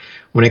earlier,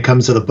 when it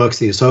comes to the books,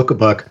 the Ahsoka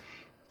book,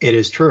 it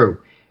is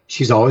true.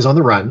 She's always on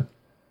the run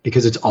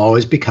because it's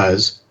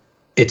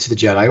the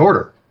Jedi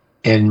Order.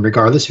 And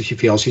regardless if she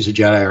feels she's a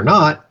Jedi or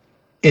not,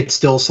 it's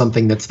still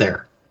something that's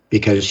there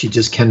because she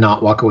just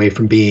cannot walk away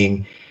from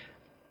being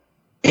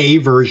a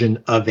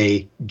version of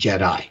a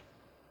Jedi.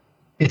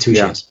 It's who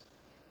she is.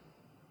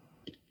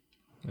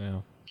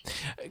 Yeah.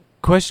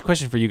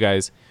 Question for you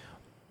guys.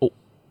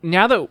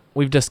 Now that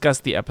we've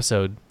discussed the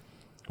episode,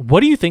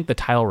 what do you think the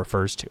title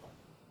refers to?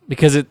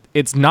 Because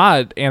it's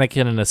not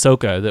Anakin and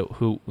Ahsoka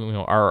who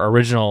our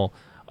original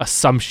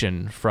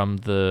assumption from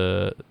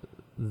the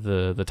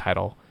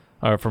title,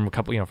 or from a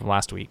couple, from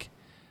last week.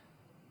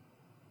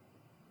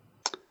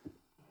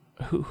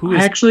 Who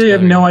is I actually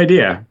have no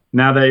idea.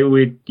 Now that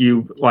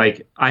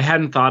I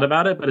hadn't thought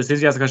about it, but as soon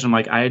as you asked the question, I'm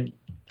like, I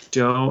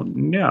don't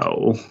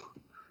know.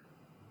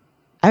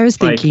 I was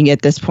thinking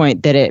at this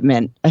point that it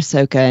meant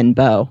Ahsoka and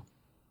Bo.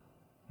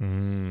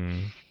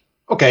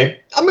 Okay,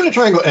 I'm going to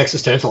try and go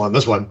existential on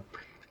this one.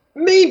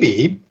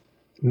 Maybe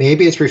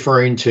it's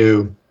referring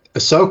to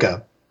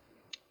Ahsoka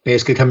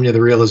basically coming to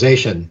the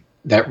realization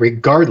that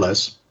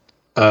regardless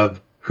of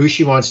who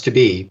she wants to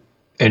be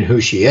and who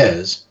she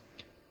is,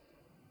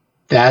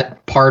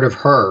 that part of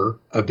her,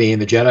 of being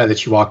the Jedi that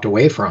she walked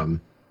away from,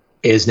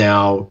 is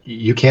now,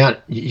 you can't.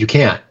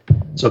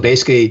 So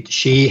basically,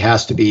 she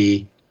has to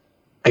be,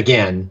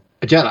 again,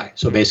 a Jedi.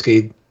 So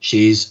basically,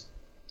 she's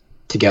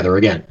together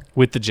again.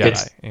 With the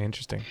Jedi.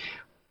 Interesting.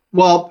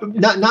 Well,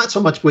 not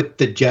so much with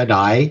the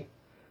Jedi,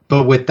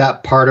 but with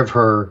that part of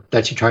her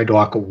that she tried to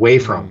walk away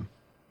from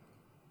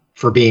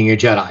for being a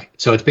Jedi.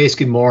 So it's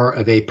basically more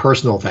of a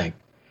personal thing,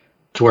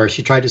 to where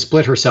she tried to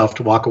split herself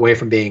to walk away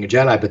from being a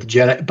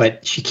Jedi,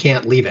 but she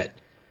can't leave it.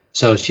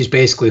 So she's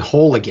basically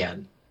whole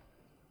again.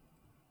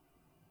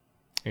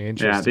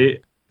 Interesting. Yeah,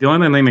 the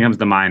only thing that comes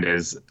to mind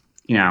is,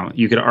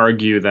 you could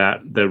argue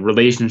that the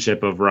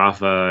relationship of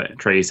Rafa,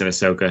 Trace, and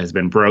Ahsoka has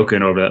been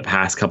broken over the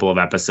past couple of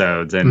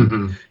episodes,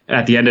 and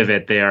at the end of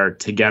it, they are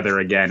together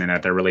again, and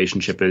that their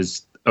relationship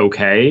is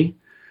okay.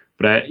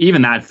 But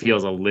even that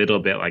feels a little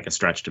bit like a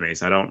stretch to me,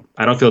 so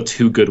I don't feel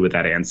too good with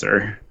that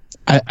answer.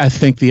 I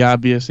think the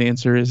obvious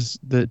answer is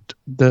that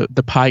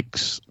the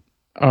Pikes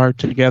are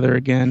together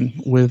again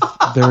with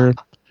their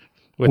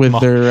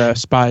their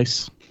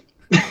spice.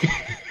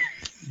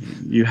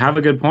 You have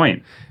a good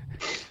point.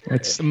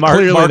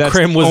 Mark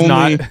Krim was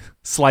not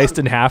sliced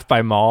in half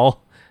by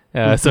Maul,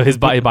 so his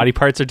body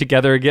parts are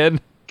together again.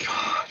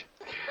 God,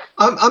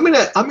 I'm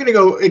gonna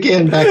go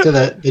again back to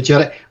the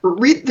Jedi.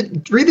 Read the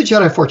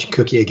Jedi fortune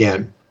cookie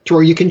again, to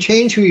where you can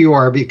change who you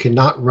are, but you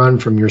cannot run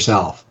from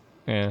yourself.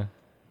 Yeah.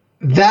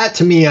 That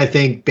to me, I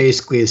think,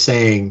 basically is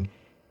saying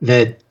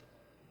that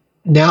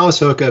now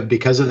Ahsoka,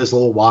 because of this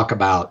little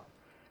walkabout,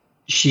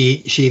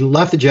 she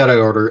left the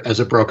Jedi Order as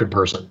a broken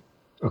person.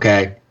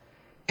 Okay,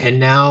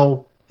 and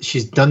now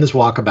she's done this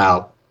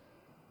walkabout.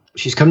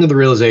 She's come to the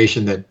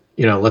realization that,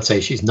 let's say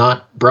she's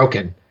not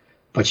broken,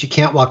 but she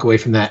can't walk away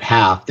from that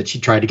half that she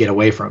tried to get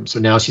away from. So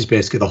now she's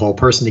basically the whole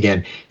person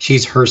again.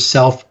 She's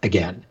herself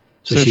again.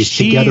 So she's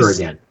together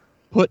again.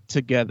 Put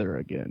together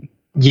again.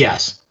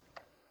 Yes.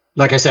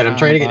 Like I said, I'm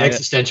trying to get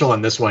existential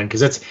on this one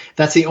because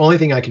that's the only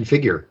thing I can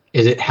figure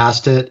is it has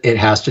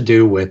to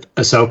do with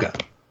Ahsoka.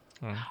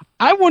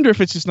 I wonder if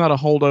it's just not a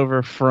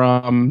holdover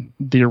from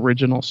the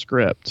original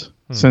script,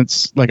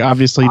 since like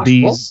obviously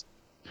these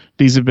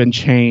have been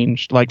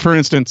changed. Like for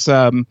instance,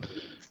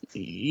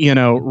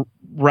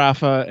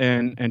 Rafa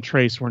and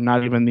Trace were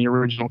not even the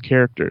original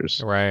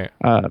characters, right?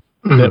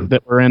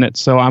 That were in it.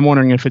 So I'm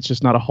wondering if it's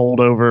just not a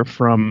holdover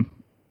from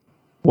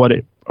what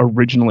it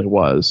originally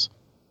was.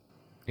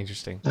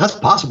 Interesting. That's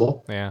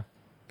possible. Yeah,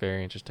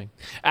 very interesting.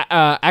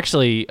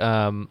 Actually,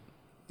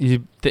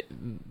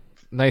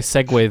 nice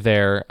segue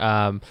there.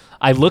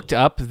 I looked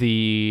up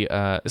the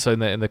so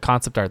in the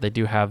concept art, they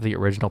do have the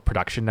original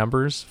production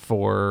numbers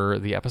for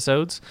the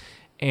episodes,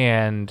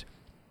 and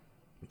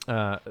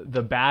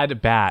the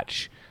Bad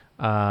Batch.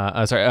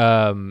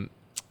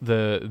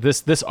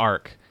 This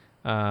arc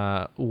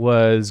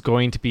was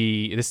going to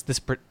be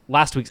this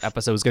last week's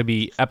episode was going to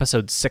be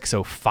episode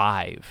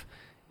 605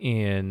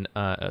 in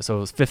so it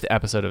was 5th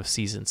episode of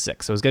season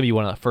 6. So it was going to be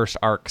one of the first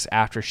arcs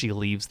after she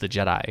leaves the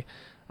Jedi.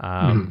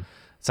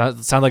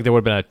 Sounds like there would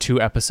have been a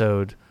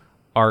 2-episode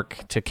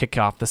arc to kick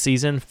off the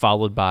season,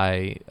 followed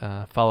by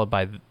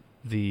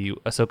the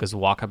Ahsoka's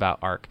walkabout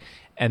arc,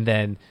 and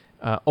then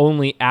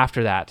only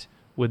after that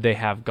would they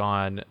have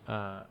gone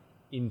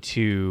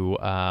into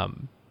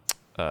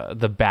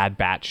the Bad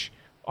Batch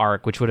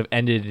arc, which would have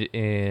ended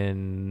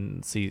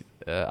in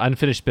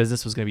Unfinished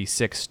Business was going to be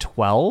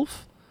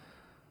 612.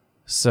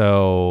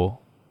 So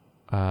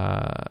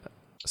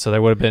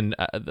there would have been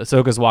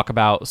Ahsoka's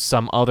walkabout,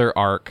 some other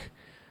arc,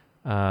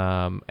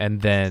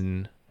 and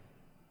then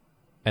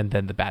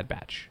the Bad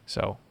Batch.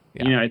 So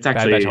yeah, it's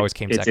actually Bad Batch always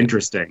came it's second.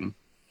 Interesting.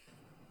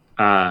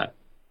 I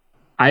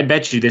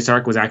bet you this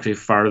arc was actually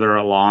farther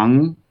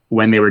along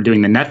when they were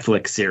doing the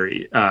Netflix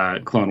series,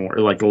 Clone Wars,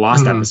 like the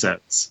Lost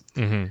episodes.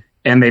 Mm-hmm.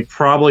 And they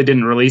probably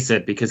didn't release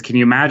it because can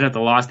you imagine if the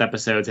Lost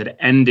episodes had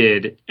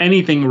ended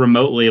anything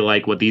remotely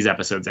like what these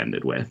episodes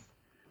ended with?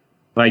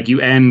 Like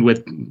you end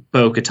with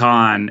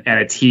Bo-Katan and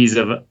a tease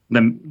of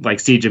the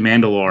like Siege of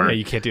Mandalore. Yeah,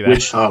 you can't do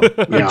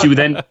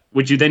that.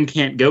 Which you then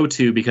can't go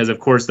to because of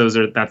course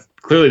that's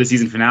clearly the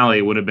season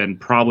finale would have been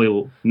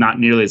probably not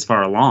nearly as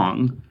far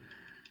along.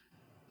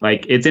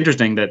 Like it's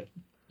interesting that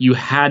you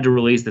had to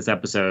release this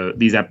episode,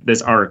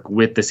 this arc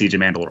with the Siege of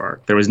Mandalore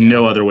arc. There was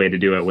no other way to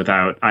do it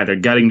without either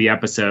gutting the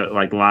episode,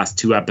 like the last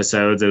 2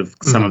 episodes of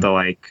some of the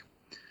like,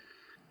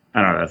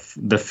 I don't know,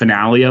 the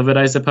finale of it,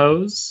 I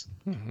suppose,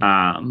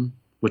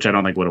 which I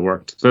don't think would have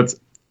worked. So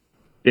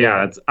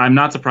I'm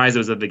not surprised it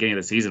was at the beginning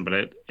of the season,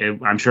 but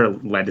I'm sure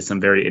it led to some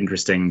very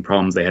interesting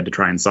problems they had to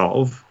try and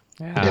solve.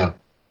 Yeah.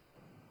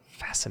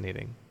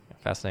 Fascinating.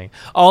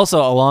 Also,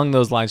 along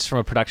those lines, from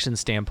a production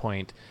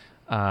standpoint,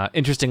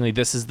 interestingly,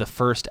 this is the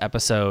first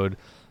episode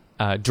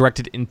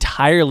directed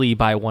entirely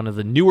by one of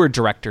the newer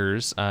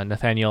directors,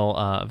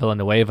 Nathaniel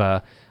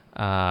Villanueva,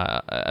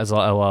 as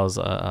well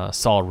as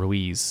Saul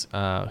Ruiz,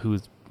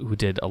 who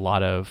did a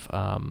lot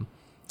of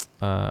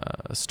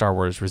Star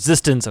Wars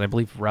Resistance and I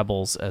believe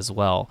Rebels as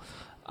well.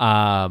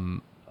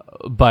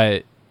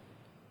 But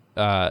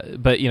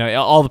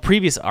all the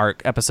previous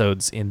arc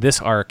episodes in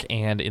this arc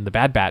and in the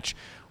Bad Batch,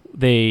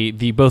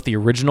 both the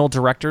original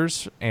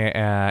directors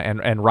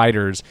and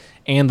writers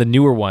and the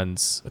newer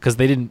ones, because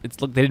they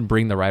didn't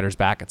bring the writers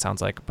back, it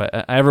sounds like,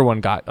 but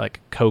everyone got like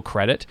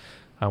co-credit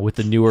with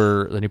the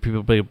new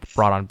people being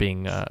brought on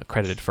being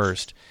credited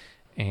first,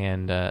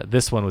 and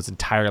this one was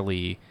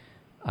entirely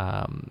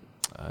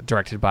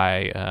directed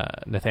by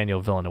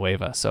Nathaniel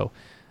Villanueva. So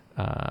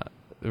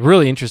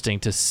really interesting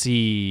to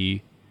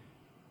see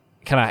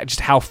kind of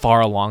just how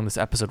far along this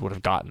episode would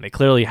have gotten. They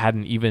clearly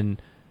hadn't even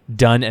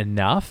done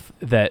enough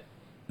that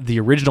the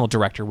original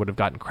director would have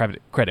gotten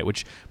credit,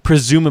 which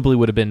presumably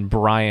would have been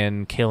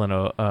Brian Kalin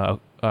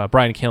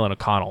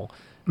O'Connell,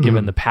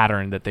 given the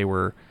pattern that they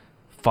were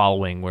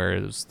following, where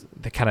it was,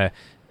 they kind of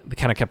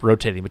kept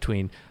rotating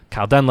between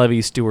Kyle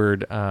Dunleavy,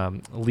 Stuart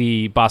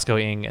Lee, Bosco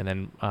Ing, and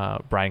then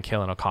Brian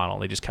Kalin O'Connell.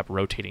 They just kept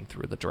rotating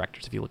through the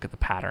directors. If you look at the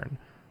pattern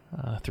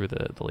through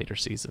the later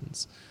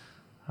seasons,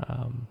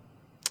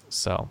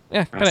 so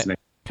yeah, kind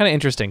of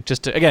interesting.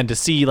 Just to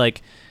see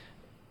like,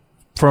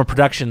 from a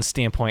production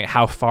standpoint,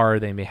 how far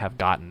they may have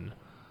gotten.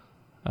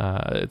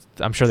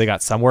 I'm sure they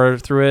got somewhere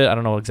through it. I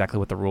don't know exactly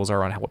what the rules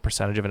are on what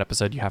percentage of an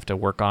episode you have to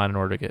work on in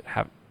order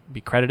to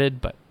be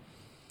credited, but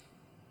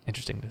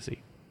interesting to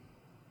see.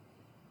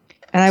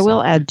 And I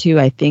will add too,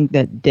 I think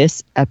that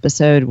this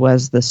episode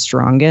was the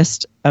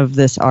strongest of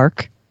this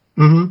arc.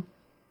 Mm-hmm.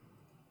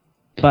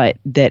 But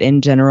that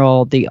in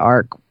general, the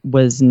arc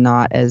was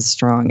not as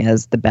strong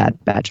as the Bad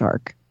Batch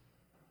arc.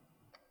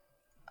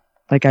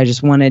 Like I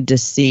just wanted to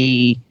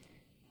see,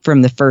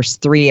 from the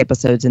first 3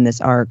 episodes in this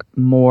arc,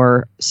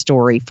 more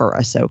story for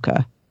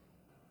Ahsoka.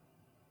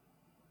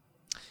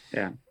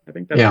 Yeah, I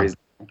think that's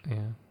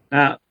reasonable.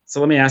 Yeah. So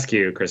let me ask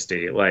you,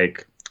 Christy,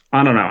 like,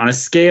 I don't know, on a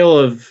scale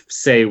of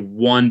say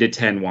 1 to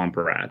 10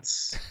 Wampa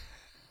Rats,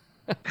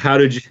 how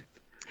did you?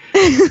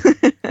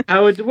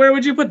 Where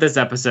would you put this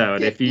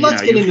episode if you,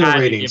 Let's you get into had the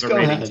to ratings. give a Go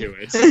rating ahead.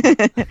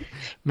 to it?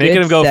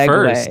 Making him go segue.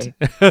 first.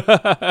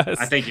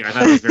 Thank you. I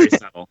thought it was very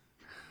subtle.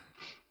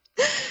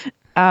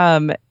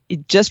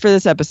 Just for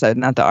this episode,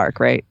 not the arc,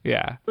 right?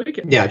 Yeah.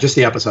 Yeah, just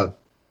the episode.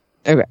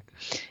 Okay.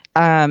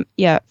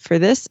 Yeah, for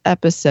this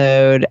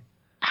episode,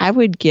 I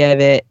would give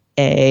it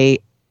a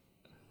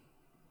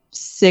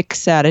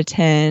 6 out of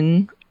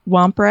 10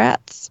 Womp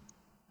Rats.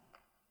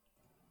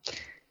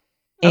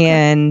 Okay.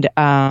 And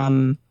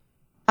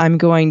I'm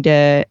going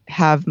to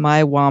have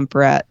my Womp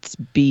Rats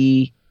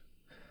be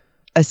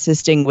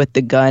assisting with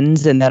the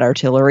guns in that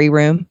artillery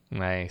room.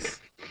 Nice.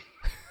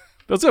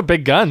 Those are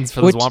big guns for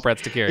those Womp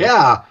Rats to carry.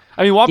 Yeah.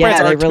 I mean, Womp Rats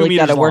are they 2 really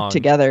meters got to work long,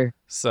 together.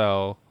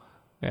 So,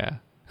 yeah.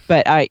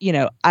 But I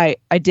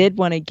did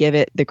want to give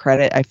it the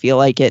credit I feel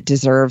like it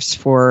deserves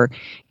for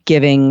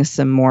giving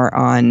some more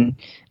on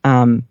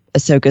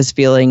Ahsoka's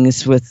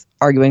feelings with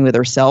arguing with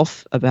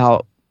herself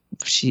about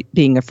she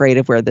being afraid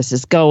of where this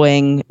is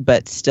going,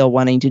 but still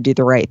wanting to do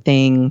the right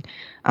thing,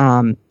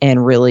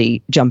 and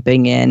really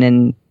jumping in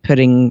and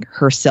putting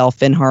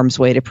herself in harm's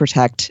way to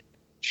protect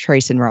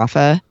Trace and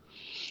Rafa.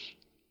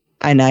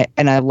 And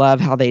I love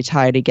how they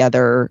tie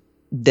together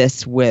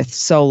this with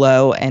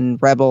Solo and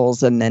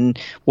Rebels, and then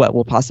what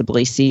we'll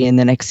possibly see in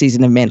the next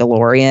season of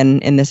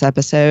Mandalorian in this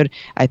episode.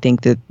 I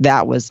think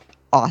that was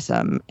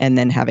awesome. And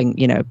then having,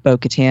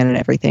 Bo-Katan and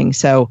everything.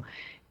 So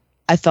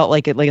I felt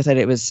like it, like I said,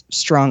 it was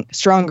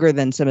stronger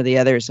than some of the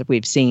others that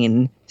we've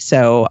seen.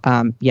 So,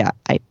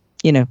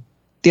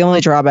 the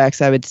only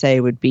drawbacks I would say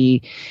would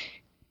be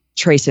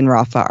Trace and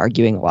Rafa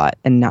arguing a lot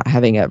and not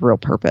having a real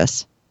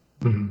purpose.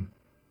 Mm-hmm.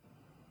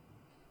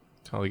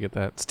 Totally get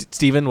that.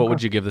 Steven, what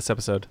would you give this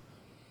episode?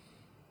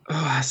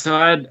 So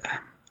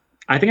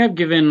I think I've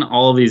given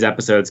all of these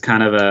episodes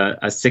kind of a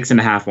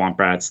 6.5 Womp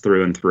Rats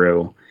through and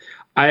through.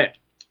 And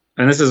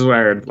this is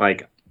where I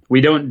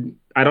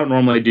don't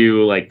normally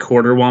do like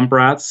quarter Womp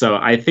Rats, so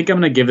I think I'm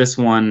going to give this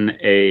one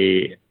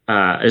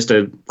just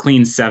a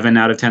clean 7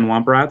 out of 10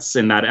 Womp Rats.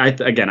 And that I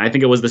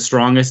think it was the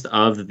strongest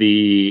of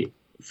the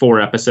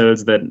 4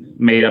 episodes that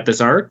made up this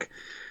arc.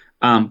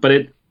 But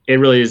it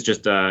really is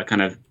just a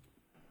kind of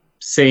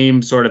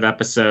same sort of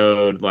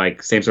episode,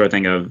 like same sort of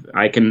thing of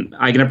I can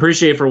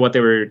appreciate for what they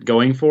were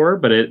going for,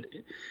 but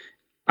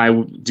I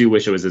do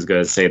wish it was as good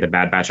as, say, the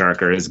Bad Batch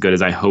arc, or as good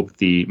as I hope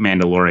the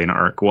Mandalorian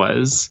arc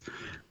was.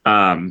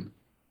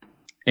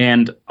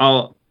 And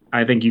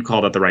I think you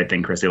called out the right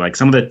thing, Chrissy. Like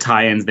some of the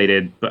tie-ins they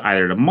did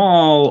either to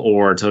Maul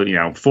or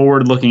to,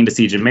 forward looking to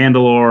Siege of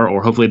Mandalore,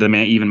 or hopefully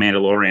even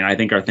Mandalorian, I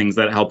think are things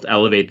that helped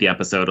elevate the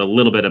episode a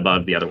little bit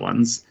above the other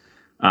ones.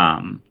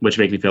 Which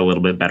make me feel a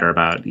little bit better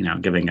about,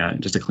 giving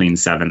just a clean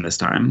 7 this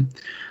time.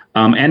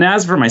 And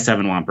as for my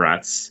 7 Womp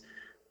Rats,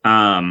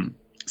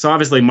 so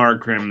obviously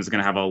Mark Krim is going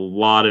to have a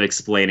lot of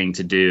explaining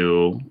to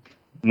do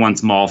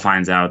once Maul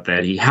finds out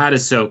that he had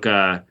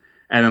Ahsoka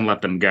and then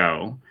let them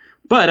go.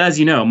 But as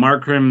you know,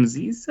 Mark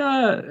he's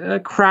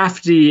a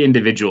crafty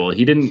individual.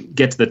 He didn't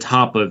get to the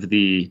top of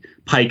the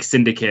Pike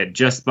Syndicate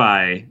just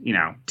by,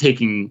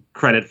 taking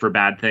credit for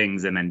bad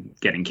things and then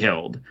getting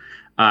killed.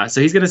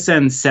 So he's going to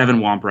send 7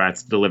 Womp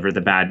Rats to deliver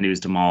the bad news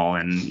to Maul,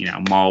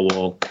 and Maul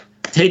will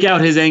take out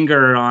his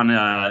anger on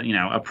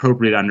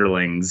appropriate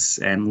underlings,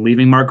 and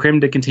leaving Mark Krim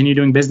to continue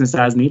doing business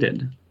as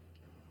needed.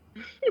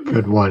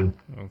 Good one.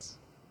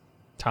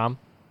 Tom?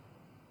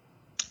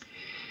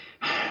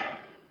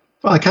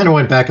 Well, I kind of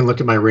went back and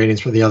looked at my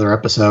ratings for the other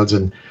episodes,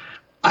 and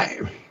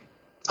I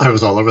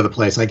was all over the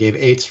place. I gave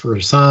 8s for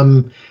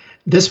some.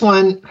 This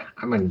one,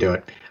 I'm going to do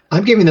it.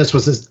 I'm giving this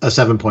was a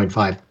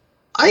 7.5.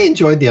 I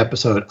enjoyed the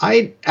episode.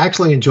 I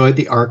actually enjoyed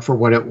the arc for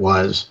what it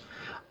was.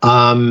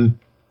 I'm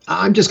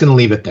just going to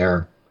leave it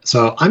there.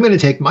 So I'm going to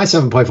take my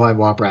 7.5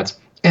 Womp Rats.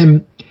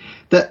 And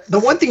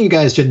the one thing you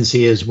guys didn't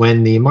see is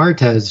when the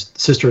Martez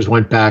sisters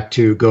went back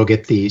to go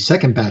get the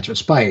second batch of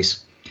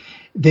spice,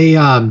 they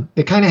kind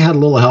of had a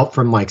little help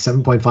from like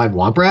 7.5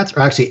 Womp Rats,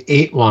 or actually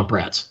 8 Womp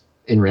Rats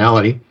in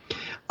reality,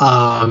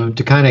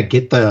 to kind of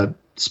get the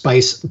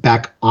spice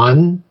back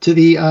on to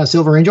the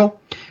Silver Angel.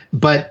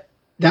 But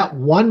that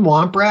one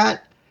Womp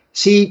Rat,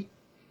 see,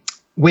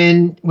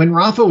 when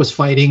Rafa was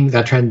fighting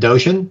that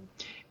Trandoshan,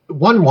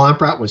 one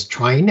Womp Rat was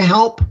trying to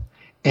help,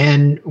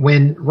 and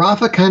when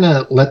Rafa kind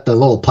of let the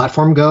little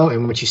platform go,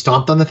 and when she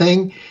stomped on the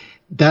thing,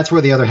 that's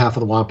where the other half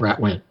of the Womp Rat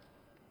went.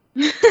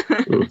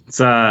 It's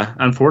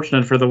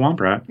unfortunate for the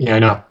Womp Rat. Yeah, I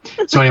know.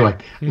 So anyway,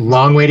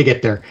 long way to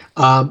get there.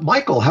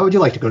 Michael, how would you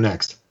like to go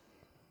next?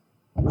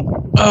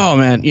 Oh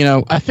man,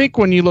 I think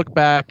when you look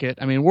back at,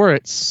 we're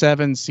at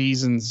 7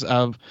 seasons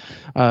of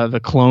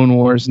the Clone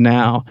Wars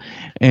now,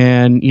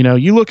 and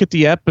you look at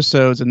the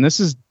episodes, and this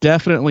is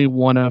definitely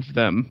one of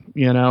them.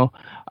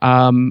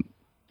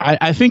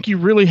 I think you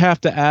really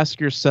have to ask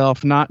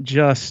yourself not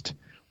just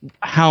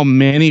how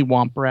many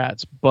Womp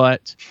Rats,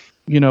 but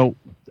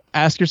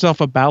ask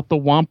yourself about the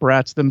Womp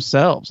Rats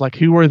themselves. Like,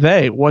 who are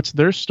they? What's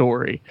their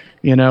story?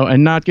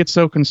 And not get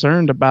so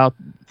concerned about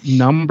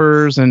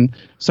numbers and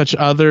such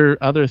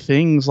other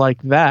things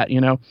like that.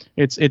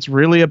 It's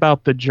really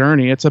about the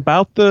journey. It's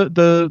about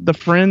the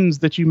friends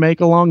that you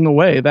make along the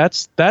way.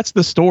 That's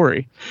the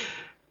story.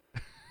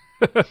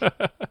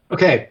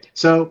 Okay,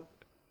 so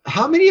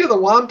how many of the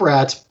Womp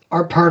Rats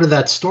are part of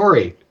that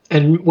story,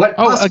 and what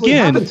possibly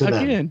happened to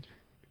them?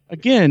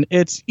 Again,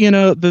 it's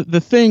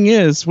the thing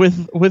is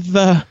with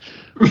the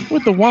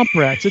Womp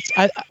Rats, it's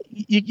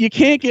you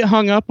can't get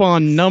hung up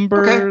on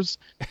numbers,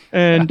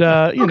 and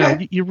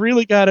you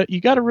really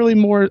gotta really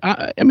more.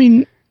 I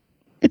mean,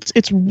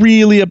 it's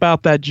really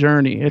about that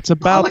journey. It's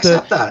about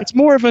it's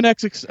more of an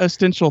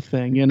existential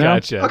thing,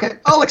 Gotcha. Okay,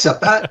 I'll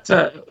accept that.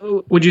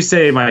 So, would you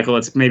say, Michael,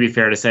 it's maybe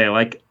fair to say,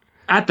 like,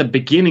 at the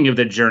beginning of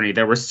the journey,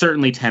 there were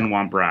certainly 10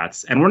 Womp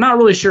Rats, and we're not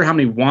really sure how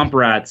many Womp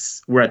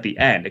Rats were at the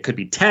end. It could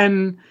be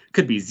 10,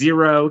 could be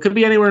 0, it could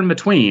be anywhere in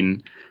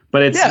between.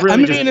 But it's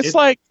really it's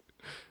like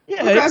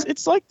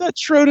it's like that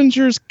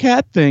Schrodinger's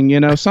cat thing.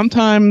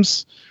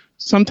 Sometimes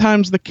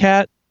the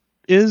cat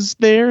is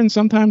there, and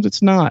sometimes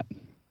it's not.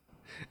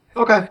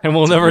 Okay. And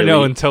we'll never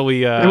know until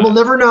we open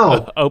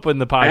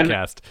the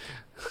podcast.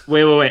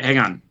 Wait, hang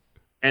on.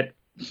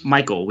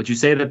 Michael, would you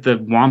say that the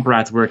Womp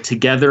Rats were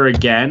together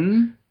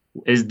again?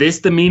 Is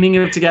this the meaning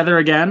of together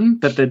again?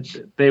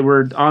 That they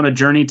were on a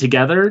journey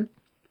together?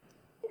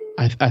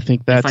 I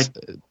think that's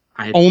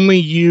only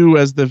you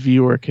as the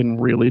viewer can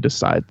really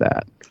decide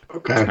that.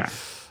 Okay.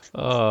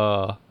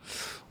 Well,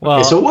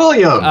 okay, so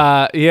William.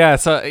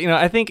 So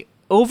I think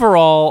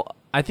overall,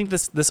 I think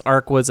this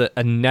arc was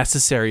a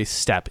necessary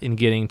step in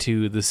getting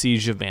to the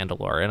Siege of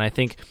Mandalore, and I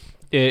think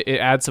it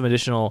adds some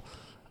additional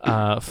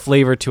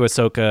flavor to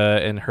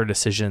Ahsoka and her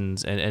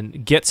decisions,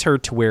 and gets her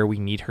to where we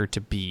need her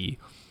to be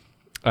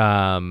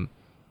in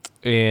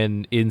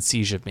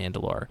Siege of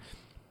Mandalore.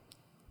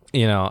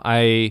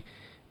 I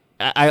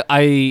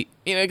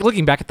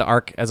looking back at the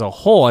arc as a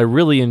whole, I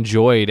really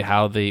enjoyed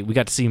how we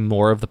got to see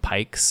more of the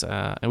Pikes,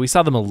 and we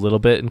saw them a little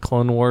bit in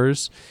Clone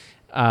Wars.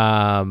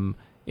 I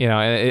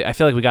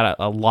feel like we got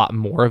a lot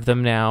more of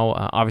them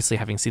now. Obviously,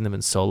 having seen them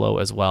in Solo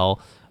as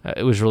well,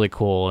 it was really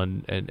cool,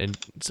 and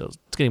so it's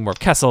getting more of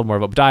Kessel, more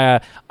of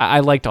Obadiah. I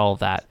liked all of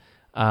that.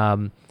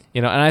 And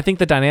I think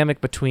the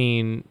dynamic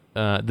between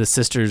the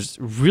sisters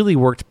really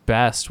worked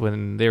best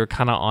when they were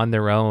kind of on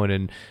their own,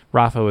 and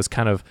Rafa was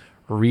kind of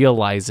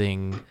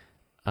realizing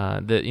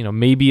that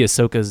maybe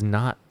Ahsoka's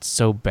not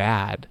so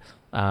bad,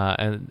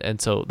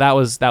 and so that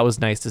was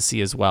nice to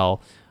see as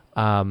well.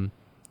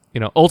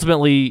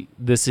 Ultimately,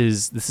 this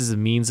is a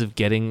means of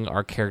getting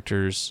our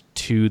characters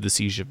to the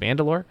Siege of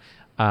Mandalore.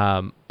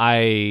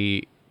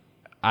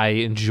 I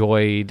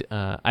enjoyed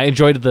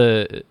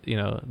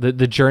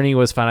the journey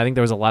was fun. I think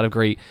there was a lot of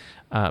great,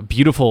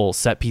 beautiful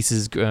set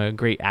pieces,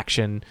 great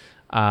action.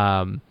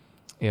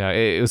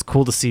 It was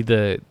cool to see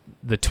the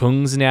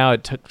Tungs now.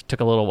 It took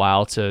a little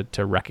while to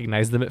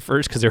recognize them at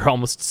first because they're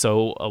almost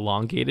so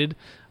elongated.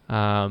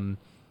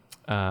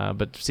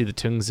 But to see the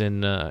Tungs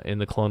in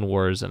the Clone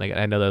Wars, and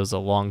I know that was a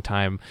long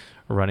time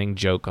running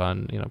joke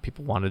on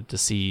people wanted to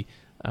see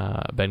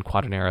Ben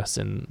Quaternaris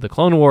in the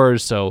Clone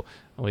Wars, so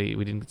we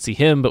didn't see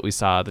him, but we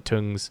saw the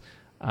Tungs.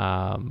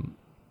 And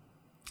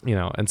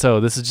so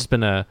this has just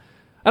been I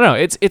don't know.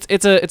 It's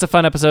a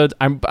fun episode.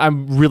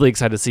 I'm really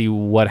excited to see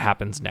what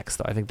happens next,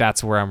 though. I think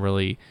that's where I'm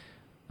really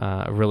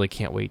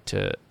can't wait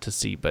to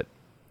see. But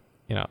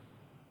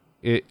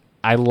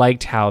I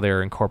liked how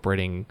they're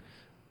incorporating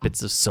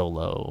bits of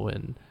Solo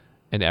and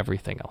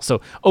everything else.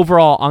 So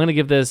overall, I'm gonna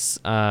give this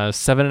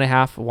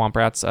 7.5 Womp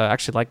Rats.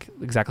 Actually,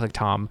 exactly like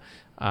Tom,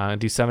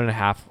 do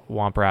 7.5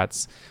 Womp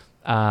Rats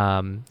out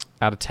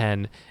of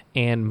 10.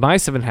 And my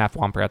 7.5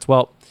 Womp Rats.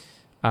 Well,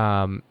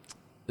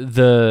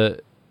 the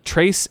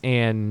Trace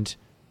and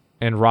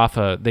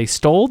Rafa, they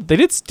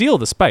did steal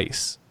the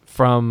spice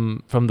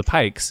from the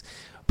Pikes,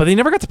 but they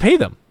never got to pay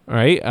them.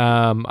 Right?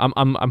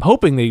 I'm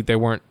hoping they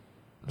weren't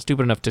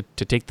stupid enough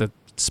to take the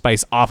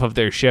spice off of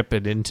their ship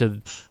and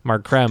into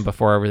Mark Krem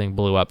before everything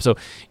blew up. So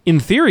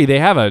in theory, they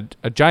have a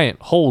giant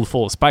hold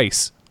full of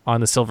spice on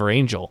the Silver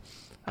Angel.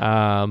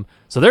 So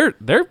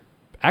they're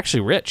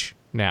actually rich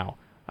now.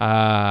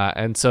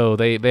 And so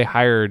they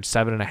hired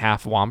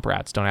 7.5 Womp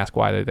Rats. Don't ask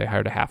why they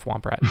hired a half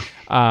Womp Rat,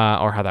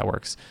 or how that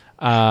works,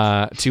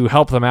 to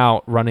help them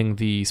out running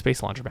the space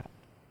laundromat.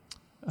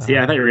 See,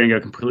 I thought you were going to go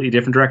a completely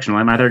different direction.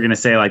 I'm either going to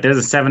say, there's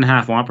a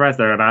 7.5 Womp Rats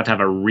that are about to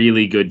have a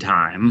really good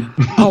time.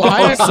 Oh,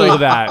 I actually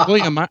that.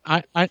 William,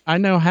 I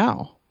know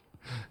how.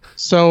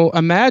 So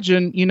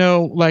imagine,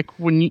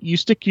 when you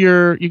go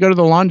to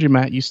the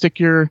laundromat, you stick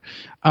your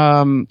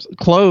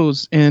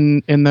clothes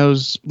in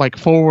those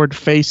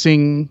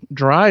forward-facing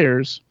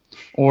dryers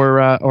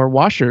or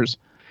washers.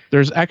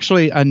 There's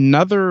actually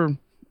another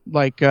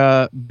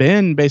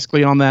bin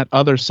basically on that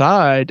other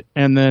side,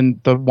 and then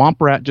the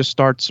Womp Rat just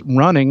starts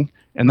running.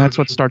 And that's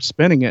what starts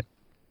spinning it.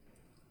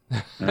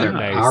 They're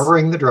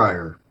powering the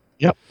dryer.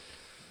 Yep.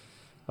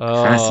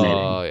 Oh,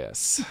 fascinating.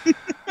 Yes.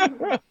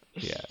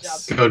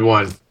 Yes. Good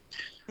one.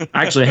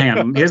 Actually, hang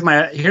on. Here's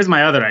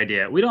my other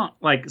idea. We don't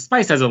like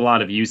spice has a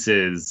lot of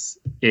uses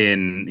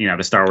in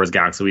the Star Wars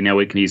galaxy. We know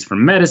it can use for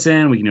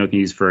medicine. We know it can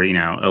use for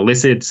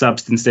illicit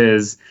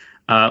substances.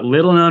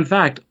 Little known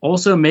fact,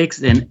 also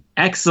makes an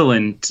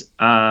excellent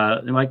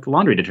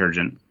laundry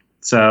detergent.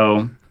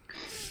 So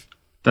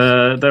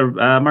the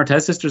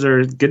Martez sisters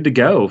are good to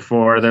go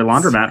for their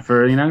laundromat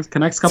for the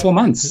next couple of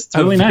months. It's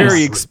really nice.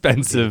 Very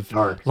expensive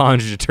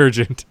laundry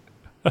detergent.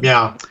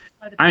 Yeah.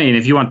 I mean,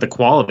 if you want the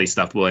quality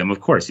stuff, William,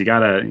 of course you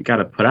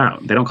gotta put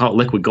out. They don't call it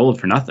liquid gold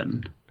for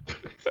nothing.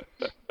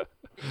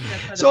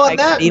 So on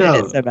that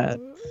note,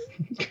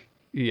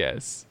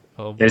 yes.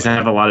 Oh, they just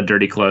have a lot of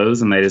dirty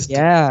clothes, and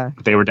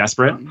they were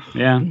desperate.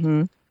 Yeah.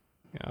 Mm-hmm.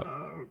 Yeah.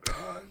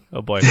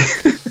 Oh boy.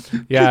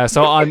 Yeah.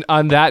 So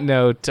on that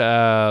note,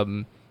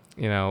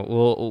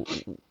 we'll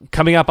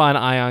coming up on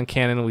Ion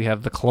Canon, we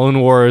have the Clone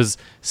Wars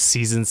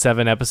Season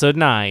 7, Episode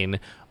 9,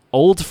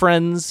 Old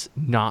Friends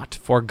Not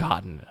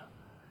Forgotten.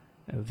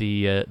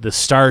 The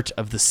start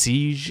of the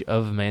Siege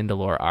of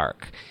Mandalore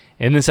arc.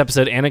 In this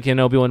episode, Anakin and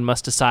Obi-Wan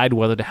must decide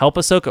whether to help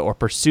Ahsoka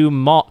pursue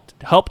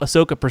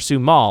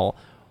Maul,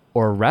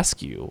 or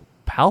rescue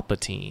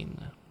Palpatine.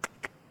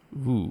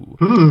 Ooh.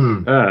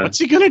 What's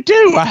he gonna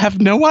do? I have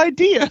no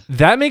idea.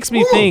 That makes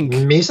me think.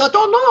 Misa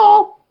don't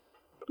know.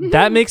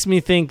 That makes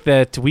me think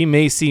that we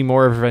may see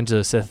more of Revenge of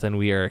the Sith than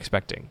we are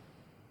expecting.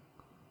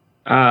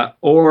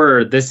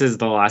 Or this is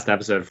the last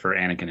episode for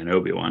Anakin and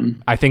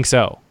Obi-Wan. I think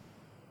so.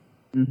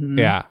 Mm-hmm.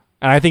 Yeah,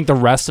 and I think the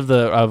rest of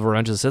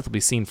Revenge of the Sith will be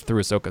seen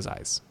through Ahsoka's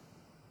eyes.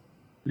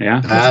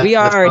 Yeah, we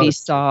already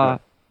saw.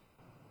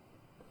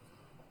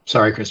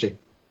 Sorry, Christy.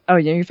 Oh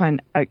yeah, you're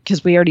fine.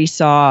 Because we already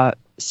saw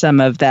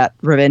some of that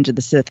Revenge of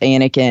the Sith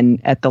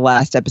Anakin at the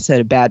last episode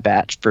of Bad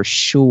Batch for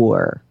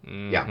sure.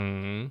 Mm-hmm.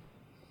 Yeah.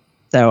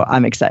 So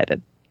I'm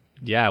excited.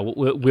 Yeah,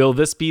 will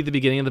this be the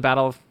beginning of the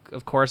Battle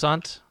of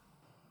Coruscant?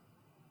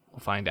 We'll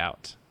find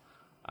out.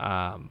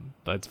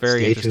 But it's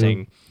very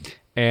interesting.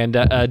 And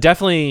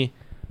definitely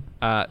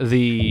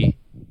very,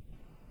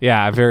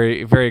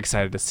 very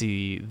excited to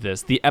see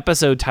this. The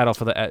episode title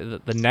for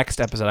the next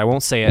episode, I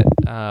won't say it,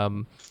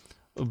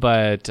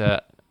 but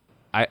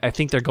I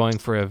think they're going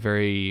for a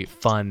very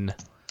fun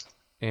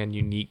and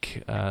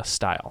unique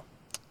style.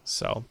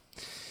 So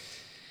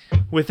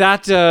with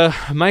that,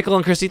 Michael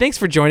and Christy, thanks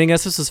for joining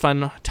us. This was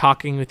fun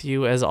talking with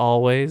you as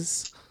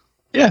always.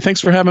 Yeah, thanks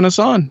for having us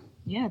on.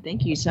 Yeah,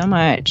 thank you so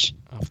much.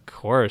 Of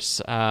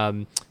course.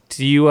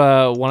 Do you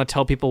want to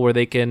tell people where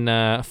they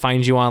can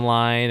find you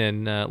online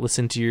and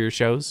listen to your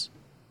shows?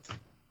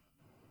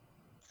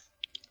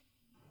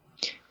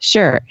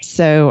 Sure.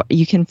 So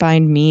you can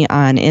find me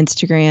on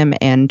Instagram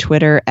and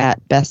Twitter at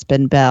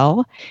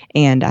BespinBell.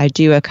 And I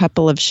do a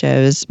couple of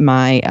shows.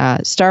 My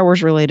Star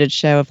Wars related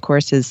show, of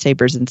course, is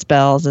Sabers and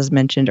Spells, as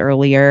mentioned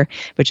earlier,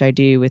 which I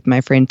do with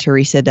my friend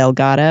Teresa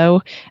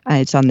Delgado.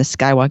 It's on the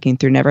Skywalking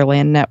Through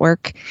Neverland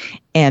network.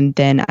 And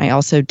then I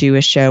also do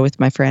a show with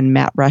my friend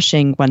Matt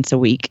Rushing once a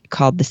week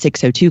called the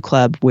 602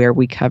 Club, where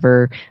we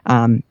cover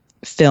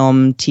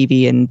film,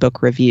 TV, and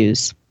book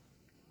reviews.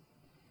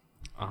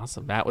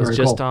 Awesome. That was Very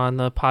just cool. on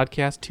the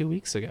podcast 2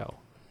 weeks ago.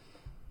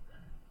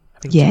 I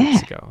think 2 Yeah.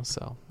 weeks ago.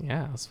 So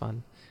yeah, it was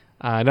fun.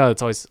 No,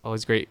 it's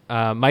always great.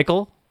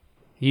 Michael,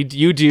 you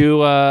do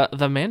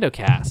the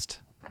Mandocast.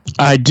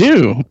 I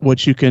do,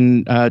 which you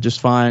can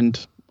just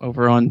find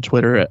over on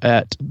Twitter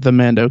at the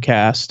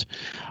Mandocast.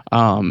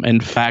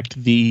 In fact,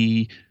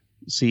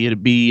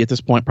 it'd be at this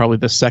point probably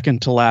the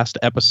second to last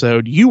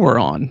episode you were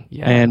on,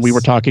 and we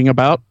were talking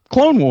about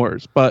Clone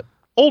Wars, but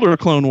older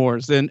Clone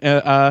Wars. And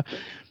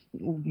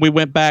we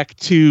went back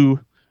to,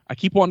 I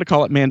keep wanting to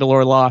call it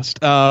Mandalore Lost,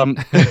 but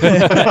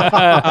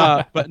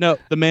no,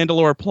 the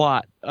Mandalore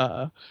plot.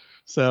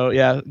 So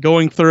yeah,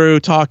 going through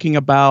talking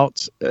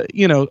about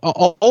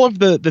all of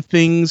the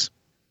things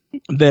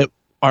that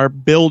are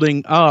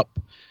building up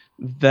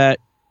that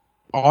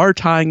are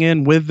tying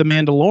in with the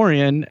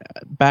Mandalorian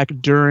back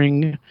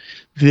during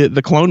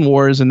the Clone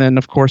Wars, and then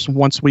of course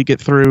once we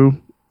get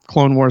through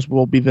Clone Wars,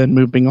 we'll be then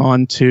moving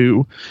on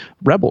to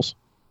Rebels.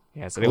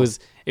 Yeah, so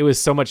it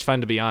was so much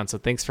fun to be on. So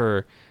thanks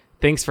for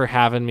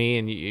having me,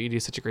 and you do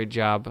such a great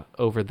job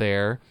over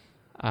there.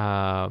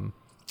 But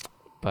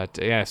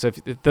yeah, so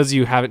if those of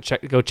you haven't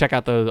go check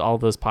out all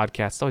those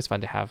podcasts. It's always fun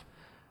to have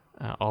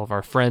all of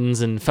our friends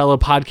and fellow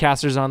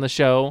podcasters on the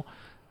show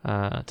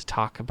to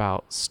talk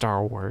about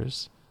Star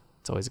Wars.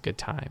 It's always a good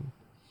time.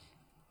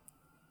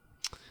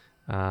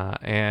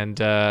 But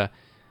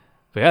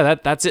yeah,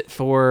 that's it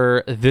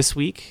for this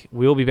week.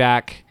 We'll be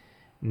back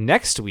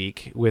next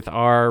week with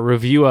our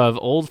review of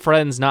Old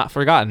Friends Not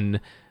Forgotten,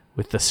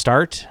 with the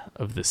start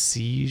of the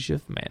Siege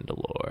of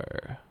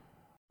Mandalore.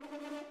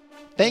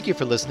 Thank you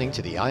for listening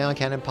to the Ion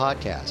Canon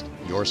Podcast,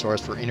 your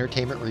source for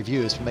entertainment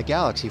reviews from a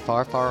galaxy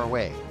far, far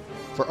away.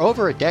 For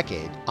over a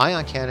decade,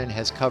 Ion Canon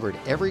has covered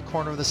every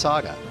corner of the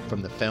saga,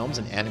 from the films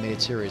and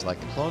animated series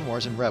like The Clone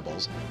Wars and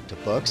Rebels, to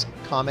books,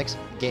 comics,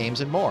 games,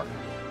 and more.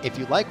 If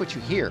you like what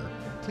you hear,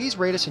 please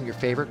rate us in your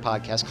favorite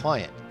podcast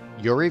client.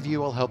 Your review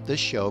will help this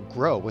show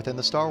grow within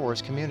the Star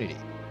Wars community.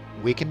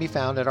 We can be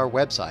found at our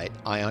website,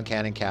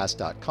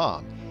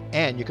 ioncanoncast.com,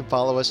 and you can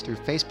follow us through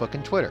Facebook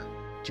and Twitter.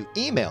 To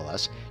email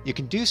us, you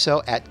can do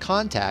so at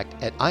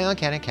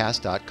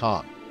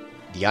contact@ioncanoncast.com.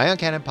 The Ion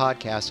Cannon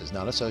podcast is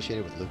not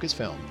associated with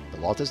Lucasfilm, the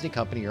Walt Disney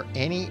Company, or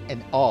any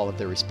and all of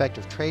their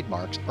respective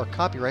trademarks or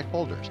copyright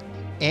holders.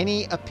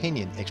 Any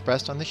opinion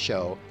expressed on the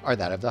show are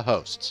that of the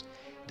hosts.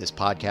 This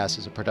podcast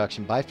is a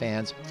production by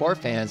fans, for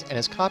fans, and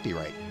is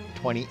copyright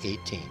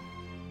 2018.